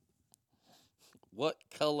 What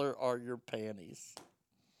color are your panties?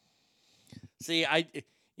 See, I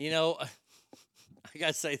got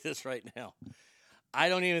to say this right now. I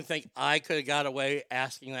don't even think I could have got away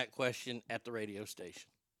asking that question at the radio station.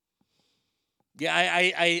 Yeah,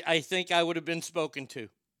 I think I would have been spoken to.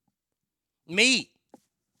 Me.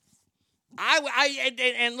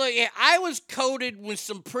 And look, I was coated with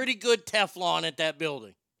some pretty good Teflon at that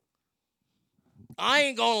building. I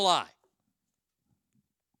ain't gonna lie.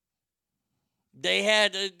 They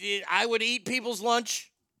had, I would eat people's lunch.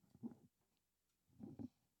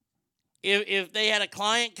 If they had a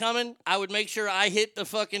client coming, I would make sure I hit the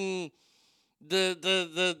fucking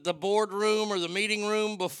the boardroom or the meeting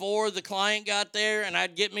room before the client got there, and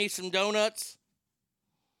I'd get me some donuts.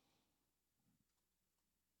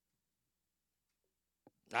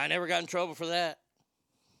 I never got in trouble for that.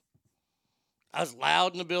 I was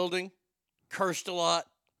loud in the building, cursed a lot,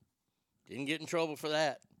 didn't get in trouble for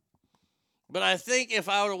that. But I think if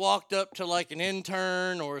I would have walked up to like an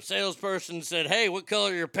intern or a salesperson and said, hey, what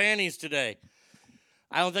color are your panties today?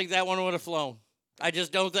 I don't think that one would have flown. I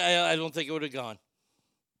just don't, I don't think it would have gone.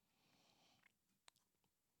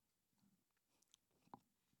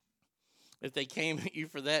 If they came at you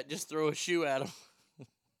for that, just throw a shoe at them.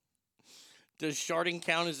 Does sharding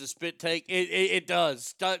count as a spit take? It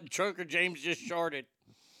does. Trucker James just sharded.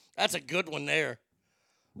 That's a good one there.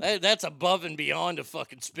 That's above and beyond a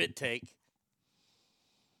fucking spit take.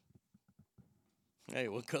 Hey,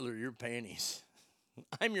 what color are your panties?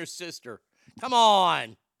 I'm your sister. Come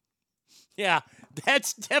on. Yeah,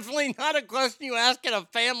 that's definitely not a question you ask in a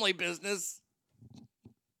family business.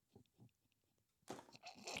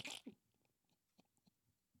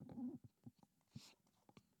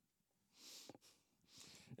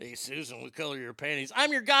 Hey, Susan, what color are your panties?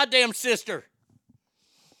 I'm your goddamn sister.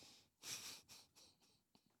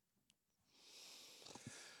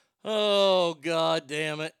 Oh, God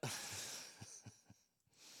damn it.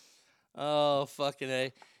 Oh, fucking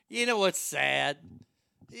A. You know what's sad?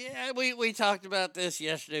 Yeah, we talked about this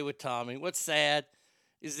yesterday with Tommy. What's sad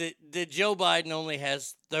is that Joe Biden only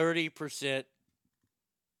has 30%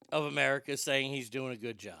 of America saying he's doing a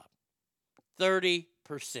good job. 30%.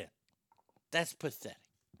 That's pathetic.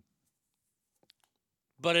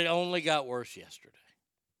 But it only got worse yesterday.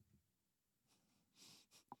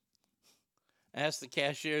 Ask the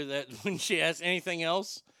cashier that when she asks anything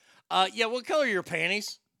else. Yeah, what color are your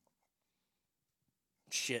panties?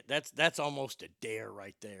 Shit, that's almost a dare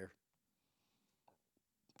right there.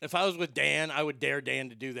 If I was with Dan, I would dare Dan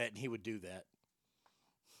to do that, and he would do that.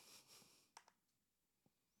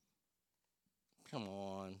 Come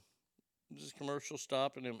on. Is this commercial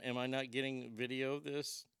stop, and am I not getting video of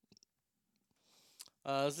this?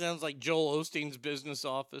 Sounds like Joel Osteen's business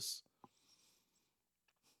office.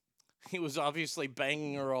 He was obviously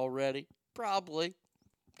banging her already. Probably.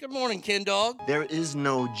 Good morning, Ken Dog. There is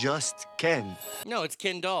no just Ken. No, it's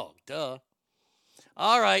Ken Dog. Duh.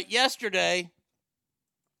 All right, yesterday,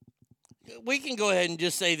 we can go ahead and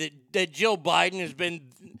just say that Joe Biden has been,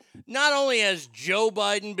 not only has Joe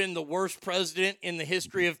Biden been the worst president in the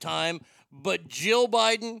history of time, but Jill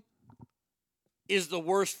Biden is the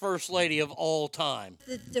worst first lady of all time.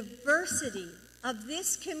 The diversity of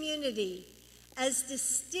this community, as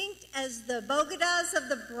distinct as the Bogotas of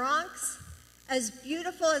the Bronx, as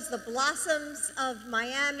beautiful as the blossoms of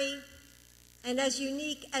Miami, and as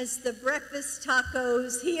unique as the breakfast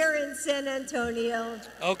tacos here in San Antonio.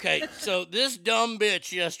 Okay, so this dumb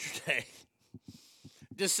bitch yesterday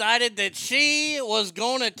decided that she was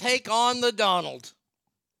going to take on the Donald.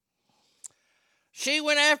 She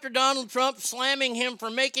went after Donald Trump, slamming him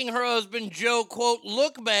for making her husband Joe, quote,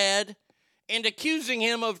 look bad, and accusing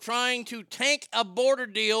him of trying to tank a border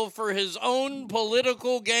deal for his own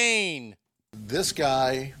political gain. This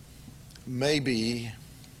guy may be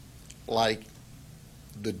like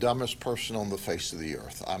the dumbest person on the face of the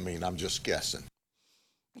earth. I mean, I'm just guessing.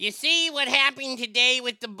 You see what happened today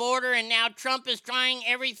with the border, and now Trump is trying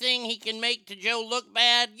everything he can make to Joe look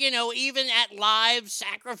bad? You know, even at lives,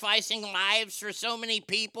 sacrificing lives for so many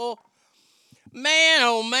people. Man,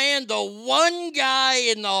 oh man, the one guy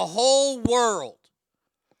in the whole world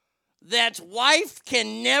that's wife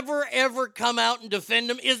can never ever come out and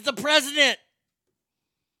defend him is the president.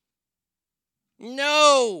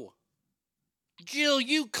 No. Jill,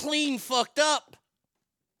 you clean fucked up.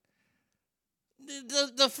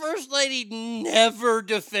 The first lady never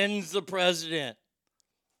defends the president.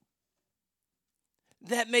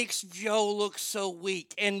 That makes Joe look so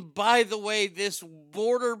weak. And by the way, this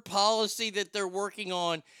border policy that they're working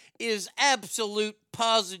on is absolute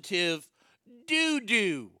positive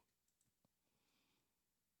doo-doo.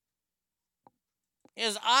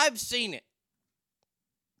 As I've seen it.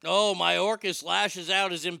 Oh, Mayorkas lashes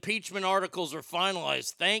out as impeachment articles are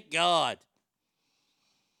finalized. Thank God.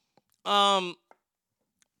 The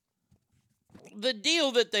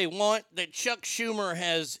deal that they want, that Chuck Schumer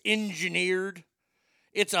has engineered,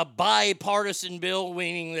 it's a bipartisan bill,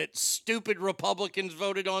 meaning that stupid Republicans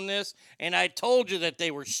voted on this, and I told you that they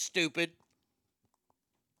were stupid.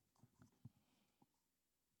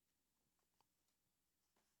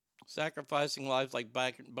 Sacrificing lives like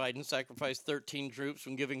Biden sacrificed 13 troops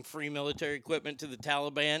from giving free military equipment to the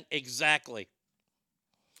Taliban. Exactly.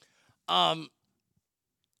 The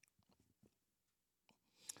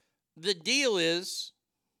deal is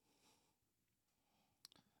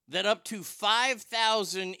that up to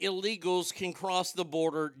 5,000 illegals can cross the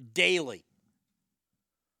border daily.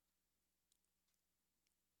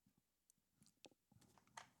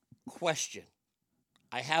 Question.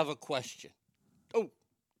 I have a question. Oh.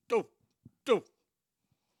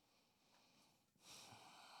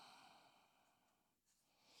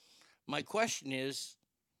 My question is,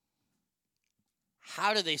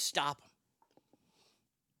 how do they stop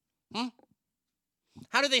them?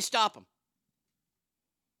 How do they stop them?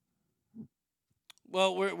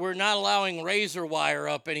 Well, we're not allowing razor wire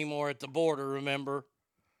up anymore at the border, remember?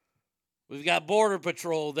 We've got Border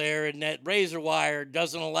Patrol there, and that razor wire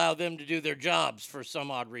doesn't allow them to do their jobs for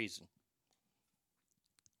some odd reason.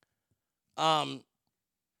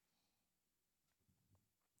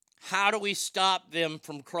 How do we stop them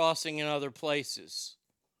from crossing in other places?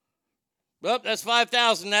 Well, that's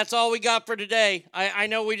 5,000. That's all we got for today. I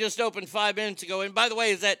know we just opened 5 minutes ago. And by the way,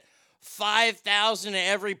 is that 5,000 at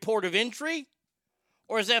every port of entry?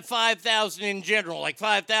 Or is that 5,000 in general? Like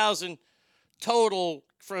 5,000 total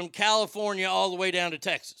from California all the way down to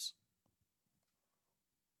Texas?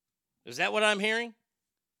 Is that what I'm hearing?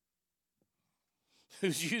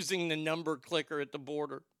 Who's using the number clicker at the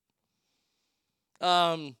border?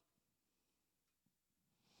 I'm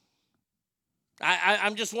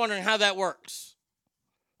just wondering how that works.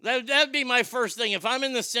 That'd be my first thing. If I'm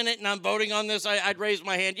in the Senate and I'm voting on this, I'd raise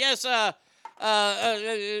my hand. Yes,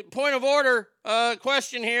 point of order,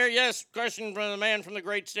 question here. Yes, question from the man from the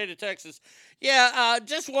great state of Texas. Yeah,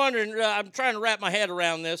 just wondering, I'm trying to wrap my head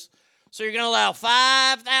around this. So you're going to allow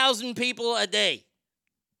 5,000 people a day.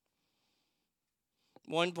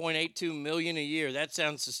 1.82 million a year. That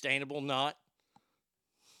sounds sustainable, not.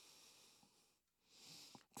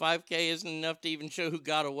 5K isn't enough to even show who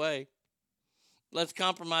got away. Let's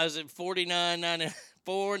compromise at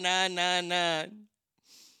 $49.99.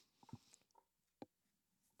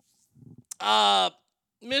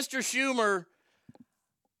 Mr. Schumer,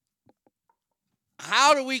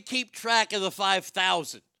 how do we keep track of the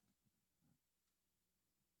 5,000?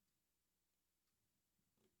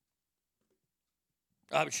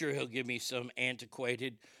 I'm sure he'll give me some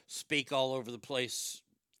antiquated, speak all over the place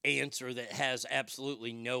answer that has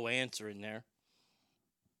absolutely no answer in there.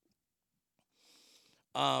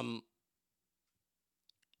 So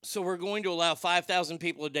we're going to allow 5,000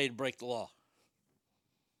 people a day to break the law.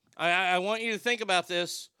 I want you to think about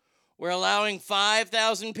this. We're allowing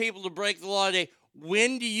 5,000 people to break the law a day.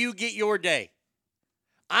 When do you get your day?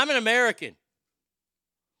 I'm an American.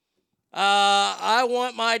 I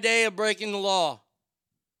want my day of breaking the law.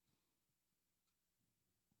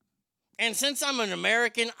 And since I'm an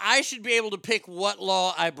American, I should be able to pick what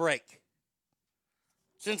law I break.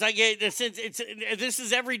 Since this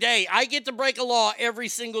is every day. I get to break a law every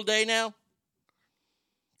single day now.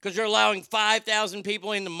 Because you're allowing 5,000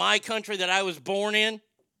 people into my country that I was born in.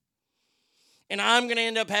 And I'm going to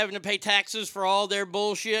end up having to pay taxes for all their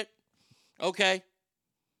bullshit. Okay.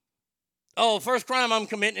 Oh, first crime I'm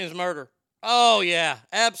committing is murder. Oh, yeah,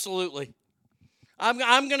 absolutely.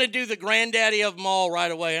 I'm going to do the granddaddy of them all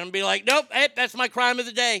right away. I'm going to be like, nope, hey, that's my crime of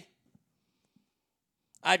the day.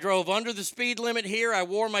 I drove under the speed limit here. I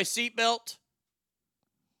wore my seatbelt.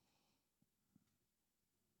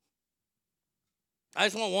 I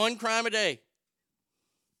just want one crime a day.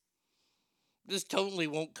 This totally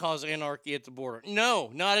won't cause anarchy at the border.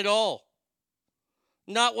 No, not at all.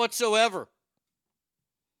 Not whatsoever.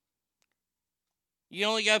 You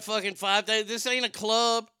only got fucking 5 days. This ain't a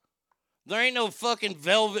club. There ain't no fucking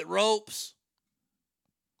velvet ropes.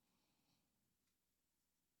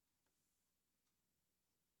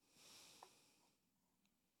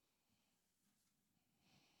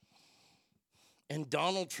 And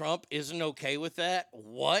Donald Trump isn't okay with that?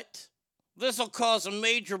 What? This will cause a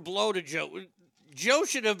major blow to Joe. Joe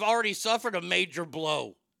should have already suffered a major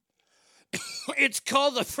blow. It's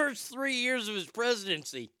called the first 3 years of his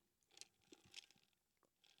presidency.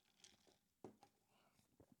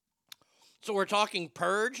 So we're talking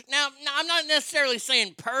purge? Now, I'm not necessarily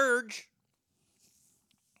saying purge.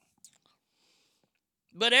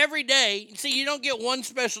 But every day, see, you don't get one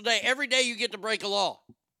special day. Every day you get to break a law.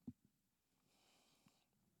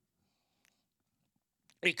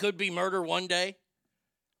 It could be murder one day.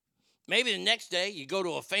 Maybe the next day you go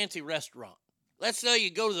to a fancy restaurant. Let's say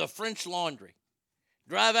you go to the French Laundry.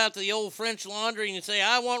 Drive out to the old French Laundry and you say,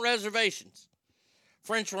 I want reservations.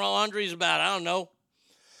 French Laundry is about, I don't know,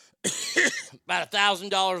 about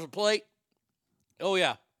 $1,000 a plate. Oh,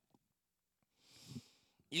 yeah.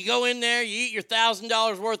 You go in there, you eat your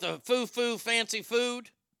 $1,000 worth of foo-foo fancy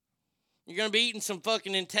food. You're going to be eating some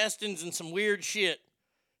fucking intestines and some weird shit.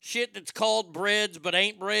 Shit that's called breads but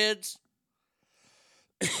ain't breads.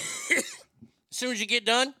 As soon as you get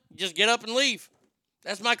done, just get up and leave.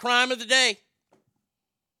 That's my crime of the day.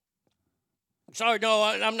 Sorry, no,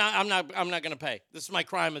 I'm not going to pay. This is my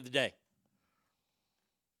crime of the day.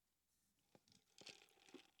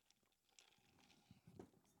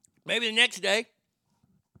 Maybe the next day,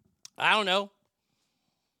 I don't know.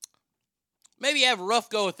 Maybe you have a rough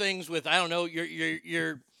go of things with, I don't know,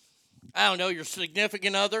 your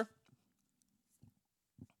significant other.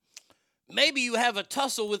 Maybe you have a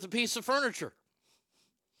tussle with a piece of furniture.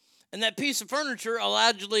 And that piece of furniture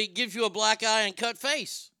allegedly gives you a black eye and cut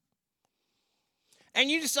face. And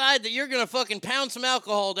you decide that you're going to fucking pound some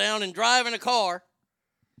alcohol down and drive in a car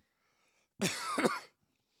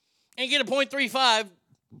and get a .35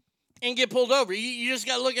 and get pulled over. You just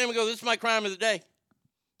got to look at him and go, this is my crime of the day.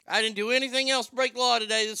 I didn't do anything else to break the law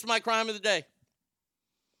today. This is my crime of the day.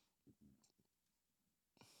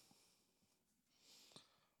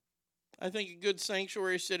 I think a good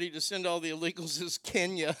sanctuary city to send all the illegals is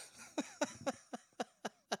Kenya.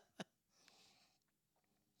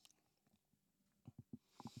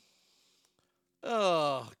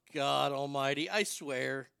 Oh, God almighty, I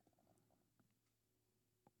swear.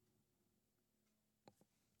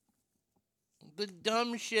 The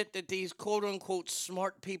dumb shit that these quote-unquote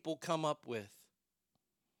smart people come up with.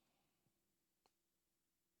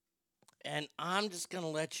 And I'm just going to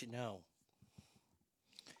let you know.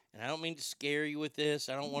 And I don't mean to scare you with this.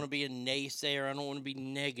 I don't want to be a naysayer. I don't want to be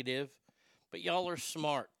negative. But y'all are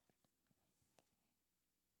smart.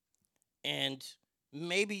 And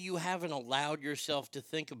maybe you haven't allowed yourself to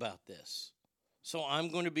think about this. So I'm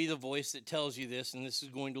going to be the voice that tells you this, and this is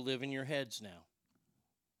going to live in your heads now.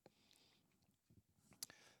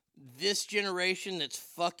 This generation that's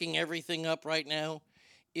fucking everything up right now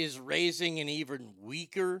is raising an even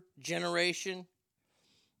weaker generation.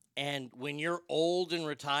 And when you're old and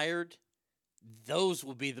retired, those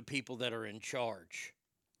will be the people that are in charge.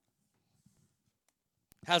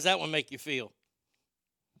 How's that one make you feel?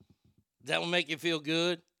 Does that one make you feel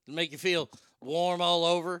good? Does it make you feel warm all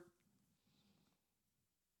over?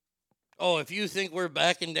 Oh, if you think we're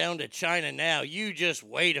backing down to China now, you just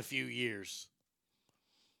wait a few years.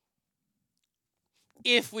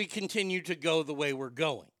 If we continue to go the way we're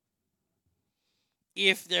going.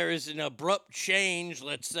 if there is an abrupt change,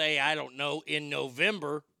 let's say, I don't know, in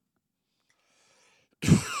November,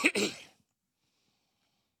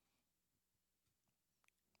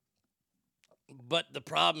 but the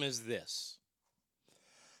problem is this.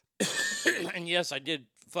 And yes, I did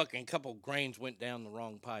fucking couple grains went down the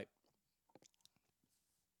wrong pipe.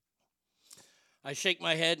 I shake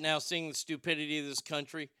my head now seeing the stupidity of this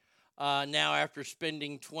country. Now after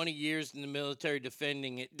spending 20 years in the military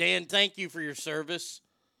defending it. Dan, thank you for your service.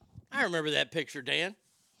 I remember that picture, Dan.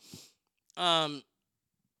 I'll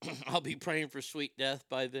be praying for sweet death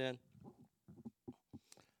by then.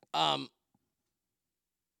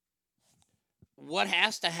 What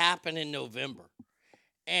has to happen in November?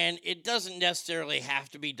 And it doesn't necessarily have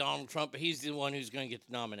to be Donald Trump, but he's the one who's going to get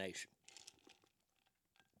the nomination.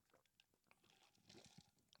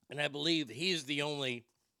 And I believe he's the only,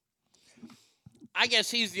 I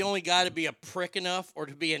guess he's the only guy to be a prick enough or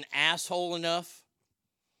to be an asshole enough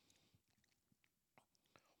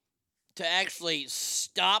to actually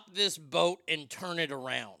stop this boat and turn it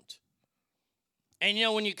around. And, you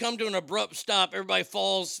know, when you come to an abrupt stop, everybody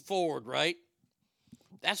falls forward, right?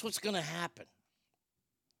 That's what's going to happen.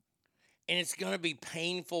 And it's going to be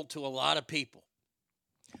painful to a lot of people.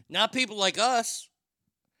 Not people like us.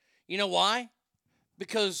 You know why?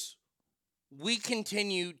 Because we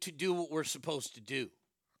continue to do what we're supposed to do.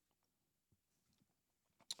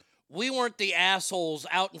 We weren't the assholes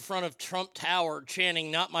out in front of Trump Tower chanting,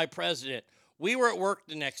 "Not my president." We were at work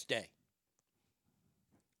the next day.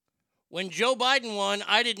 When Joe Biden won,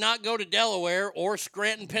 I did not go to Delaware or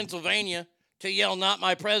Scranton, Pennsylvania to yell, "Not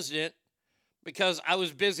my president," because I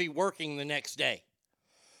was busy working the next day.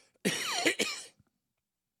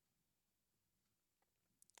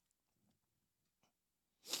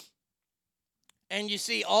 And you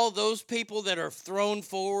see, all those people that are thrown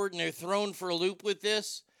forward and they're thrown for a loop with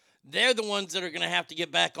this, they're the ones that are going to have to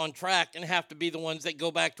get back on track and have to be the ones that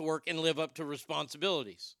go back to work and live up to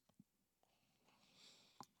responsibilities.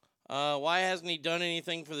 Why hasn't he done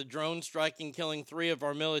anything for the drone striking, killing 3 of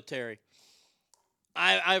our military?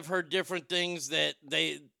 I've heard different things that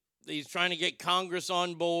he's trying to get Congress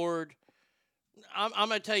on board. I'm going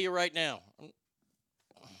to tell you right now.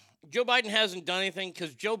 Joe Biden hasn't done anything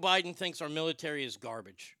because Joe Biden thinks our military is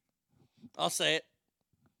garbage. I'll say it.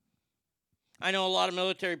 I know a lot of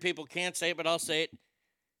military people can't say it, but I'll say it.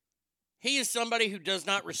 He is somebody who does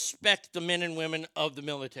not respect the men and women of the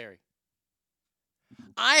military.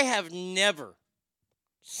 I have never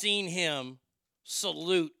seen him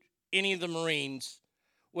salute any of the Marines,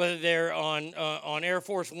 whether they're on Air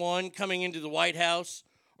Force One coming into the White House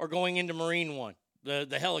or going into Marine One,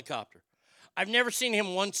 the helicopter. I've never seen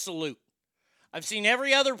him once salute. I've seen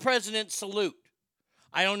every other president salute.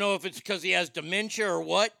 I don't know if it's because he has dementia or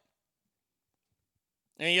what,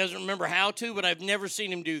 and he doesn't remember how to, but I've never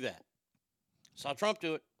seen him do that. Saw Trump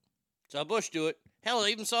do it. Saw Bush do it. Hell, I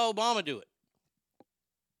even saw Obama do it.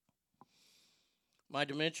 My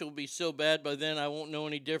dementia will be so bad by then I won't know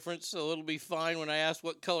any difference, so it'll be fine when I ask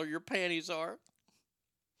what color your panties are.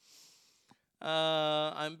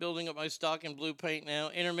 I'm building up my stock in blue paint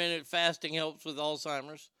now. Intermittent fasting helps with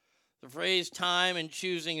Alzheimer's. The phrase time and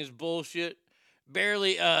choosing is bullshit.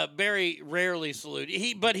 Barry rarely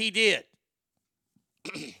saluted. But he did.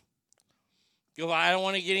 I don't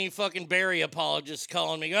want to get any fucking Barry apologists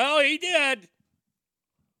calling me. Oh, he did.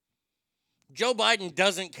 Joe Biden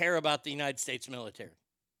doesn't care about the United States military.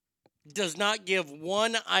 Does not give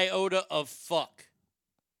one iota of fuck.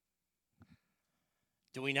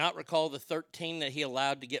 Do we not recall the 13 that he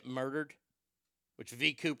allowed to get murdered, which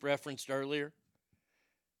V. Coop referenced earlier?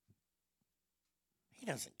 He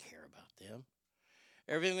doesn't care about them.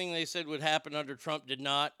 Everything they said would happen under Trump did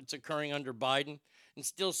not. It's occurring under Biden. And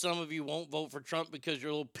still some of you won't vote for Trump because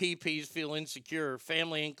your little PPs feel insecure,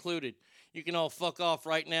 family included. You can all fuck off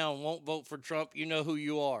right now and won't vote for Trump. You know who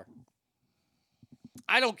you are.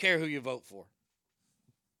 I don't care who you vote for.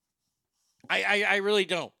 I really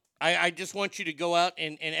don't. I just want you to go out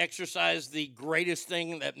and exercise the greatest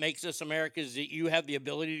thing that makes us America is that you have the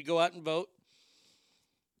ability to go out and vote.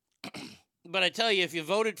 But I tell you, if you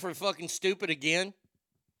voted for fucking stupid again,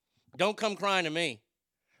 don't come crying to me.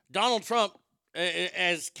 Donald Trump,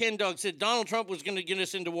 as Ken Dog said, Donald Trump was going to get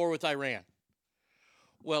us into war with Iran.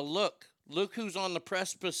 Well, look who's on the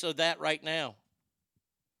precipice of that right now.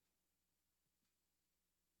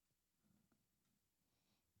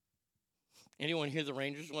 Anyone hear the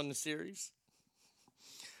Rangers won the series?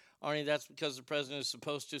 Arnie, that's because the president is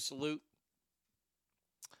supposed to salute.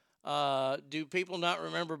 Do people not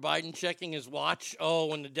remember Biden checking his watch? Oh,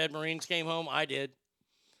 when the dead Marines came home? I did.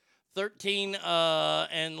 13,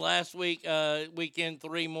 and last weekend,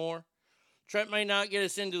 3 more. Trump may not get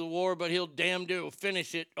us into the war, but he'll damn do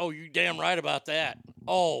finish it. Oh, you damn right about that.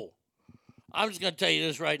 Oh, I'm just going to tell you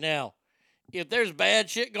this right now. If there's bad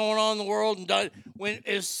shit going on in the world, and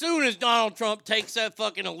as soon as Donald Trump takes that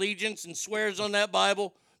fucking allegiance and swears on that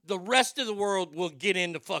Bible, the rest of the world will get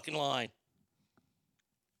into fucking line.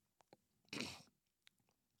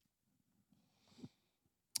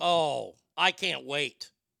 Oh, I can't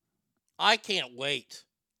wait. I can't wait.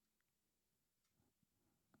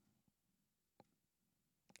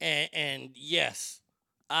 And yes,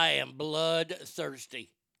 I am bloodthirsty.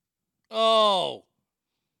 Oh,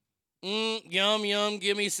 yum, yum,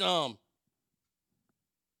 give me some.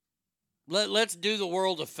 Let's do the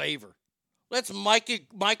world a favor. Let's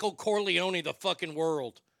Michael Corleone the fucking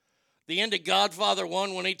world. The end of Godfather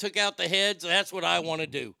 1 when he took out the heads, that's what I want to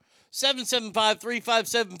do.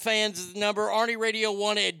 775-357-FANS is the number.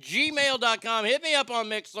 ArnieRadio1@gmail.com. Hit me up on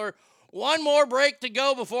Mixler. One more break to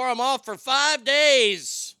go before I'm off for 5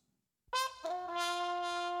 days.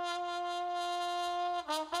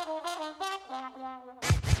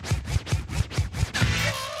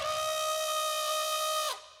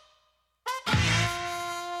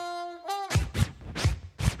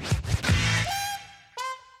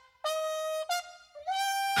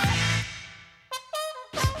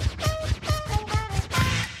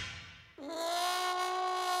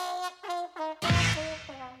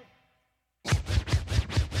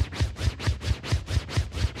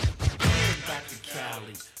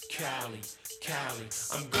 Cali.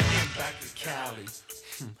 I'm going back to Cali.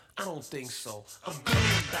 I don't think so. I'm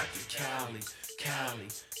going back to Cali. I'm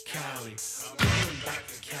going back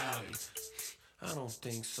to Cali. I don't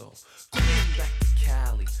think so. Going back to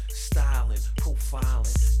Cali. Styling,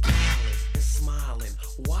 profiling, dialing, and smiling.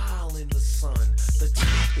 While in the sun, the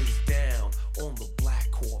top is down on the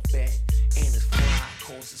black Corvette. And it's fly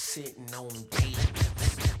cause it's sitting on D.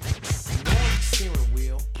 Noise steering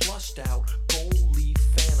wheel, plushed out, gold leaf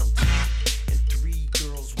phantom top.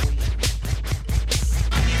 Girls waiting.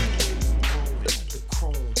 The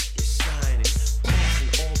chrome is shining,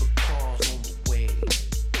 passing all the cars on the way.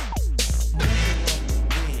 Moving on the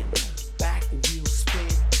wind, back wheel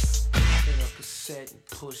spin, popping a cassette and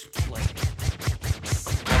push play. I'm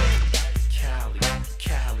going back to Cali. I'm going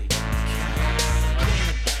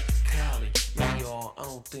back to Cali. Yeah, y'all, I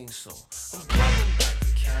don't think so. I'm going back to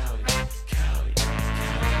Cali. I'm going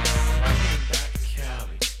back to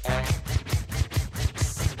Cali.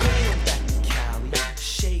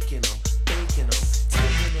 Shaking them, baking them,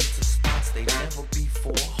 taking them to spots they never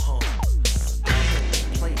before hung. In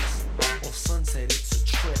place on Sunset, it's a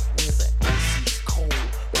trip where the AC's cold,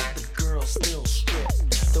 but the girl still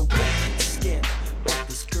stripped. The wedding skip, but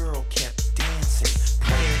this girl kept dancing,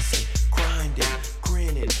 prancing, grinding,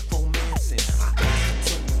 grinning, romancing. I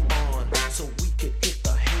asked her to on so we could hit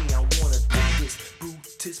the hay. I wanna do this,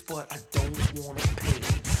 Brutus, but I don't wanna pay.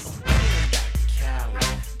 I'm going back to Cali.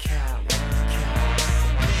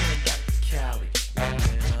 Cali, man, I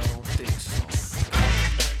don't think so.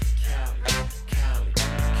 Cali.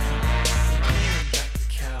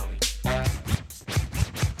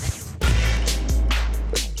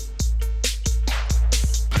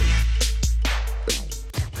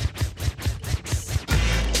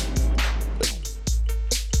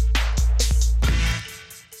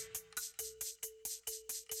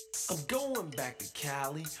 I'm going back to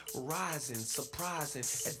Cali, rising, surprising,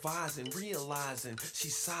 advising, realizing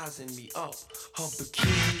she's sizing me up. Her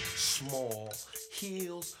bikini small,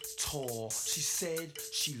 heels tall. She said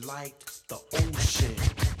she liked the ocean.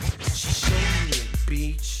 She showed me a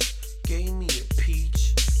beach, gave me a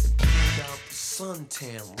peach, and pulled out the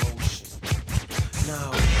suntan lotion.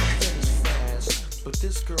 Now, that is fast, but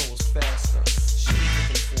this girl was faster. She was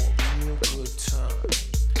looking for a real good time.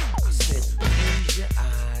 I said, close your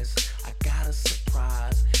eyes, I got a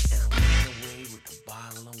surprise, and I ran away with a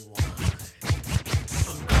bottle of wine.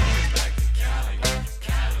 I'm going back to Cali. I'm going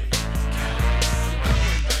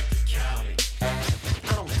back to Cali. I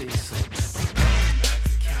don't think so. I'm going back to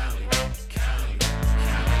Cali. I'm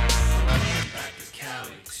going back to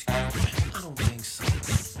Cali. Excuse me. I don't think so.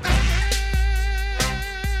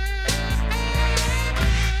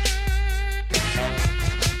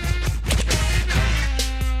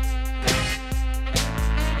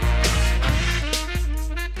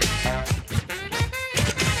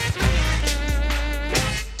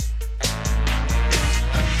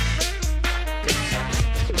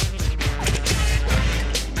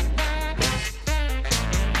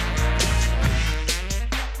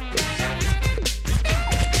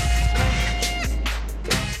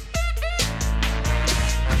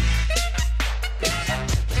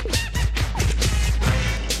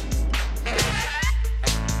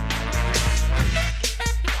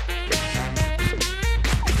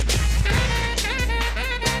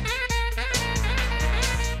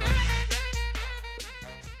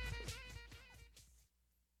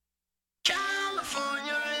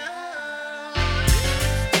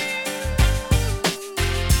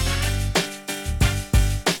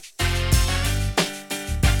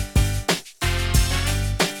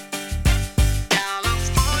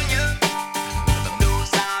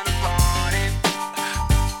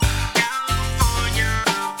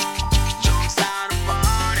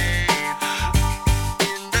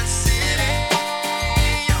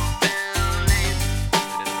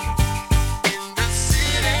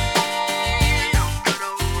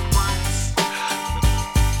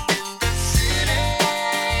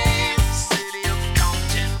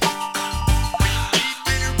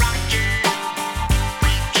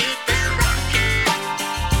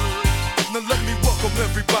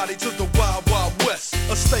 Welcome everybody to the Wild Wild West,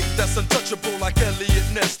 a state that's untouchable like Elliot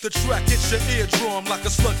Ness. The track hits your eardrum like a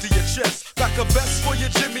slug to your chest. Back a vest for your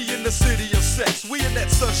Jimmy in the city of sex. We in that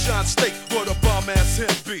sunshine state where the bomb ass him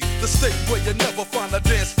be. The state where you never find a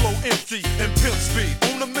dance floor empty and pimp speed.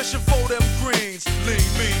 On a mission for them greens. Lean,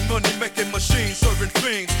 mean, money making machines serving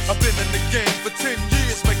fiends. I've been in the game for 10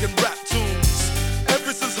 years making rap tunes.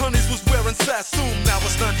 Ever since Honeys was wearing Sassoon, now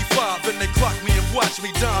it's 95 and they clock me and watch me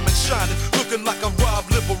diamond shining, looking like a Rob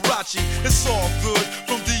Liberace. It's all good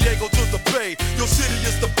from Diego to the Bay. Your city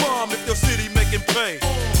is the bomb if your city making pay.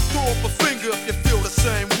 Throw up a finger if you feel the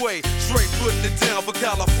same way. Straight putting it down for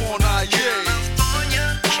California, yeah.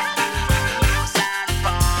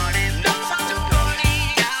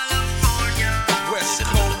 West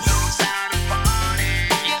Coast.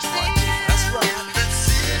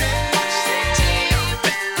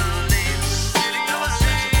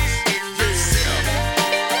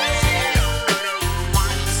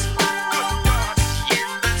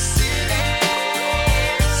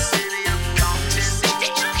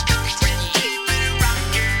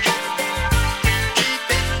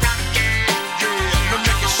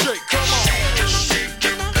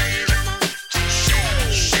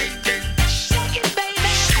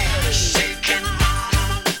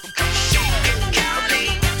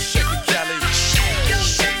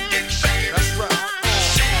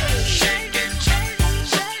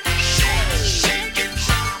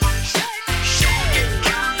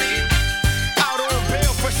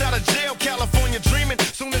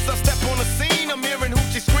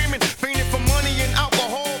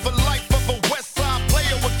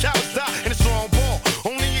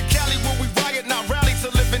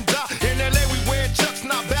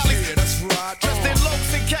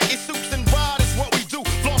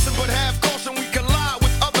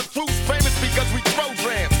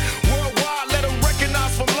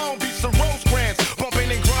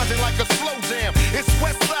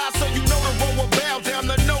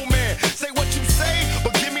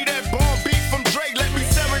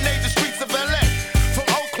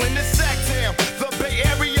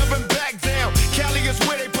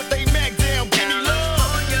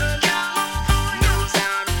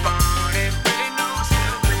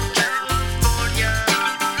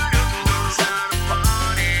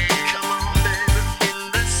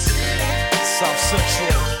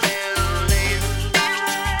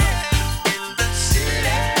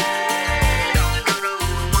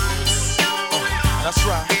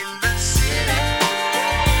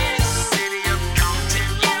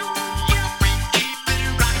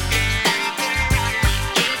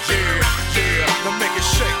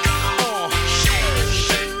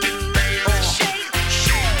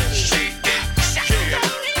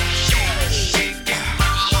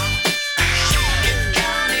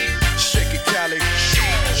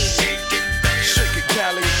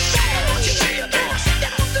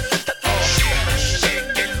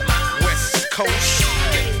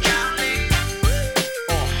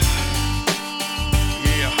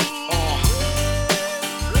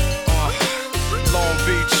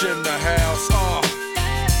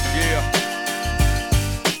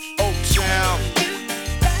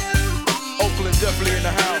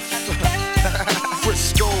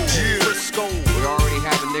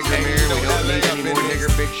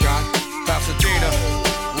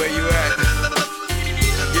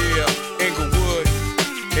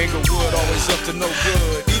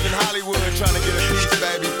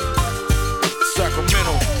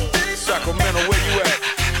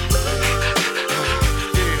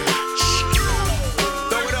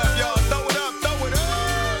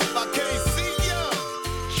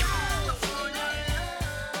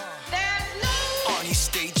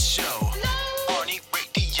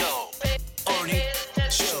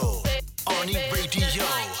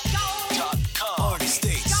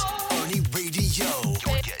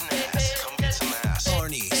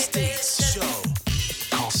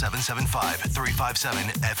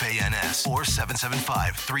 FANS or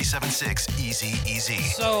 775-376-EASY.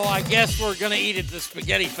 So I guess we're going to eat at the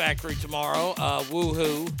Spaghetti Factory tomorrow.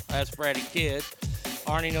 Woohoo. That's Bratty Kid.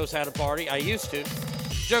 Arnie knows how to party. I used to.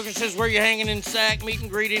 Joker says, where you hanging in Sac? Meet and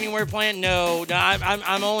greet anywhere planned? No,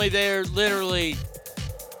 I'm only there literally.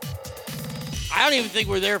 I don't even think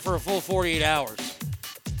we're there for a full 48 hours.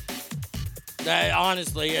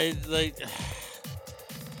 Honestly, if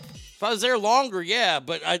I was there longer, yeah,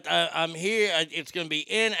 but I'm here. It's going to be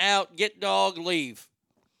in, out, get dog, leave.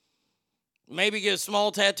 Maybe get a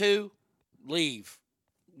small tattoo, leave.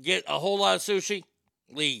 Get a whole lot of sushi,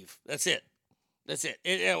 leave. That's it. It's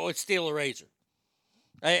steal a razor.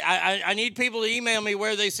 I need people to email me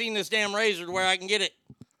where they seen this damn razor to where I can get it.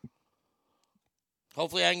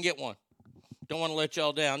 Hopefully I can get one. Don't want to let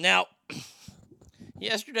y'all down. Now,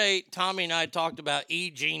 yesterday, Tommy and I talked about E.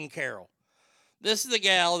 Jean Carroll. This is the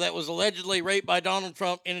gal that was allegedly raped by Donald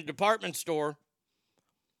Trump in a department store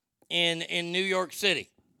in New York City.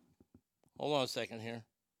 Hold on a second here.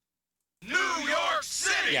 New York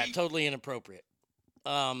City! Yeah, totally inappropriate.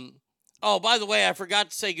 Oh, by the way, I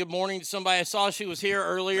forgot to say good morning to somebody. I saw she was here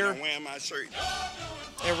earlier. I'm wearing my shirt.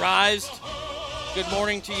 Arise. Good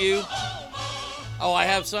morning to you. Oh, I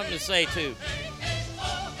have something to say, too.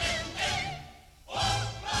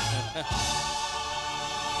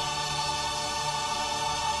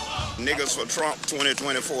 Niggas for Trump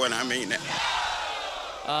 2024, and I mean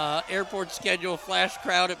that. Airport schedule, flash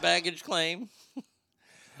crowd at baggage claim.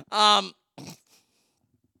 So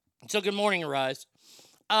good morning, Arise.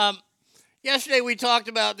 Yesterday we talked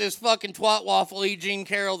about this fucking twat waffle, E. Jean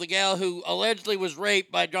Carroll, the gal who allegedly was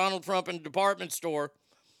raped by Donald Trump in a department store.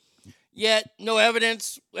 Yet no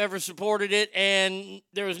evidence ever supported it, and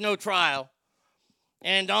there was no trial.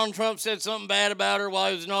 And Donald Trump said something bad about her while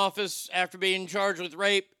he was in office after being charged with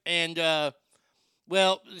rape. And,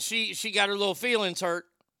 well, she got her little feelings hurt,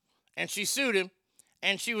 and she sued him.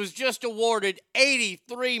 And she was just awarded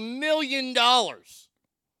 $83 million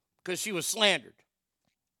because she was slandered.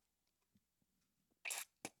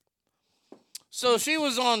 So she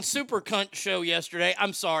was on Super Cunt show yesterday.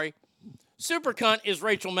 I'm sorry. Super Cunt is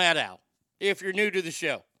Rachel Maddow, if you're new to the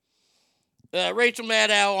show. Rachel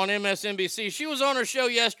Maddow on MSNBC. She was on her show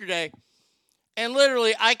yesterday, and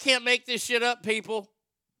literally, I can't make this shit up, people.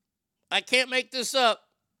 I can't make this up.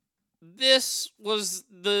 This was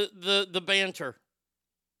the banter.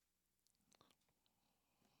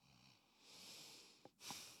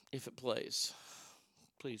 If it plays,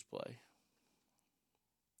 please play.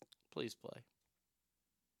 Please play.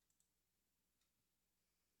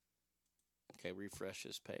 Okay, refresh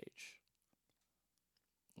this page.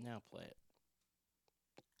 Now play it.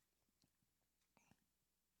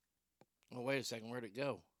 Oh, wait a second. Where'd it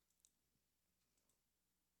go?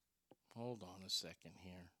 Hold on a second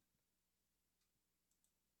here.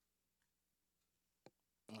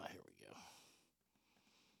 Ah, here we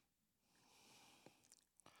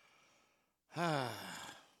go.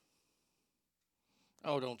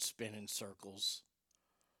 Oh, don't spin in circles.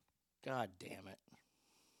 God damn it.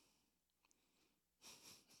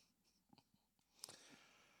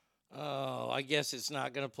 Oh, I guess it's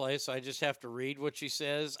not going to play, so I just have to read what she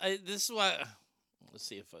says. This is why... Let's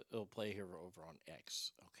see if it'll play here over on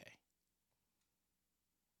X. Okay.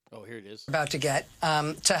 Oh, here it is. About to get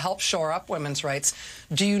to help shore up women's rights.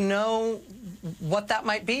 Do you know what that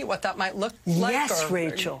might be, what that might look like? Yes,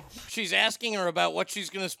 Rachel. She's asking her about what she's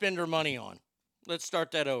going to spend her money on. Let's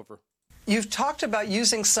start that over. You've talked about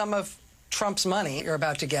using some of Trump's money you're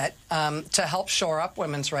about to get to help shore up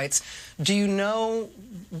women's rights. Do you know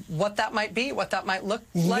what that might be, what that might look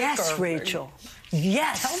like? Yes, Rachel.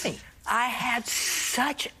 Yes. Tell me. I had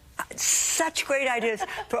such great ideas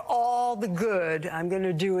for all the good I'm going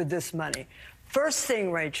to do with this money. First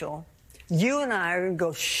thing, Rachel, you and I are going to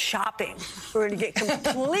go shopping. We're going to get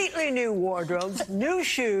completely new wardrobes, new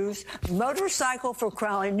shoes, motorcycle for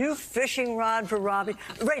Crowley, new fishing rod for Robbie.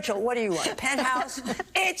 Rachel, what do you want? Penthouse?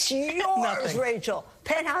 It's yours, Nothing. Rachel.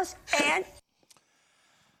 Penthouse and...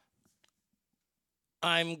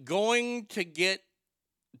 I'm going to get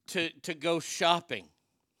to go shopping.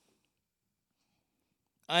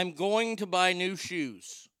 I'm going to buy new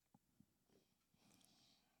shoes.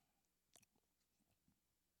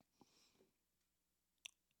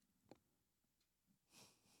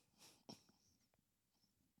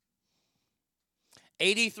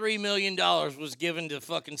 $83 million was given to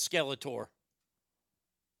fucking Skeletor.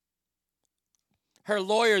 Her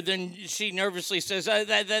lawyer then, she nervously says,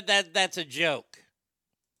 that's a joke.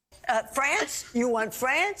 France? You want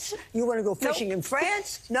France? You want to go fishing in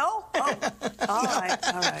France? No? Oh, all right,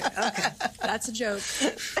 okay. That's a joke.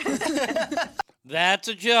 That's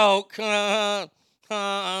a joke, but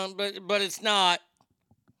it's not.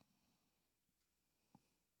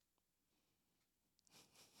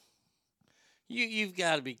 You've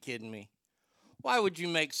got to be kidding me. Why would you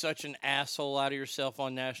make such an asshole out of yourself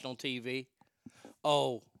on national TV?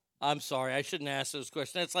 Oh, I'm sorry. I shouldn't ask those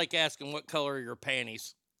questions. That's like asking what color are your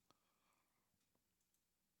panties.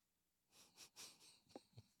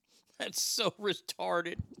 That's so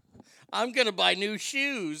retarded. I'm going to buy new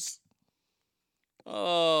shoes.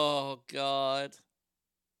 Oh, God.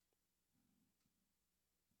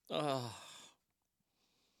 Oh.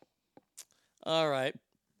 All right.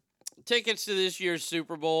 Tickets to this year's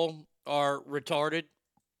Super Bowl are retarded,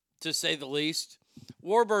 to say the least.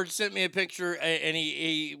 Warbird sent me a picture, and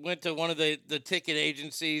he went to one of the ticket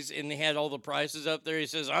agencies, and they had all the prices up there. He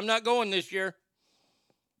says, I'm not going this year.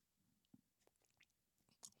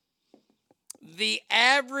 The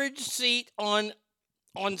average seat on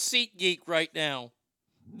SeatGeek right now,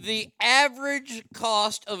 the average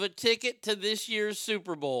cost of a ticket to this year's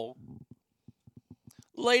Super Bowl.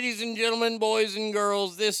 Ladies and gentlemen, boys and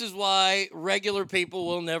girls, this is why regular people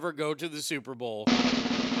will never go to the Super Bowl.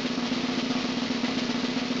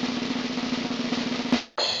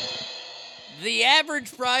 The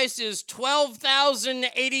average price is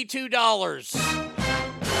 $12,082.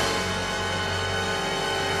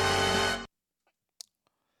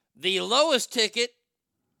 The lowest ticket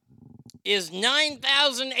is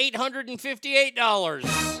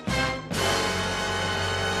 $9,858.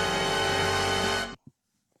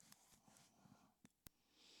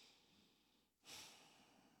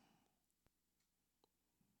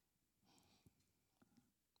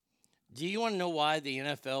 Do you want to know why the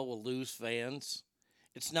NFL will lose fans?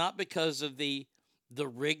 It's not because of the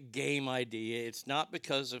rigged game idea. It's not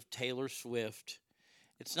because of Taylor Swift.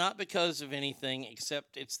 It's not because of anything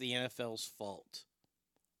except it's the NFL's fault.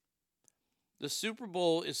 The Super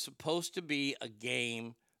Bowl is supposed to be a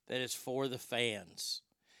game that is for the fans.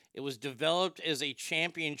 It was developed as a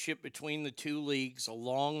championship between the two leagues a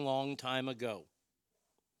long, long time ago.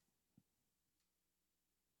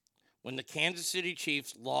 When the Kansas City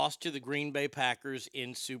Chiefs lost to the Green Bay Packers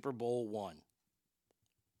in Super Bowl I.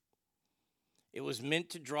 It was meant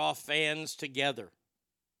to draw fans together.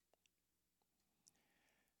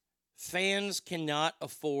 Fans cannot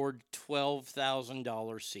afford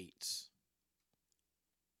 $12,000 seats.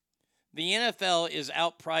 The NFL is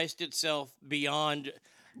outpriced itself beyond...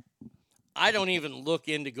 I don't even look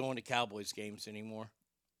into going to Cowboys games anymore.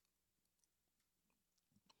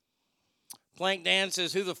 Plank Dan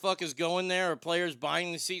says, who the fuck is going there? Are players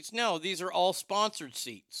buying the seats? No, these are all sponsored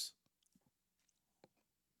seats.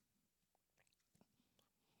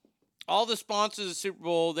 All the sponsors of the Super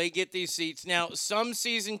Bowl, they get these seats. Now, some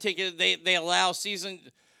season tickets, they allow season,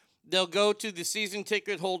 they'll go to the season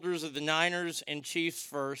ticket holders of the Niners and Chiefs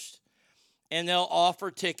first, and they'll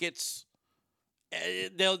offer tickets.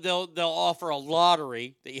 They'll offer a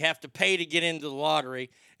lottery that you have to pay to get into the lottery.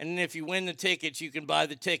 And then if you win the tickets, you can buy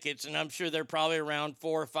the tickets. And I'm sure they're probably around $4,000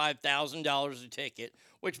 or $5,000 a ticket,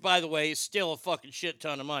 which, by the way, is still a fucking shit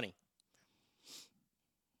ton of money.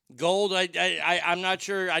 Gold, I'm not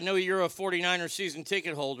sure. I know you're a 49er season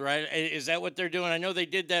ticket holder. Is that what they're doing? I know they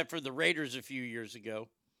did that for the Raiders a few years ago.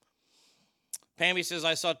 Pammy says,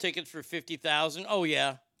 I saw tickets for $50,000. Oh,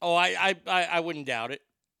 yeah. Oh, I wouldn't doubt it.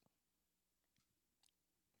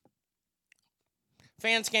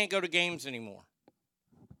 Fans can't go to games anymore.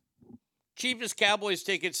 Cheapest Cowboys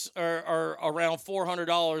tickets are around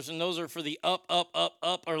 $400, and those are for the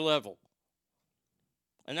upper level.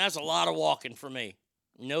 And that's a lot of walking for me.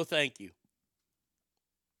 No, thank you.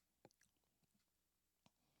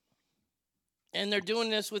 And they're doing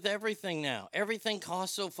this with everything now. Everything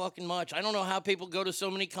costs so fucking much. I don't know how people go to so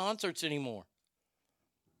many concerts anymore.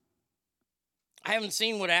 I haven't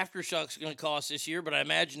seen what Aftershock's going to cost this year, but I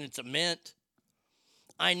imagine it's a mint.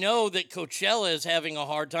 I know that Coachella is having a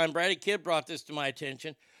hard time. Brady Kidd brought this to my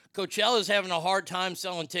attention. Coachella is having a hard time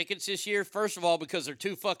selling tickets this year. First of all, because they're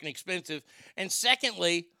too fucking expensive. And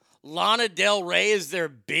secondly, Lana Del Rey is their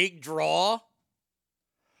big draw.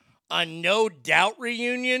 A No Doubt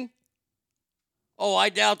reunion. Oh, I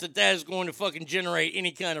doubt that is going to fucking generate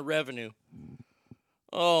any kind of revenue.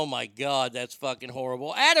 Oh my God, that's fucking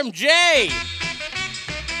horrible. Adam J.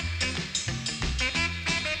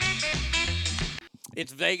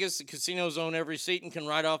 It's Vegas. The casinos own every seat and can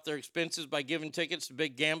write off their expenses by giving tickets to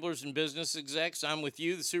big gamblers and business execs. I'm with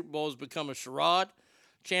you. The Super Bowl has become a charade.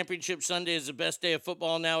 Championship Sunday is the best day of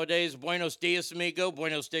football nowadays. Buenos dias, amigo.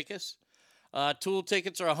 Buenos dicas. Tool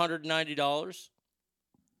tickets are $190.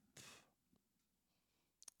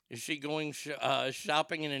 Is she going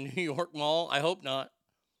shopping in a New York mall? I hope not.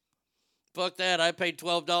 Fuck that. I paid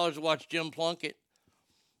 $12 to watch Jim Plunkett.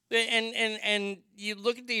 And you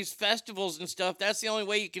look at these festivals and stuff, that's the only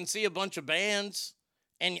way you can see a bunch of bands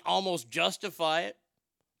and almost justify it.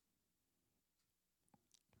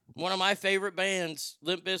 One of my favorite bands,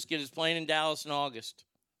 Limp Bizkit, is playing in Dallas in August.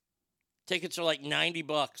 Tickets are like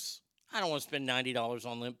 $90. I don't want to spend $90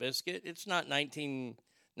 on Limp Bizkit. It's not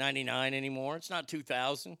 $19.99 anymore. It's not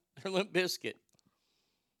 $2,000. They're Limp Bizkit.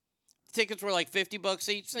 Tickets were like $50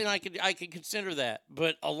 each, then I could consider that.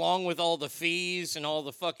 But along with all the fees and all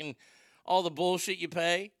the bullshit you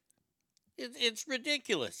pay, it's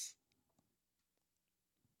ridiculous.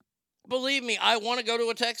 Believe me, I want to go to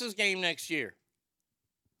a Texas game next year.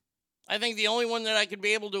 I think the only one that I could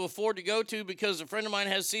be able to afford to go to because a friend of mine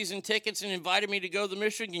has season tickets and invited me to go to the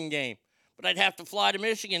Michigan game. But I'd have to fly to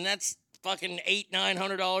Michigan. That's fucking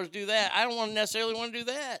 $800-900 to do that. I don't necessarily want to do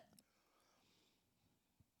that.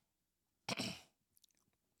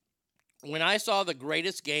 When I saw the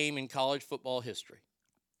greatest game in college football history,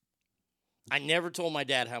 I never told my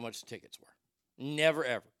dad how much the tickets were. Never,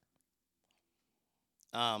 ever.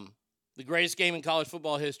 The greatest game in college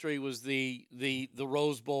football history was the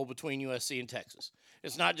Rose Bowl between USC and Texas.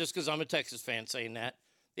 It's not just because I'm a Texas fan saying that.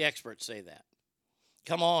 The experts say that.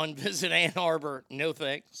 Come on, visit Ann Arbor. No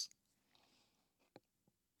thanks.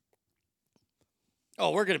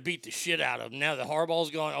 Oh, we're going to beat the shit out of them. Now that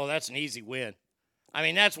Harbaugh's gone, oh, that's an easy win. I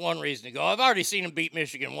mean, that's one reason to go. I've already seen them beat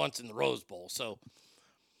Michigan once in the Rose Bowl, so.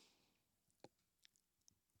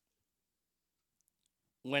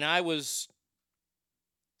 When I was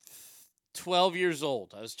 12 years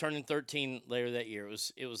old, I was turning 13 later that year.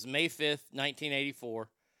 It was May 5th, 1984.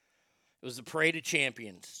 It was the Parade of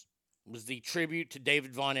Champions. It was the tribute to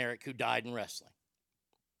David Von Erich, who died in wrestling.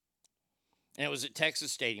 And it was at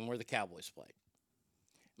Texas Stadium where the Cowboys played.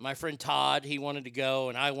 My friend Todd, he wanted to go,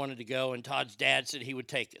 and I wanted to go, and Todd's dad said he would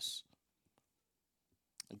take us.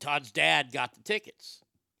 And Todd's dad got the tickets.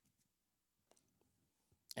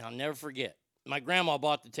 And I'll never forget. My grandma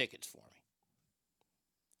bought the tickets for me.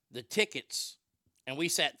 The tickets, and we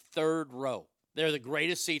sat third row. They're the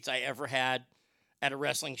greatest seats I ever had at a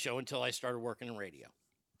wrestling show until I started working in radio.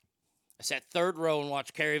 I sat third row and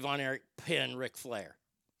watched Kerry Von Erich pin Ric Flair.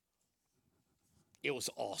 It was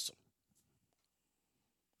awesome.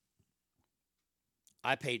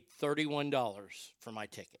 I paid $31 for my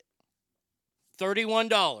ticket.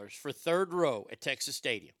 $31 for third row at Texas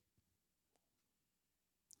Stadium.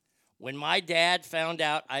 When my dad found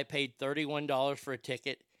out I paid $31 for a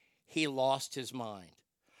ticket, he lost his mind.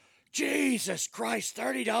 Jesus Christ,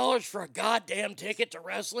 $30 for a goddamn ticket to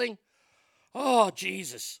wrestling? Oh,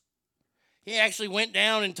 Jesus. He actually went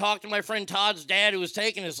down and talked to my friend Todd's dad who was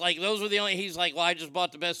taking us. Like, those were the only, he's like, well, I just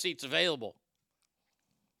bought the best seats available.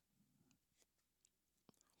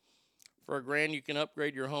 For $1,000, you can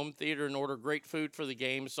upgrade your home theater and order great food for the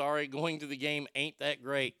game. Sorry, going to the game ain't that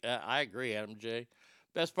great. I agree, Adam J.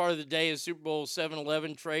 Best part of the day is Super Bowl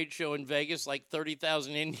 7-11 trade show in Vegas. Like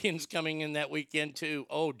 30,000 Indians coming in that weekend, too.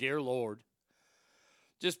 Oh, dear Lord.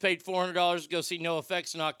 Just paid $400 to go see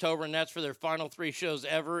NoFX in October, and that's for their final 3 shows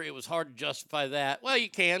ever. It was hard to justify that. Well, you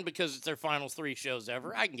can because it's their final 3 shows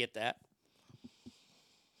ever. I can get that.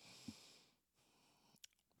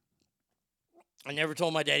 I never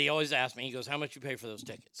told my dad. He always asked me. He goes, how much you pay for those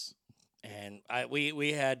tickets? And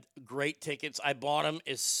we had great tickets. I bought them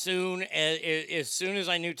as soon as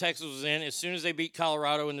I knew Texas was in. As soon as they beat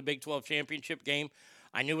Colorado in the Big 12 championship game,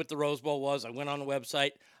 I knew what the Rose Bowl was. I went on the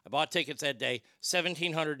website. I bought tickets that day.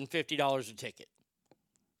 $1,750 a ticket.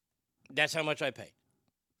 That's how much I paid.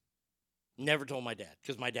 Never told my dad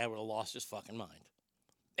because my dad would have lost his fucking mind.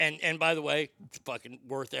 And by the way, it's fucking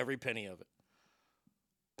worth every penny of it.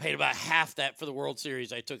 Paid about half that for the World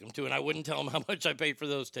Series I took him to, and I wouldn't tell him how much I paid for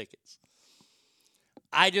those tickets.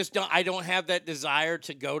 I don't have that desire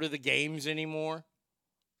to go to the games anymore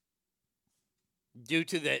due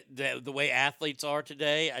to the way athletes are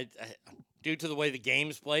today. Due to the way the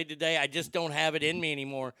game's played today, I just don't have it in me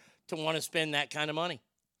anymore to want to spend that kind of money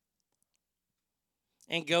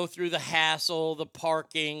and go through the hassle, the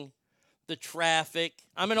parking, the traffic.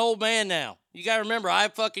 I'm an old man now. You got to remember, I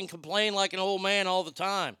fucking complain like an old man all the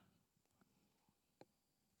time.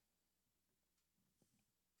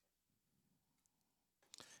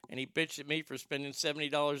 And he bitched at me for spending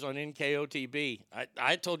 $70 on NKOTB.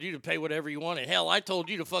 I told you to pay whatever you wanted. Hell, I told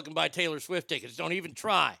you to fucking buy Taylor Swift tickets. Don't even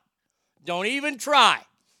try. Don't even try.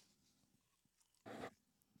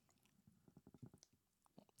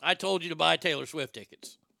 I told you to buy Taylor Swift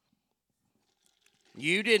tickets.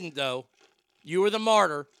 You didn't, though. You were the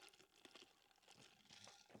martyr.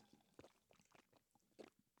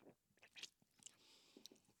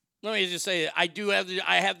 Let me just say, I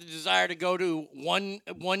have the desire to go to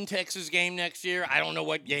one Texas game next year. I don't know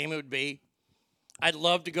what game it would be. I'd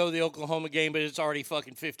love to go to the Oklahoma game, but it's already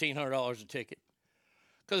fucking $1,500 a ticket.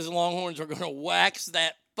 Because the Longhorns are going to wax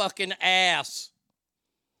that fucking ass.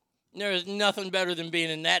 There is nothing better than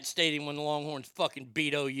being in that stadium when the Longhorns fucking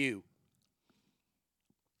beat OU.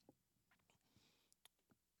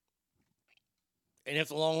 And if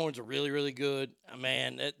the Longhorns are really, really good,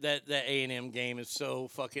 man, that A&M game is so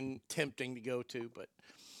fucking tempting to go to, but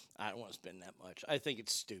I don't want to spend that much. I think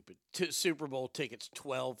it's stupid. Super Bowl tickets,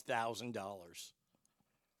 $12,000.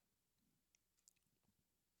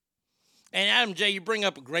 And Adam J., you bring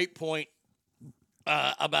up a great point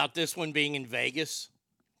about this one being in Vegas.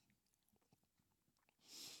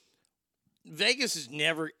 Vegas is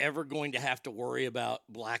never, ever going to have to worry about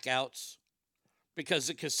blackouts because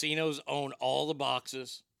the casinos own all the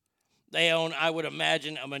boxes. They own, I would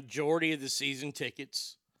imagine, a majority of the season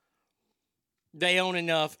tickets. They own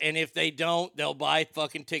enough, and if they don't, they'll buy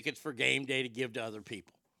fucking tickets for game day to give to other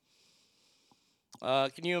people.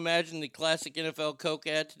 Can you imagine the classic NFL Coke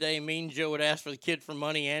ad today? Mean Joe would ask for the kid for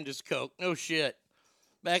money and his Coke. No shit.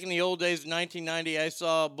 Back in the old days of 1990, I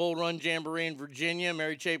saw a Bull Run Jamboree in Virginia.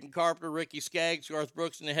 Mary Chapin Carpenter, Ricky Skaggs, Garth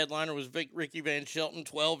Brooks, and the headliner was Ricky Van Shelton,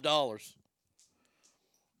 $12.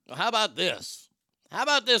 Now, how about this? How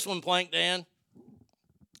about this one, Plank Dan?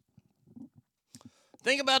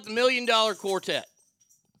 Think about the $1 Million Quartet.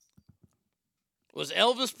 It was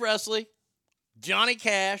Elvis Presley, Johnny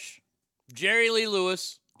Cash, Jerry Lee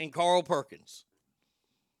Lewis, and Carl Perkins.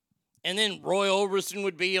 And then Roy Orbison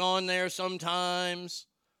would be on there sometimes.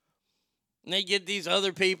 And they get these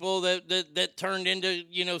other people that turned into,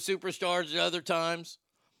 superstars at other times.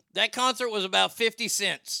 That concert was about 50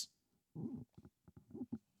 cents.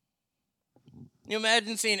 You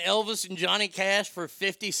imagine seeing Elvis and Johnny Cash for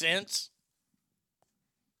 50 cents?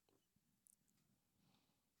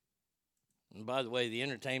 And by the way, the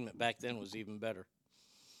entertainment back then was even better.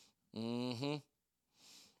 All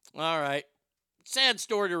right. Sad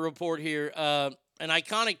story to report here. An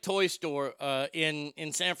iconic toy store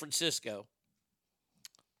in San Francisco.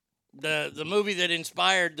 The movie that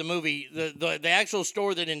inspired the movie, the actual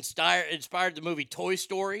store that inspired the movie Toy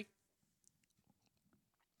Story.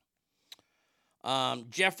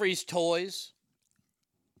 Jeffrey's Toys.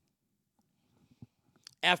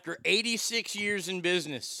 After 86 years in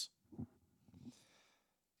business,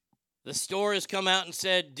 the store has come out and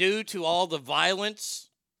said, due to all the violence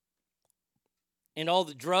and all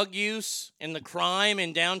the drug use and the crime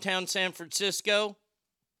in downtown San Francisco,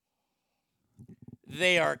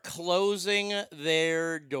 they are closing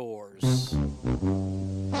their doors.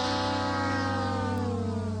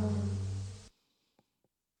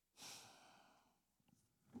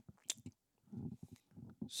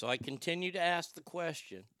 So I continue to ask the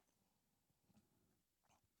question,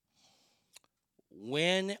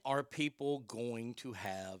 when are people going to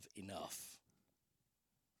have enough?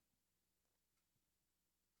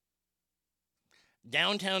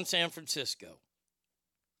 Downtown San Francisco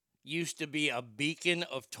used to be a beacon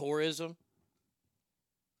of tourism.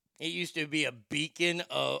 It used to be a beacon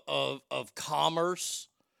of commerce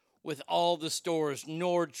with all the stores,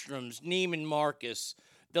 Nordstrom's, Neiman Marcus,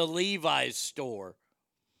 the Levi's store,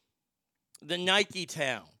 the Nike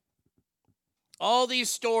Town. All these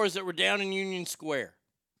stores that were down in Union Square.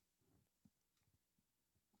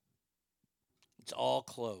 It's all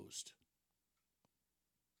closed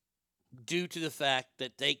due to the fact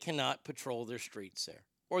that they cannot patrol their streets there,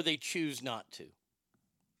 or they choose not to.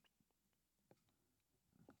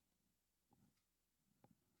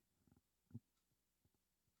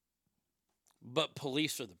 But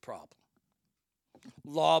police are the problem.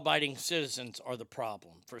 Law-abiding citizens are the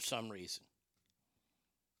problem for some reason.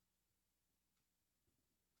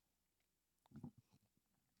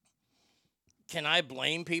 Can I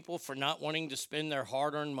blame people for not wanting to spend their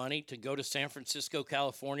hard-earned money to go to San Francisco,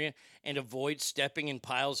 California, and avoid stepping in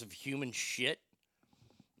piles of human shit?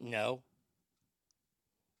 No.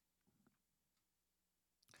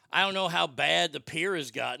 I don't know how bad the pier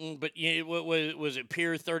has gotten, but was it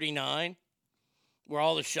Pier 39? Where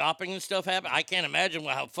all the shopping and stuff happened? I can't imagine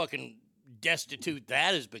how fucking destitute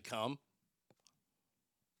that has become.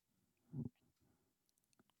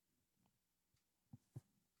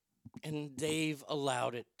 And they've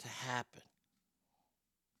allowed it to happen.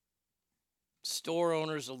 Store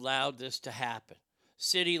owners allowed this to happen.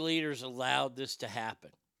 City leaders allowed this to happen.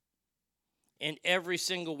 And every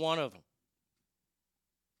single one of them.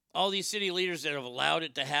 All these city leaders that have allowed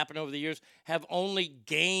it to happen over the years have only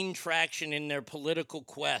gained traction in their political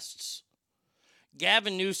quests.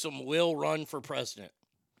 Gavin Newsom will run for president.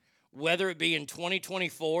 Whether it be in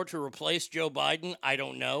 2024 to replace Joe Biden, I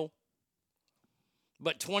don't know.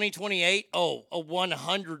 But 2028, a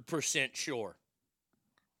 100% sure.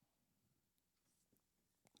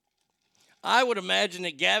 I would imagine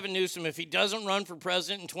that Gavin Newsom, if he doesn't run for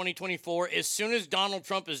president in 2024, as soon as Donald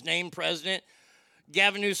Trump is named president,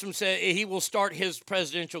 Gavin Newsom said he will start his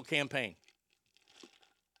presidential campaign.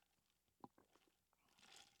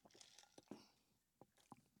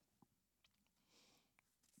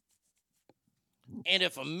 And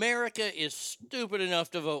if America is stupid enough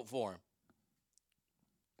to vote for him,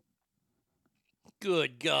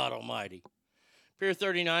 good God almighty. Pier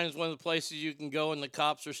 39 is one of the places you can go, and the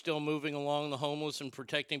cops are still moving along the homeless and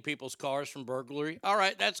protecting people's cars from burglary. All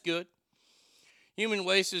right, that's good. Human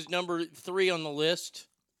waste is number 3 on the list.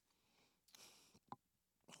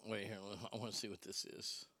 Wait here. I want to see what this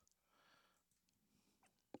is.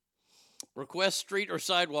 Request street or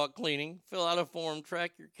sidewalk cleaning. Fill out a form.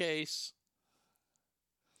 Track your case.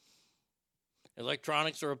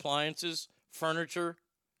 Electronics or appliances. Furniture.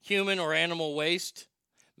 Human or animal waste.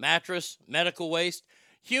 Mattress. Medical waste.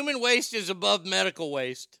 Human waste is above medical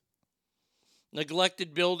waste.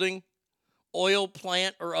 Neglected building. Oil,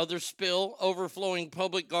 plant, or other spill. Overflowing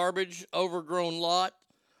public garbage. Overgrown lot.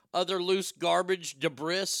 Other loose garbage,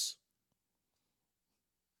 debris.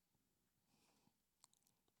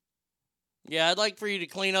 Yeah, I'd like for you to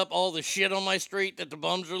clean up all the shit on my street that the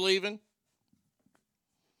bums are leaving.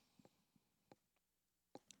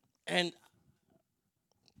 And,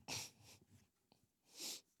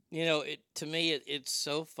 you know, to me, it's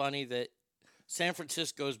so funny that San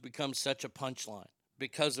Francisco has become such a punchline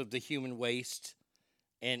because of the human waste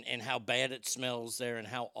and how bad it smells there and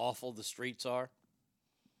how awful the streets are.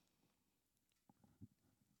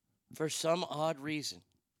 For some odd reason,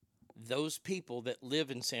 those people that live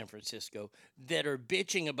in San Francisco that are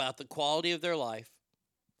bitching about the quality of their life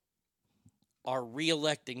are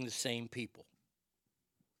re-electing the same people.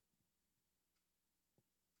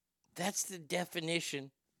 That's the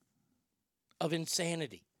definition of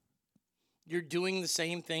insanity. You're doing the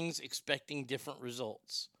same things, expecting different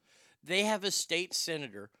results. They have a state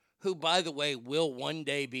senator who, by the way, will one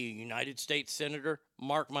day be a United States senator.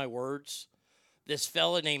 Mark my words. This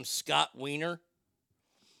fella named Scott Wiener.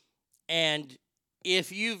 And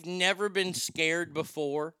if you've never been scared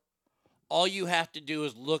before, all you have to do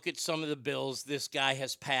is look at some of the bills this guy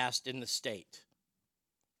has passed in the state,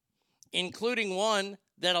 including one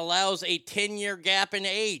that allows a 10-year gap in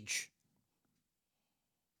age.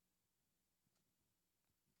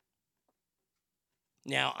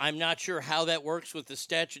 Now, I'm not sure how that works with the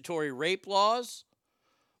statutory rape laws,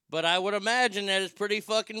 but I would imagine that is pretty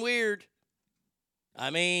fucking weird. I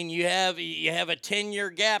mean, you have a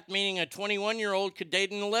 10-year gap, meaning a 21-year-old could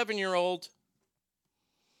date an 11-year-old.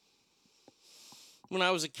 When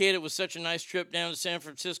I was a kid, it was such a nice trip down to San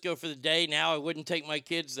Francisco for the day. Now I wouldn't take my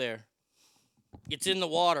kids there. It's in the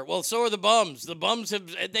water. Well, so are the bums. The bums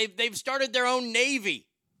they've started their own navy.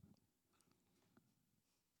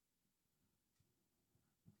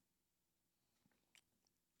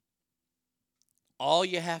 All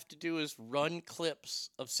you have to do is run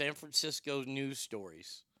clips of San Francisco news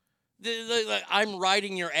stories. I'm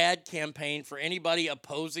writing your ad campaign for anybody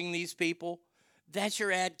opposing these people. That's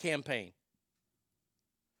your ad campaign.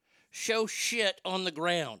 Show shit on the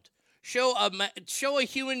ground. Show a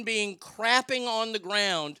human being crapping on the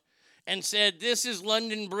ground and said, this is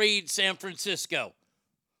London breed San Francisco.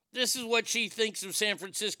 This is what she thinks of San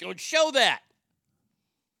Francisco. And show that.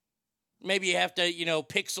 Maybe you have to,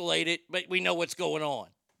 pixelate it, but we know what's going on.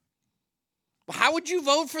 How would you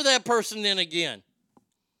vote for that person then again?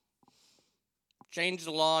 Change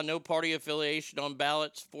the law, no party affiliation on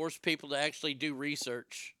ballots, force people to actually do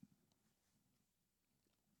research.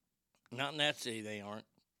 Not in that city, they aren't.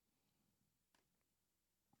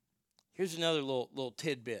 Here's another little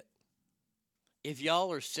tidbit. If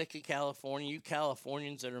y'all are sick of California, you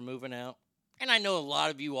Californians that are moving out, and I know a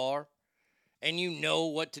lot of you are, and you know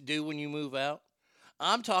what to do when you move out.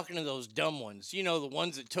 I'm talking to those dumb ones. The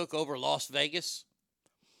ones that took over Las Vegas.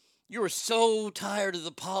 You were so tired of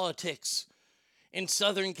the politics in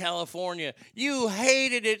Southern California. You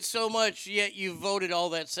hated it so much, yet you voted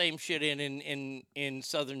all that same shit in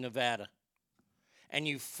Southern Nevada. And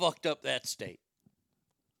you fucked up that state.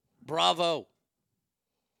 Bravo.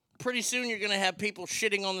 Pretty soon you're going to have people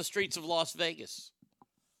shitting on the streets of Las Vegas.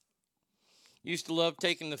 Used to love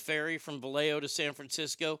taking the ferry from Vallejo to San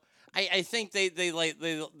Francisco. I think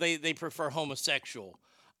they prefer homosexual.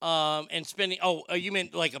 And spending. Oh, you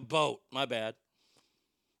meant like a boat. My bad.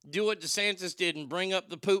 Do what DeSantis did and bring up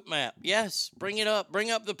the poop map. Yes, bring it up.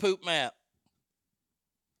 Bring up the poop map.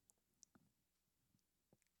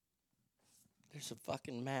 There's a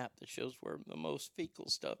fucking map that shows where the most fecal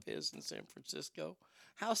stuff is in San Francisco.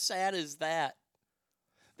 How sad is that?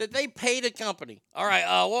 That they paid a company. All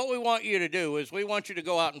right, what we want you to do is we want you to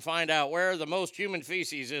go out and find out where the most human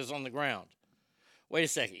feces is on the ground. Wait a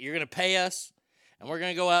second. You're going to pay us, and we're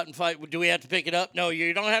going to go out and fight. Do we have to pick it up? No,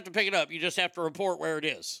 you don't have to pick it up. You just have to report where it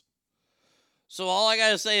is. So all I got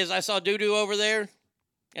to say is I saw doo-doo over there,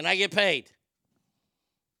 and I get paid.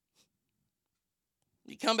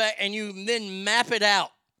 You come back, and you then map it out.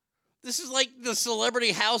 This is like the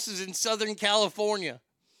celebrity houses in Southern California.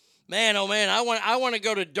 Man, oh man, I want to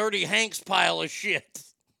go to Dirty Hank's pile of shit.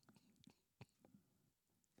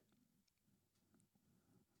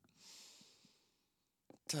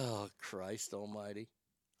 Oh, Christ almighty.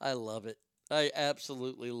 I love it. I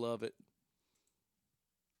absolutely love it.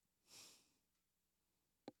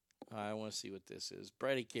 I want to see what this is.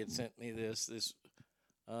 Brady Kid sent me this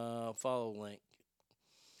follow link.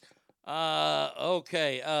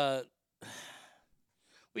 Okay.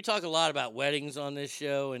 We talk a lot about weddings on this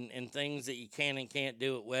show and things that you can and can't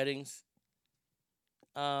do at weddings.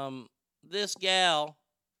 This gal,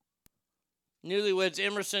 newlyweds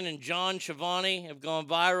Emerson and John Schiavone, have gone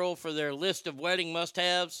viral for their list of wedding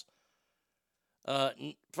must-haves.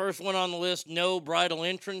 First one on the list, no bridal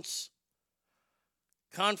entrance.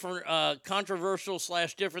 Controversial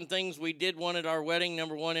 / different things we did one at our wedding.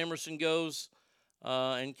 Number one, Emerson goes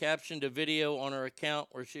and captioned a video on her account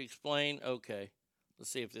where she explained. Okay,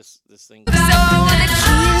 let's see if this thing.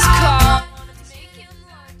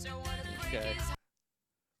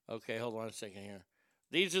 Okay, hold on a second here.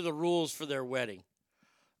 These are the rules for their wedding.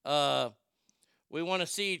 We want to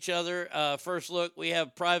see each other. First look, we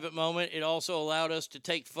have private moment. It also allowed us to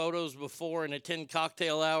take photos before and attend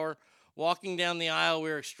cocktail hour. Walking down the aisle, we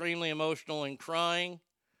were extremely emotional and crying.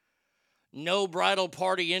 No bridal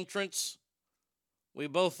party entrance. We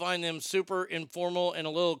both find them super informal and a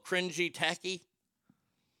little cringy, tacky.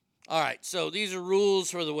 All right, so these are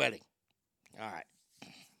rules for the wedding. All right.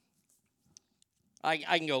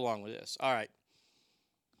 I can go along with this. All right.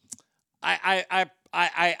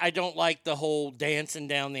 I don't like the whole dancing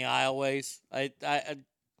down the aisleways. I've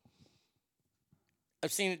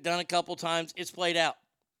seen it done a couple times. It's played out.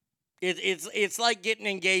 It's like getting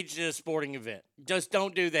engaged at a sporting event. Just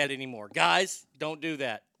don't do that anymore. Guys, don't do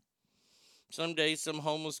that. Someday some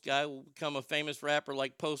homeless guy will become a famous rapper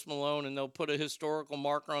like Post Malone, and they'll put a historical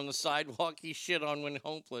marker on the sidewalk he shit on when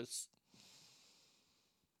homeless.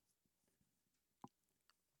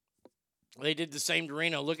 They did the same to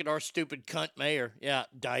Reno. Look at our stupid cunt mayor. Yeah,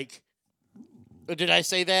 dyke. Did I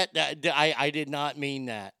say that? I did not mean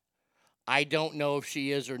that. I don't know if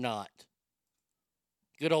she is or not.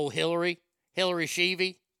 Good old Hillary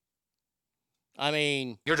Sheevy. I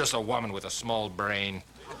mean... You're just a woman with a small brain.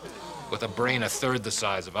 With a brain a third the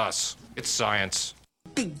size of us. It's science.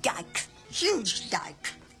 Big dyke. Huge dyke.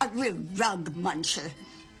 A real rug muncher.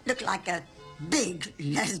 Look like a big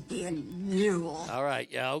lesbian mule. All right.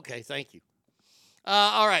 Yeah, okay. Thank you.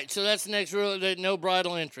 All right. So that's the next rule. No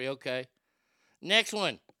bridal entry. Okay. Next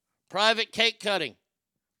one. Private cake cutting.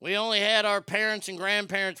 We only had our parents and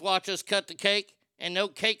grandparents watch us cut the cake, and no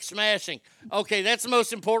cake smashing. Okay, that's the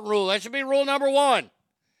most important rule. That should be rule number one.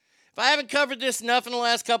 If I haven't covered this enough in the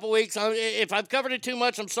last couple weeks, if I've covered it too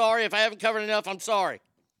much, I'm sorry. If I haven't covered enough, I'm sorry.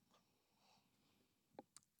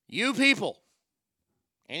 You people,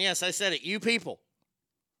 and yes, I said it, you people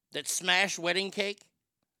that smash wedding cake,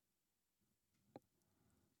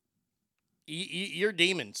 you're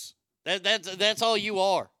demons. That's all you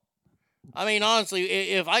are. I mean, honestly,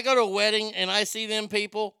 if I go to a wedding and I see them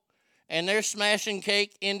people and they're smashing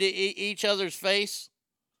cake into each other's face,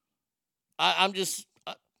 I'm just...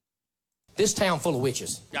 This town full of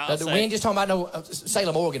witches. Yeah, We ain't just talking about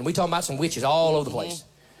Salem, Oregon. We talking about some witches all over the place.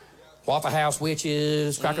 Waffle House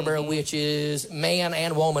witches, Cracker Barrel witches, man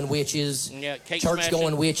and woman witches,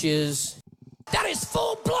 church-going witches. That is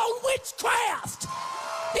full-blown witchcraft.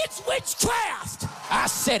 It's witchcraft. I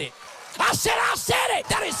said it. I said it.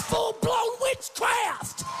 That is full-blown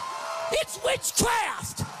witchcraft. It's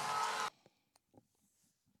witchcraft.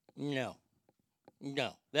 No.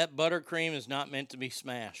 That buttercream is not meant to be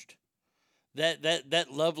smashed. That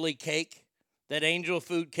lovely cake, that angel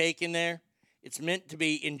food cake in there, it's meant to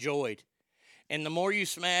be enjoyed. And the more you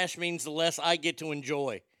smash means the less I get to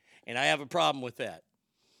enjoy. And I have a problem with that.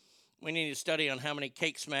 We need to study on how many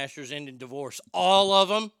cake smashers end in divorce. All of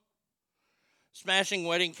them. Smashing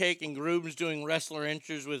wedding cake and grooms doing wrestler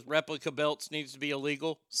entries with replica belts needs to be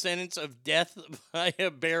illegal. Sentence of death by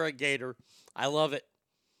a barrigator. I love it.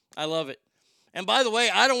 And by the way,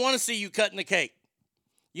 I don't want to see you cutting the cake.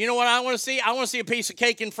 You know what I want to see? I want to see a piece of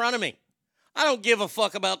cake in front of me. I don't give a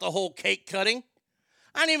fuck about the whole cake cutting.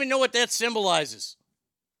 I don't even know what that symbolizes.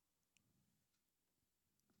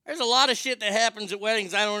 There's a lot of shit that happens at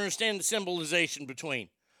weddings I don't understand the symbolization between.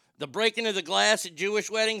 The breaking of the glass at Jewish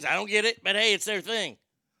weddings, I don't get it, but hey, it's their thing.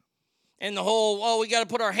 And the whole, we got to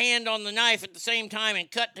put our hand on the knife at the same time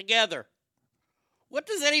and cut together. What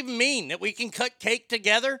does that even mean? That we can cut cake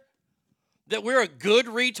together? That we're a good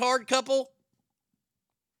retard couple?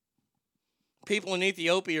 People in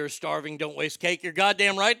Ethiopia are starving, don't waste cake. You're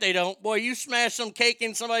goddamn right they don't. Boy, you smash some cake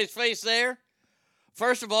in somebody's face there.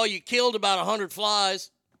 First of all, you killed about 100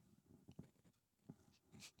 flies.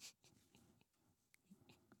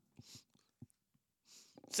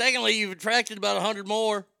 Secondly, you've attracted about 100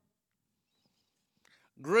 more.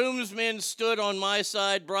 Groomsmen stood on my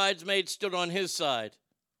side. Bridesmaids stood on his side.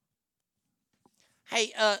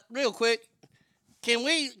 Hey, real quick. Can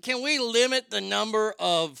we limit the number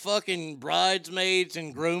of fucking bridesmaids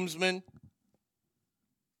and groomsmen?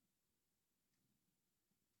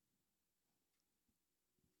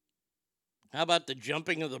 How about the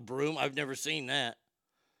jumping of the broom? I've never seen that.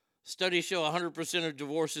 Studies show 100% of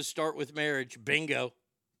divorces start with marriage. Bingo.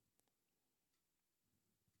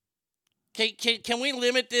 Can we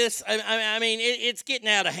limit this? I mean, it's getting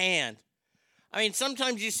out of hand. I mean,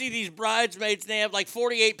 sometimes you see these bridesmaids and they have like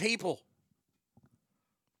 48 people.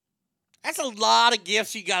 That's a lot of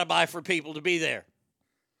gifts you got to buy for people to be there,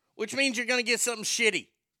 which means you're going to get something shitty.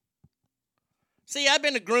 See, I've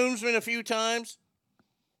been to groomsmen a few times,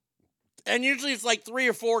 and usually it's like 3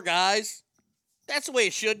 or 4 guys. That's the way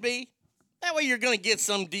it should be. That way you're going to get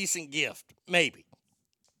some decent gift, maybe.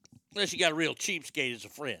 Unless you got a real cheapskate as a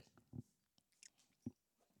friend.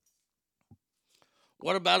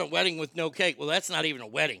 What about a wedding with no cake? Well, that's not even a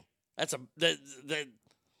wedding. That's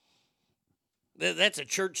that's a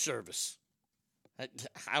church service. I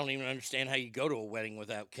don't even understand how you go to a wedding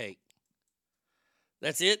without cake.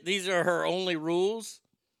 That's it? These are her only rules?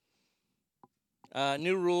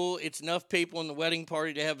 New rule, it's enough people in the wedding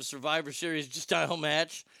party to have a Survivor Series style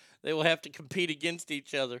match. They will have to compete against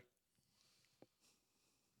each other.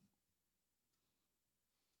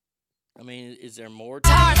 I mean, is there more to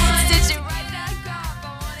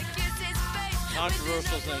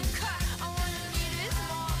controversial things?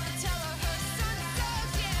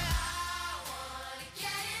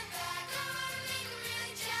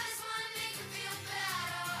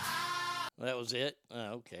 That was it?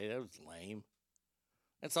 Oh, okay, that was lame.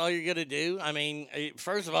 That's all you're going to do? I mean,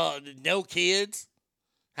 first of all, no kids.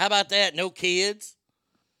 How about that? No kids?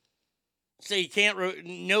 So you can't,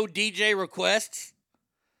 no DJ requests?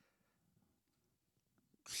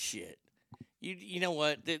 Shit. You know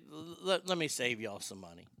what? Let me save y'all some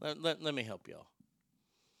money. Let me help y'all.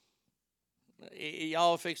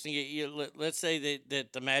 Y'all are fixing it. Let's say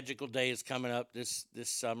that the magical day is coming up this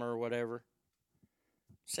summer or whatever.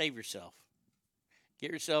 Save yourself.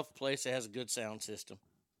 Get yourself a place that has a good sound system.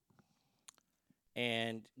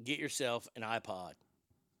 And get yourself an iPod.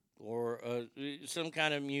 Or some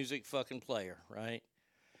kind of music fucking player, right?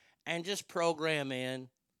 And just program in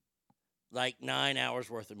like 9 hours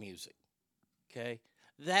worth of music. Okay?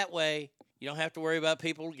 That way, you don't have to worry about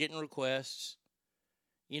people getting requests.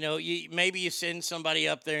 You know, maybe you send somebody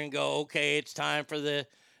up there and go, okay, it's time for the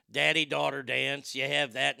daddy-daughter dance. You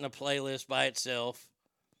have that in a playlist by itself.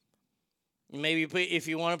 Maybe if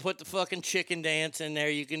you want to put the fucking chicken dance in there,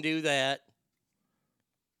 you can do that.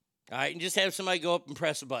 All right, and just have somebody go up and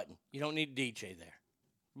press a button. You don't need a DJ there.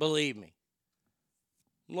 Believe me.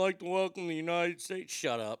 I'd like to welcome the United States.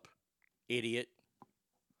 Shut up, idiot.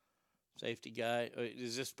 Safety guy.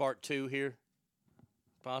 Is this part 2 here?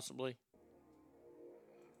 Possibly.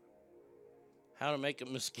 How to make a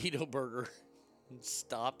mosquito burger.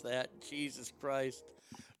 Stop that. Jesus Christ.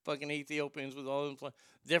 Fucking Ethiopians with all them.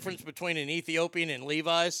 Difference between an Ethiopian and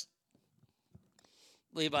Levi's?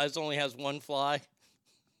 Levi's only has one fly.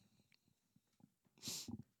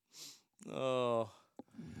 Oh.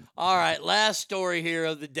 All right, last story here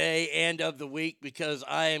of the day and of the week because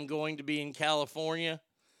I am going to be in California.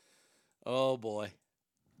 Oh, boy.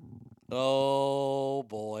 Oh,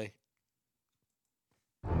 boy.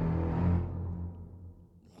 Oh,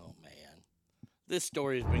 man. This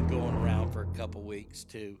story has been going around for a couple weeks,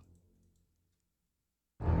 too.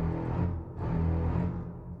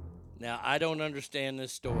 Now, I don't understand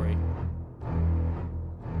this story.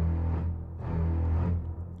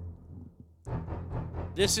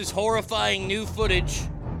 This is horrifying new footage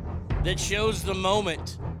that shows the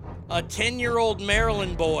moment a 10-year-old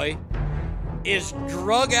Maryland boy is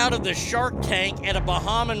drug out of the shark tank at a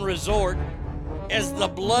Bahamian resort as the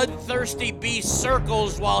bloodthirsty beast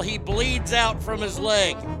circles while he bleeds out from his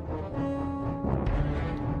leg.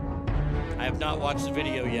 I have not watched the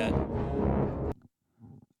video yet.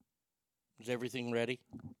 Is everything ready?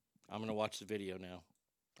 I'm going to watch the video now.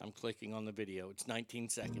 I'm clicking on the video. It's 19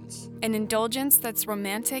 seconds. An indulgence that's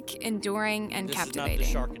romantic, enduring, and captivating. This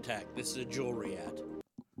is not the shark attack. This is a jewelry ad.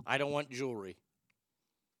 I don't want jewelry.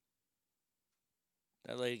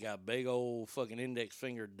 That lady got big old fucking index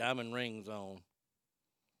finger diamond rings on.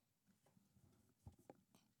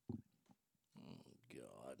 Oh,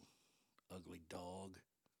 God. Ugly dog.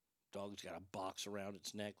 Dog's got a box around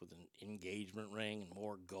its neck with an engagement ring and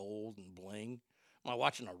more gold and bling. Am I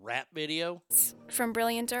watching a rap video? From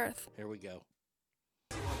Brilliant Earth. Here we go.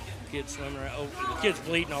 Kid's swimming around. Oh, the kid's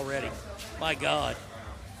bleeding already. My God.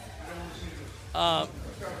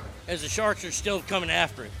 As the sharks are still coming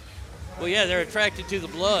after him. Well, yeah, they're attracted to the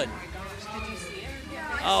blood.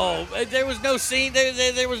 Oh, there was no scene.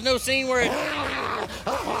 There was no scene where it.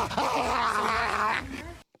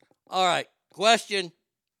 All right, question.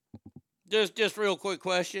 Just real quick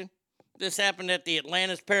question. This happened at the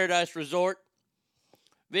Atlantis Paradise Resort.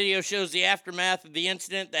 Video shows the aftermath of the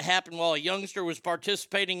incident that happened while a youngster was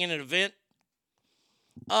participating in an event.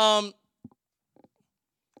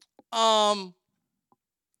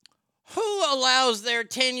 Who allows their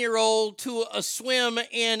 10-year-old to swim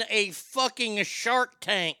in a fucking shark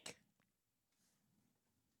tank?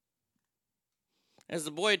 As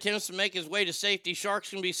the boy attempts to make his way to safety,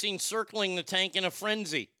 sharks can be seen circling the tank in a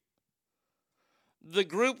frenzy. The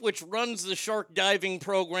group which runs the shark diving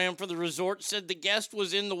program for the resort said the guest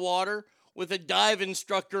was in the water with a dive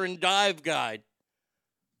instructor and dive guide.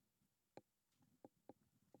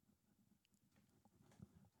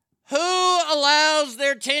 Who allows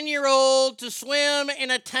their 10-year-old to swim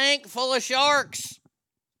in a tank full of sharks?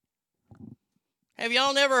 Have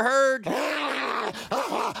y'all never heard?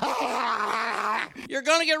 You're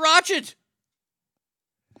going to get rotted.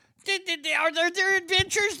 Are there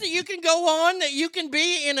adventures that you can go on that you can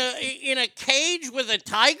be in a cage with a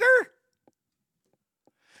tiger?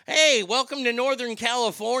 Hey, welcome to Northern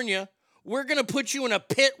California. We're going to put you in a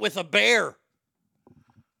pit with a bear.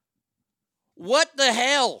 What the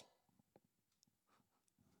hell?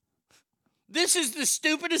 This is the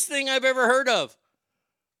stupidest thing I've ever heard of.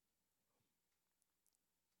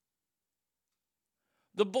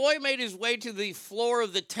 The boy made his way to the floor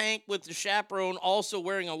of the tank with the chaperone also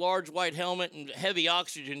wearing a large white helmet and heavy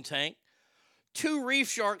oxygen tank. 2 reef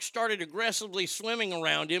sharks started aggressively swimming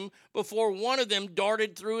around him before one of them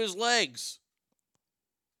darted through his legs.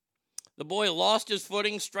 The boy lost his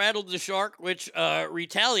footing, straddled the shark, which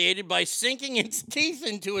retaliated by sinking its teeth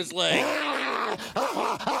into his leg.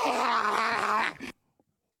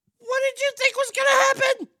 What did you think was going to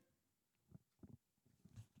happen?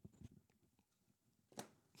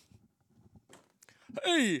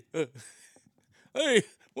 Hey,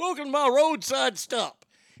 welcome to my roadside stop.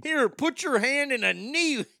 Here, put your hand in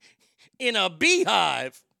a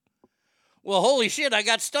beehive. Well, holy shit, I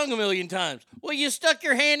got stung a million times. Well, you stuck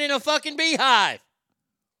your hand in a fucking beehive.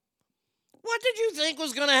 What did you think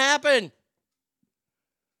was going to happen?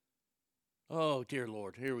 Oh, dear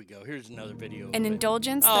Lord. Here we go. Here's another video. An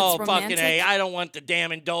indulgence that's romantic. Oh, romantic. fucking A. I don't want the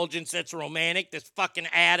damn indulgence that's romantic. This fucking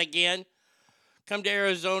ad again. Come to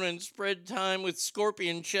Arizona and spread time with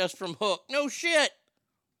scorpion chest from Hook. No shit.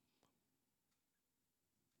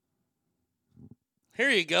 Here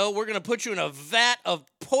you go. We're going to put you in a vat of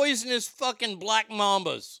poisonous fucking black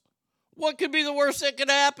mambas. What could be the worst that could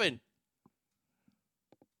happen?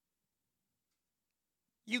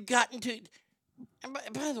 You got into...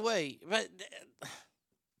 By the way... all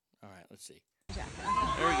right, let's see. There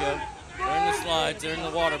we go. They're in the slides. They're in the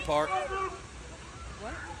water park.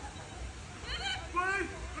 What?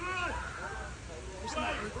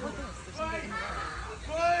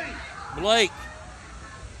 Blake.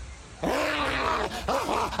 He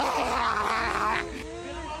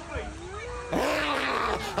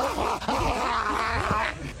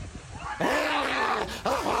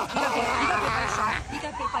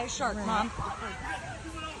got bit by a shark, Mom.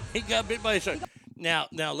 He got bit by a shark. Now,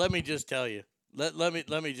 let me just tell you. Let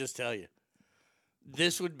me just tell you.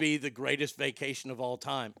 This would be the greatest vacation of all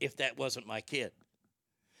time if that wasn't my kid.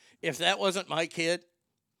 If that wasn't my kid,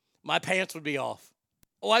 my pants would be off.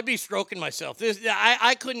 Oh, I'd be stroking myself.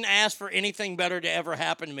 I couldn't ask for anything better to ever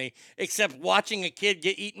happen to me except watching a kid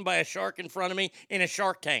get eaten by a shark in front of me in a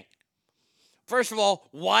shark tank. First of all,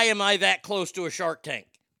 why am I that close to a shark tank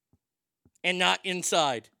and not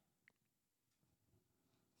inside?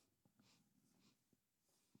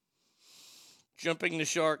 Jumping the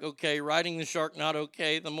shark, okay. Riding the shark, not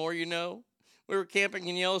okay. The more you know. We were camping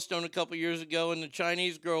in Yellowstone a couple years ago, and the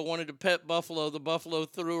Chinese girl wanted to pet buffalo. The buffalo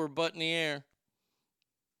threw her butt in the air.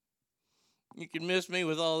 You can miss me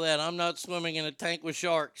with all that. I'm not swimming in a tank with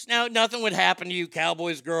sharks. Now, nothing would happen to you,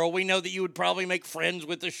 Cowboys girl. We know that you would probably make friends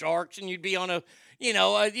with the sharks, and you'd be on a,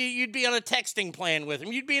 you'd be on a texting plan with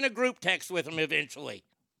them. You'd be in a group text with them eventually.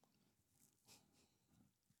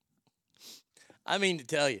 I mean to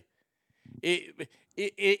tell you,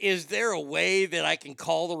 is there a way that I can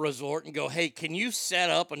call the resort and go, hey, can you set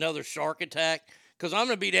up another shark attack? Because I'm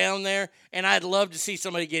going to be down there, and I'd love to see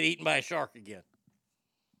somebody get eaten by a shark again.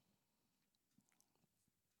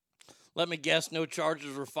 Let me guess, no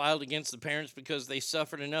charges were filed against the parents because they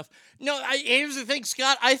suffered enough. No, here's the thing,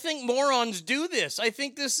 Scott. I think morons do this. I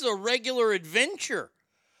think this is a regular adventure.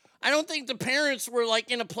 I don't think the parents were,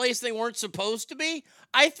 in a place they weren't supposed to be.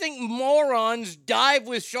 I think morons dive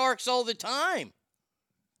with sharks all the time.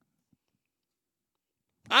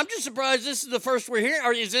 I'm just surprised this is the first we're hearing.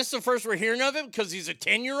 Or is this the first we're hearing of him because he's a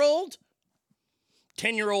 10-year-old?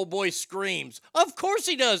 10-year-old boy screams. Of course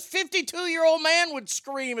he does. 52-year-old man would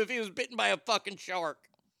scream if he was bitten by a fucking shark.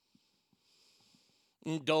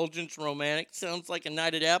 Indulgence romantic. Sounds like a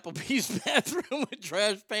night at Applebee's bathroom with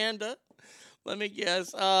Trash Panda. Let me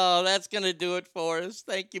guess. Oh, that's going to do it for us.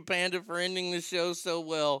 Thank you, Panda, for ending the show so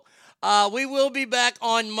well. We will be back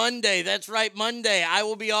on Monday. That's right, Monday. I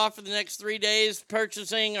will be off for the next 3 days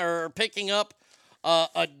purchasing or picking up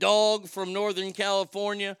a dog from Northern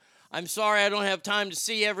California. I'm sorry I don't have time to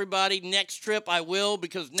see everybody. Next trip I will,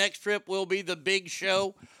 because next trip will be the big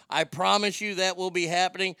show. I promise you that will be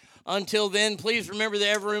happening. Until then, please remember that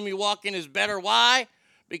every room you walk in is better. Why?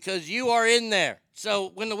 Because you are in there.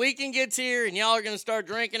 So when the weekend gets here and y'all are going to start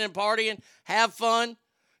drinking and partying, have fun.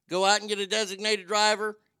 Go out and get a designated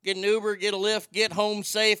driver. Get an Uber, get a Lyft, get home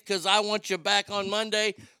safe, because I want you back on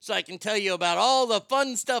Monday so I can tell you about all the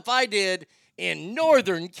fun stuff I did in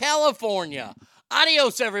Northern California.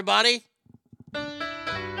 Adios, everybody.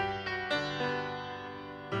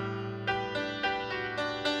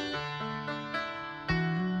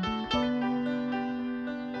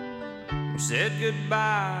 Said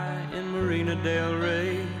goodbye in Marina Del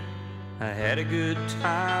Rey. I had a good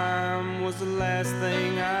time, was the last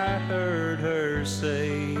thing I heard her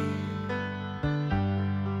say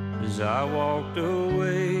as I walked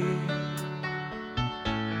away.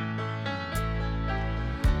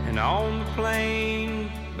 And on the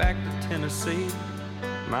plane back to Tennessee,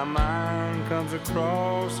 my mind comes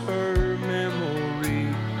across her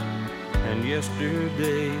memory and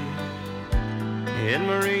yesterday in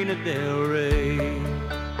Marina Del Rey.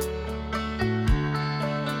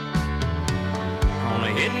 On a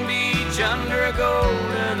hidden beach under a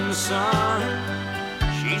golden sun,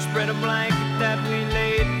 she spread a blanket that we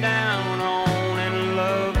laid down on and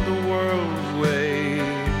loved the world's way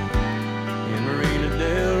in Marina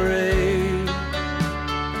Del Rey.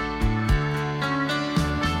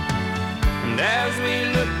 And as we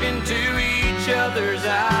looked into each other's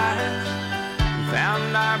eyes,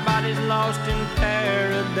 found our bodies lost in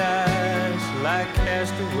paradise like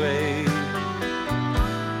castaways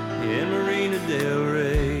in Marina Del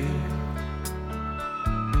Rey.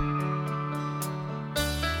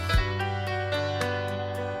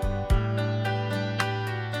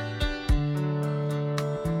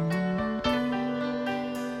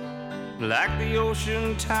 Like the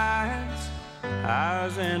ocean tides,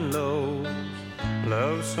 highs and lows,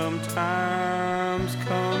 love sometimes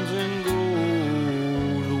comes and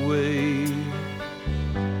goes away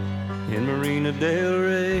in Marina Del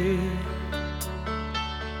Rey.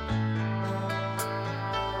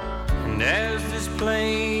 And as this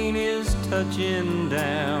plane is touching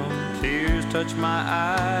down, tears touch my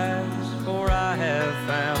eyes, for I have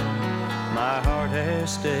found my heart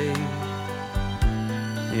has stayed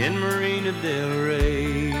in Marina Del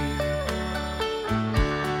Rey.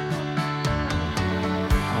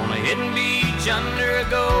 On a hidden beach under a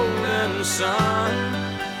golden sun,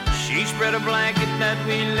 she spread a blanket that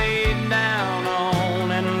we laid down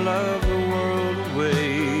on and loved the world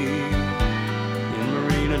away in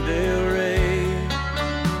Marina Del Rey.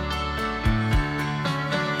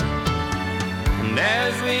 And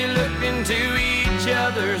as we looked into each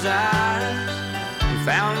other's eyes, we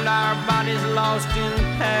found our bodies lost in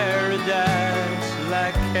paradise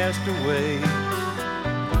like castaways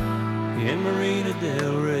in Marina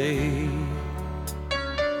Del Rey.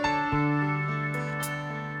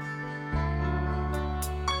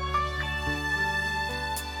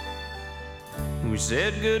 We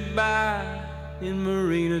said goodbye in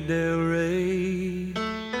Marina Del Rey.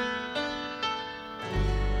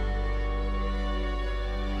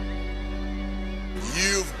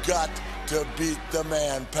 You've got to beat the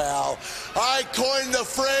man, pal. I coined the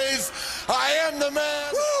phrase, I am the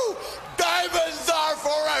man. Woo! Diamonds are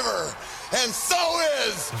forever. And so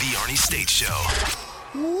is The Arnie State Show.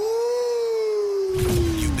 Woo!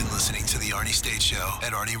 You've been listening to The Arnie State Show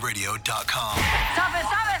at ArnieRadio.com. Stop it,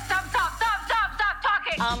 stop it, stop talking.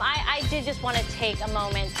 I did just want to take a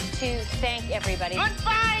moment to thank everybody.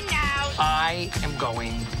 Goodbye now. I am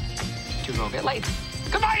going to go get laid.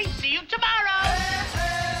 Goodbye. See you tomorrow.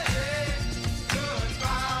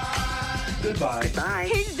 Goodbye. Goodbye.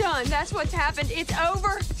 He's done. That's what's happened. It's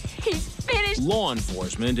over. He's finished. Law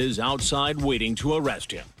enforcement is outside waiting to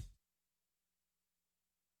arrest him.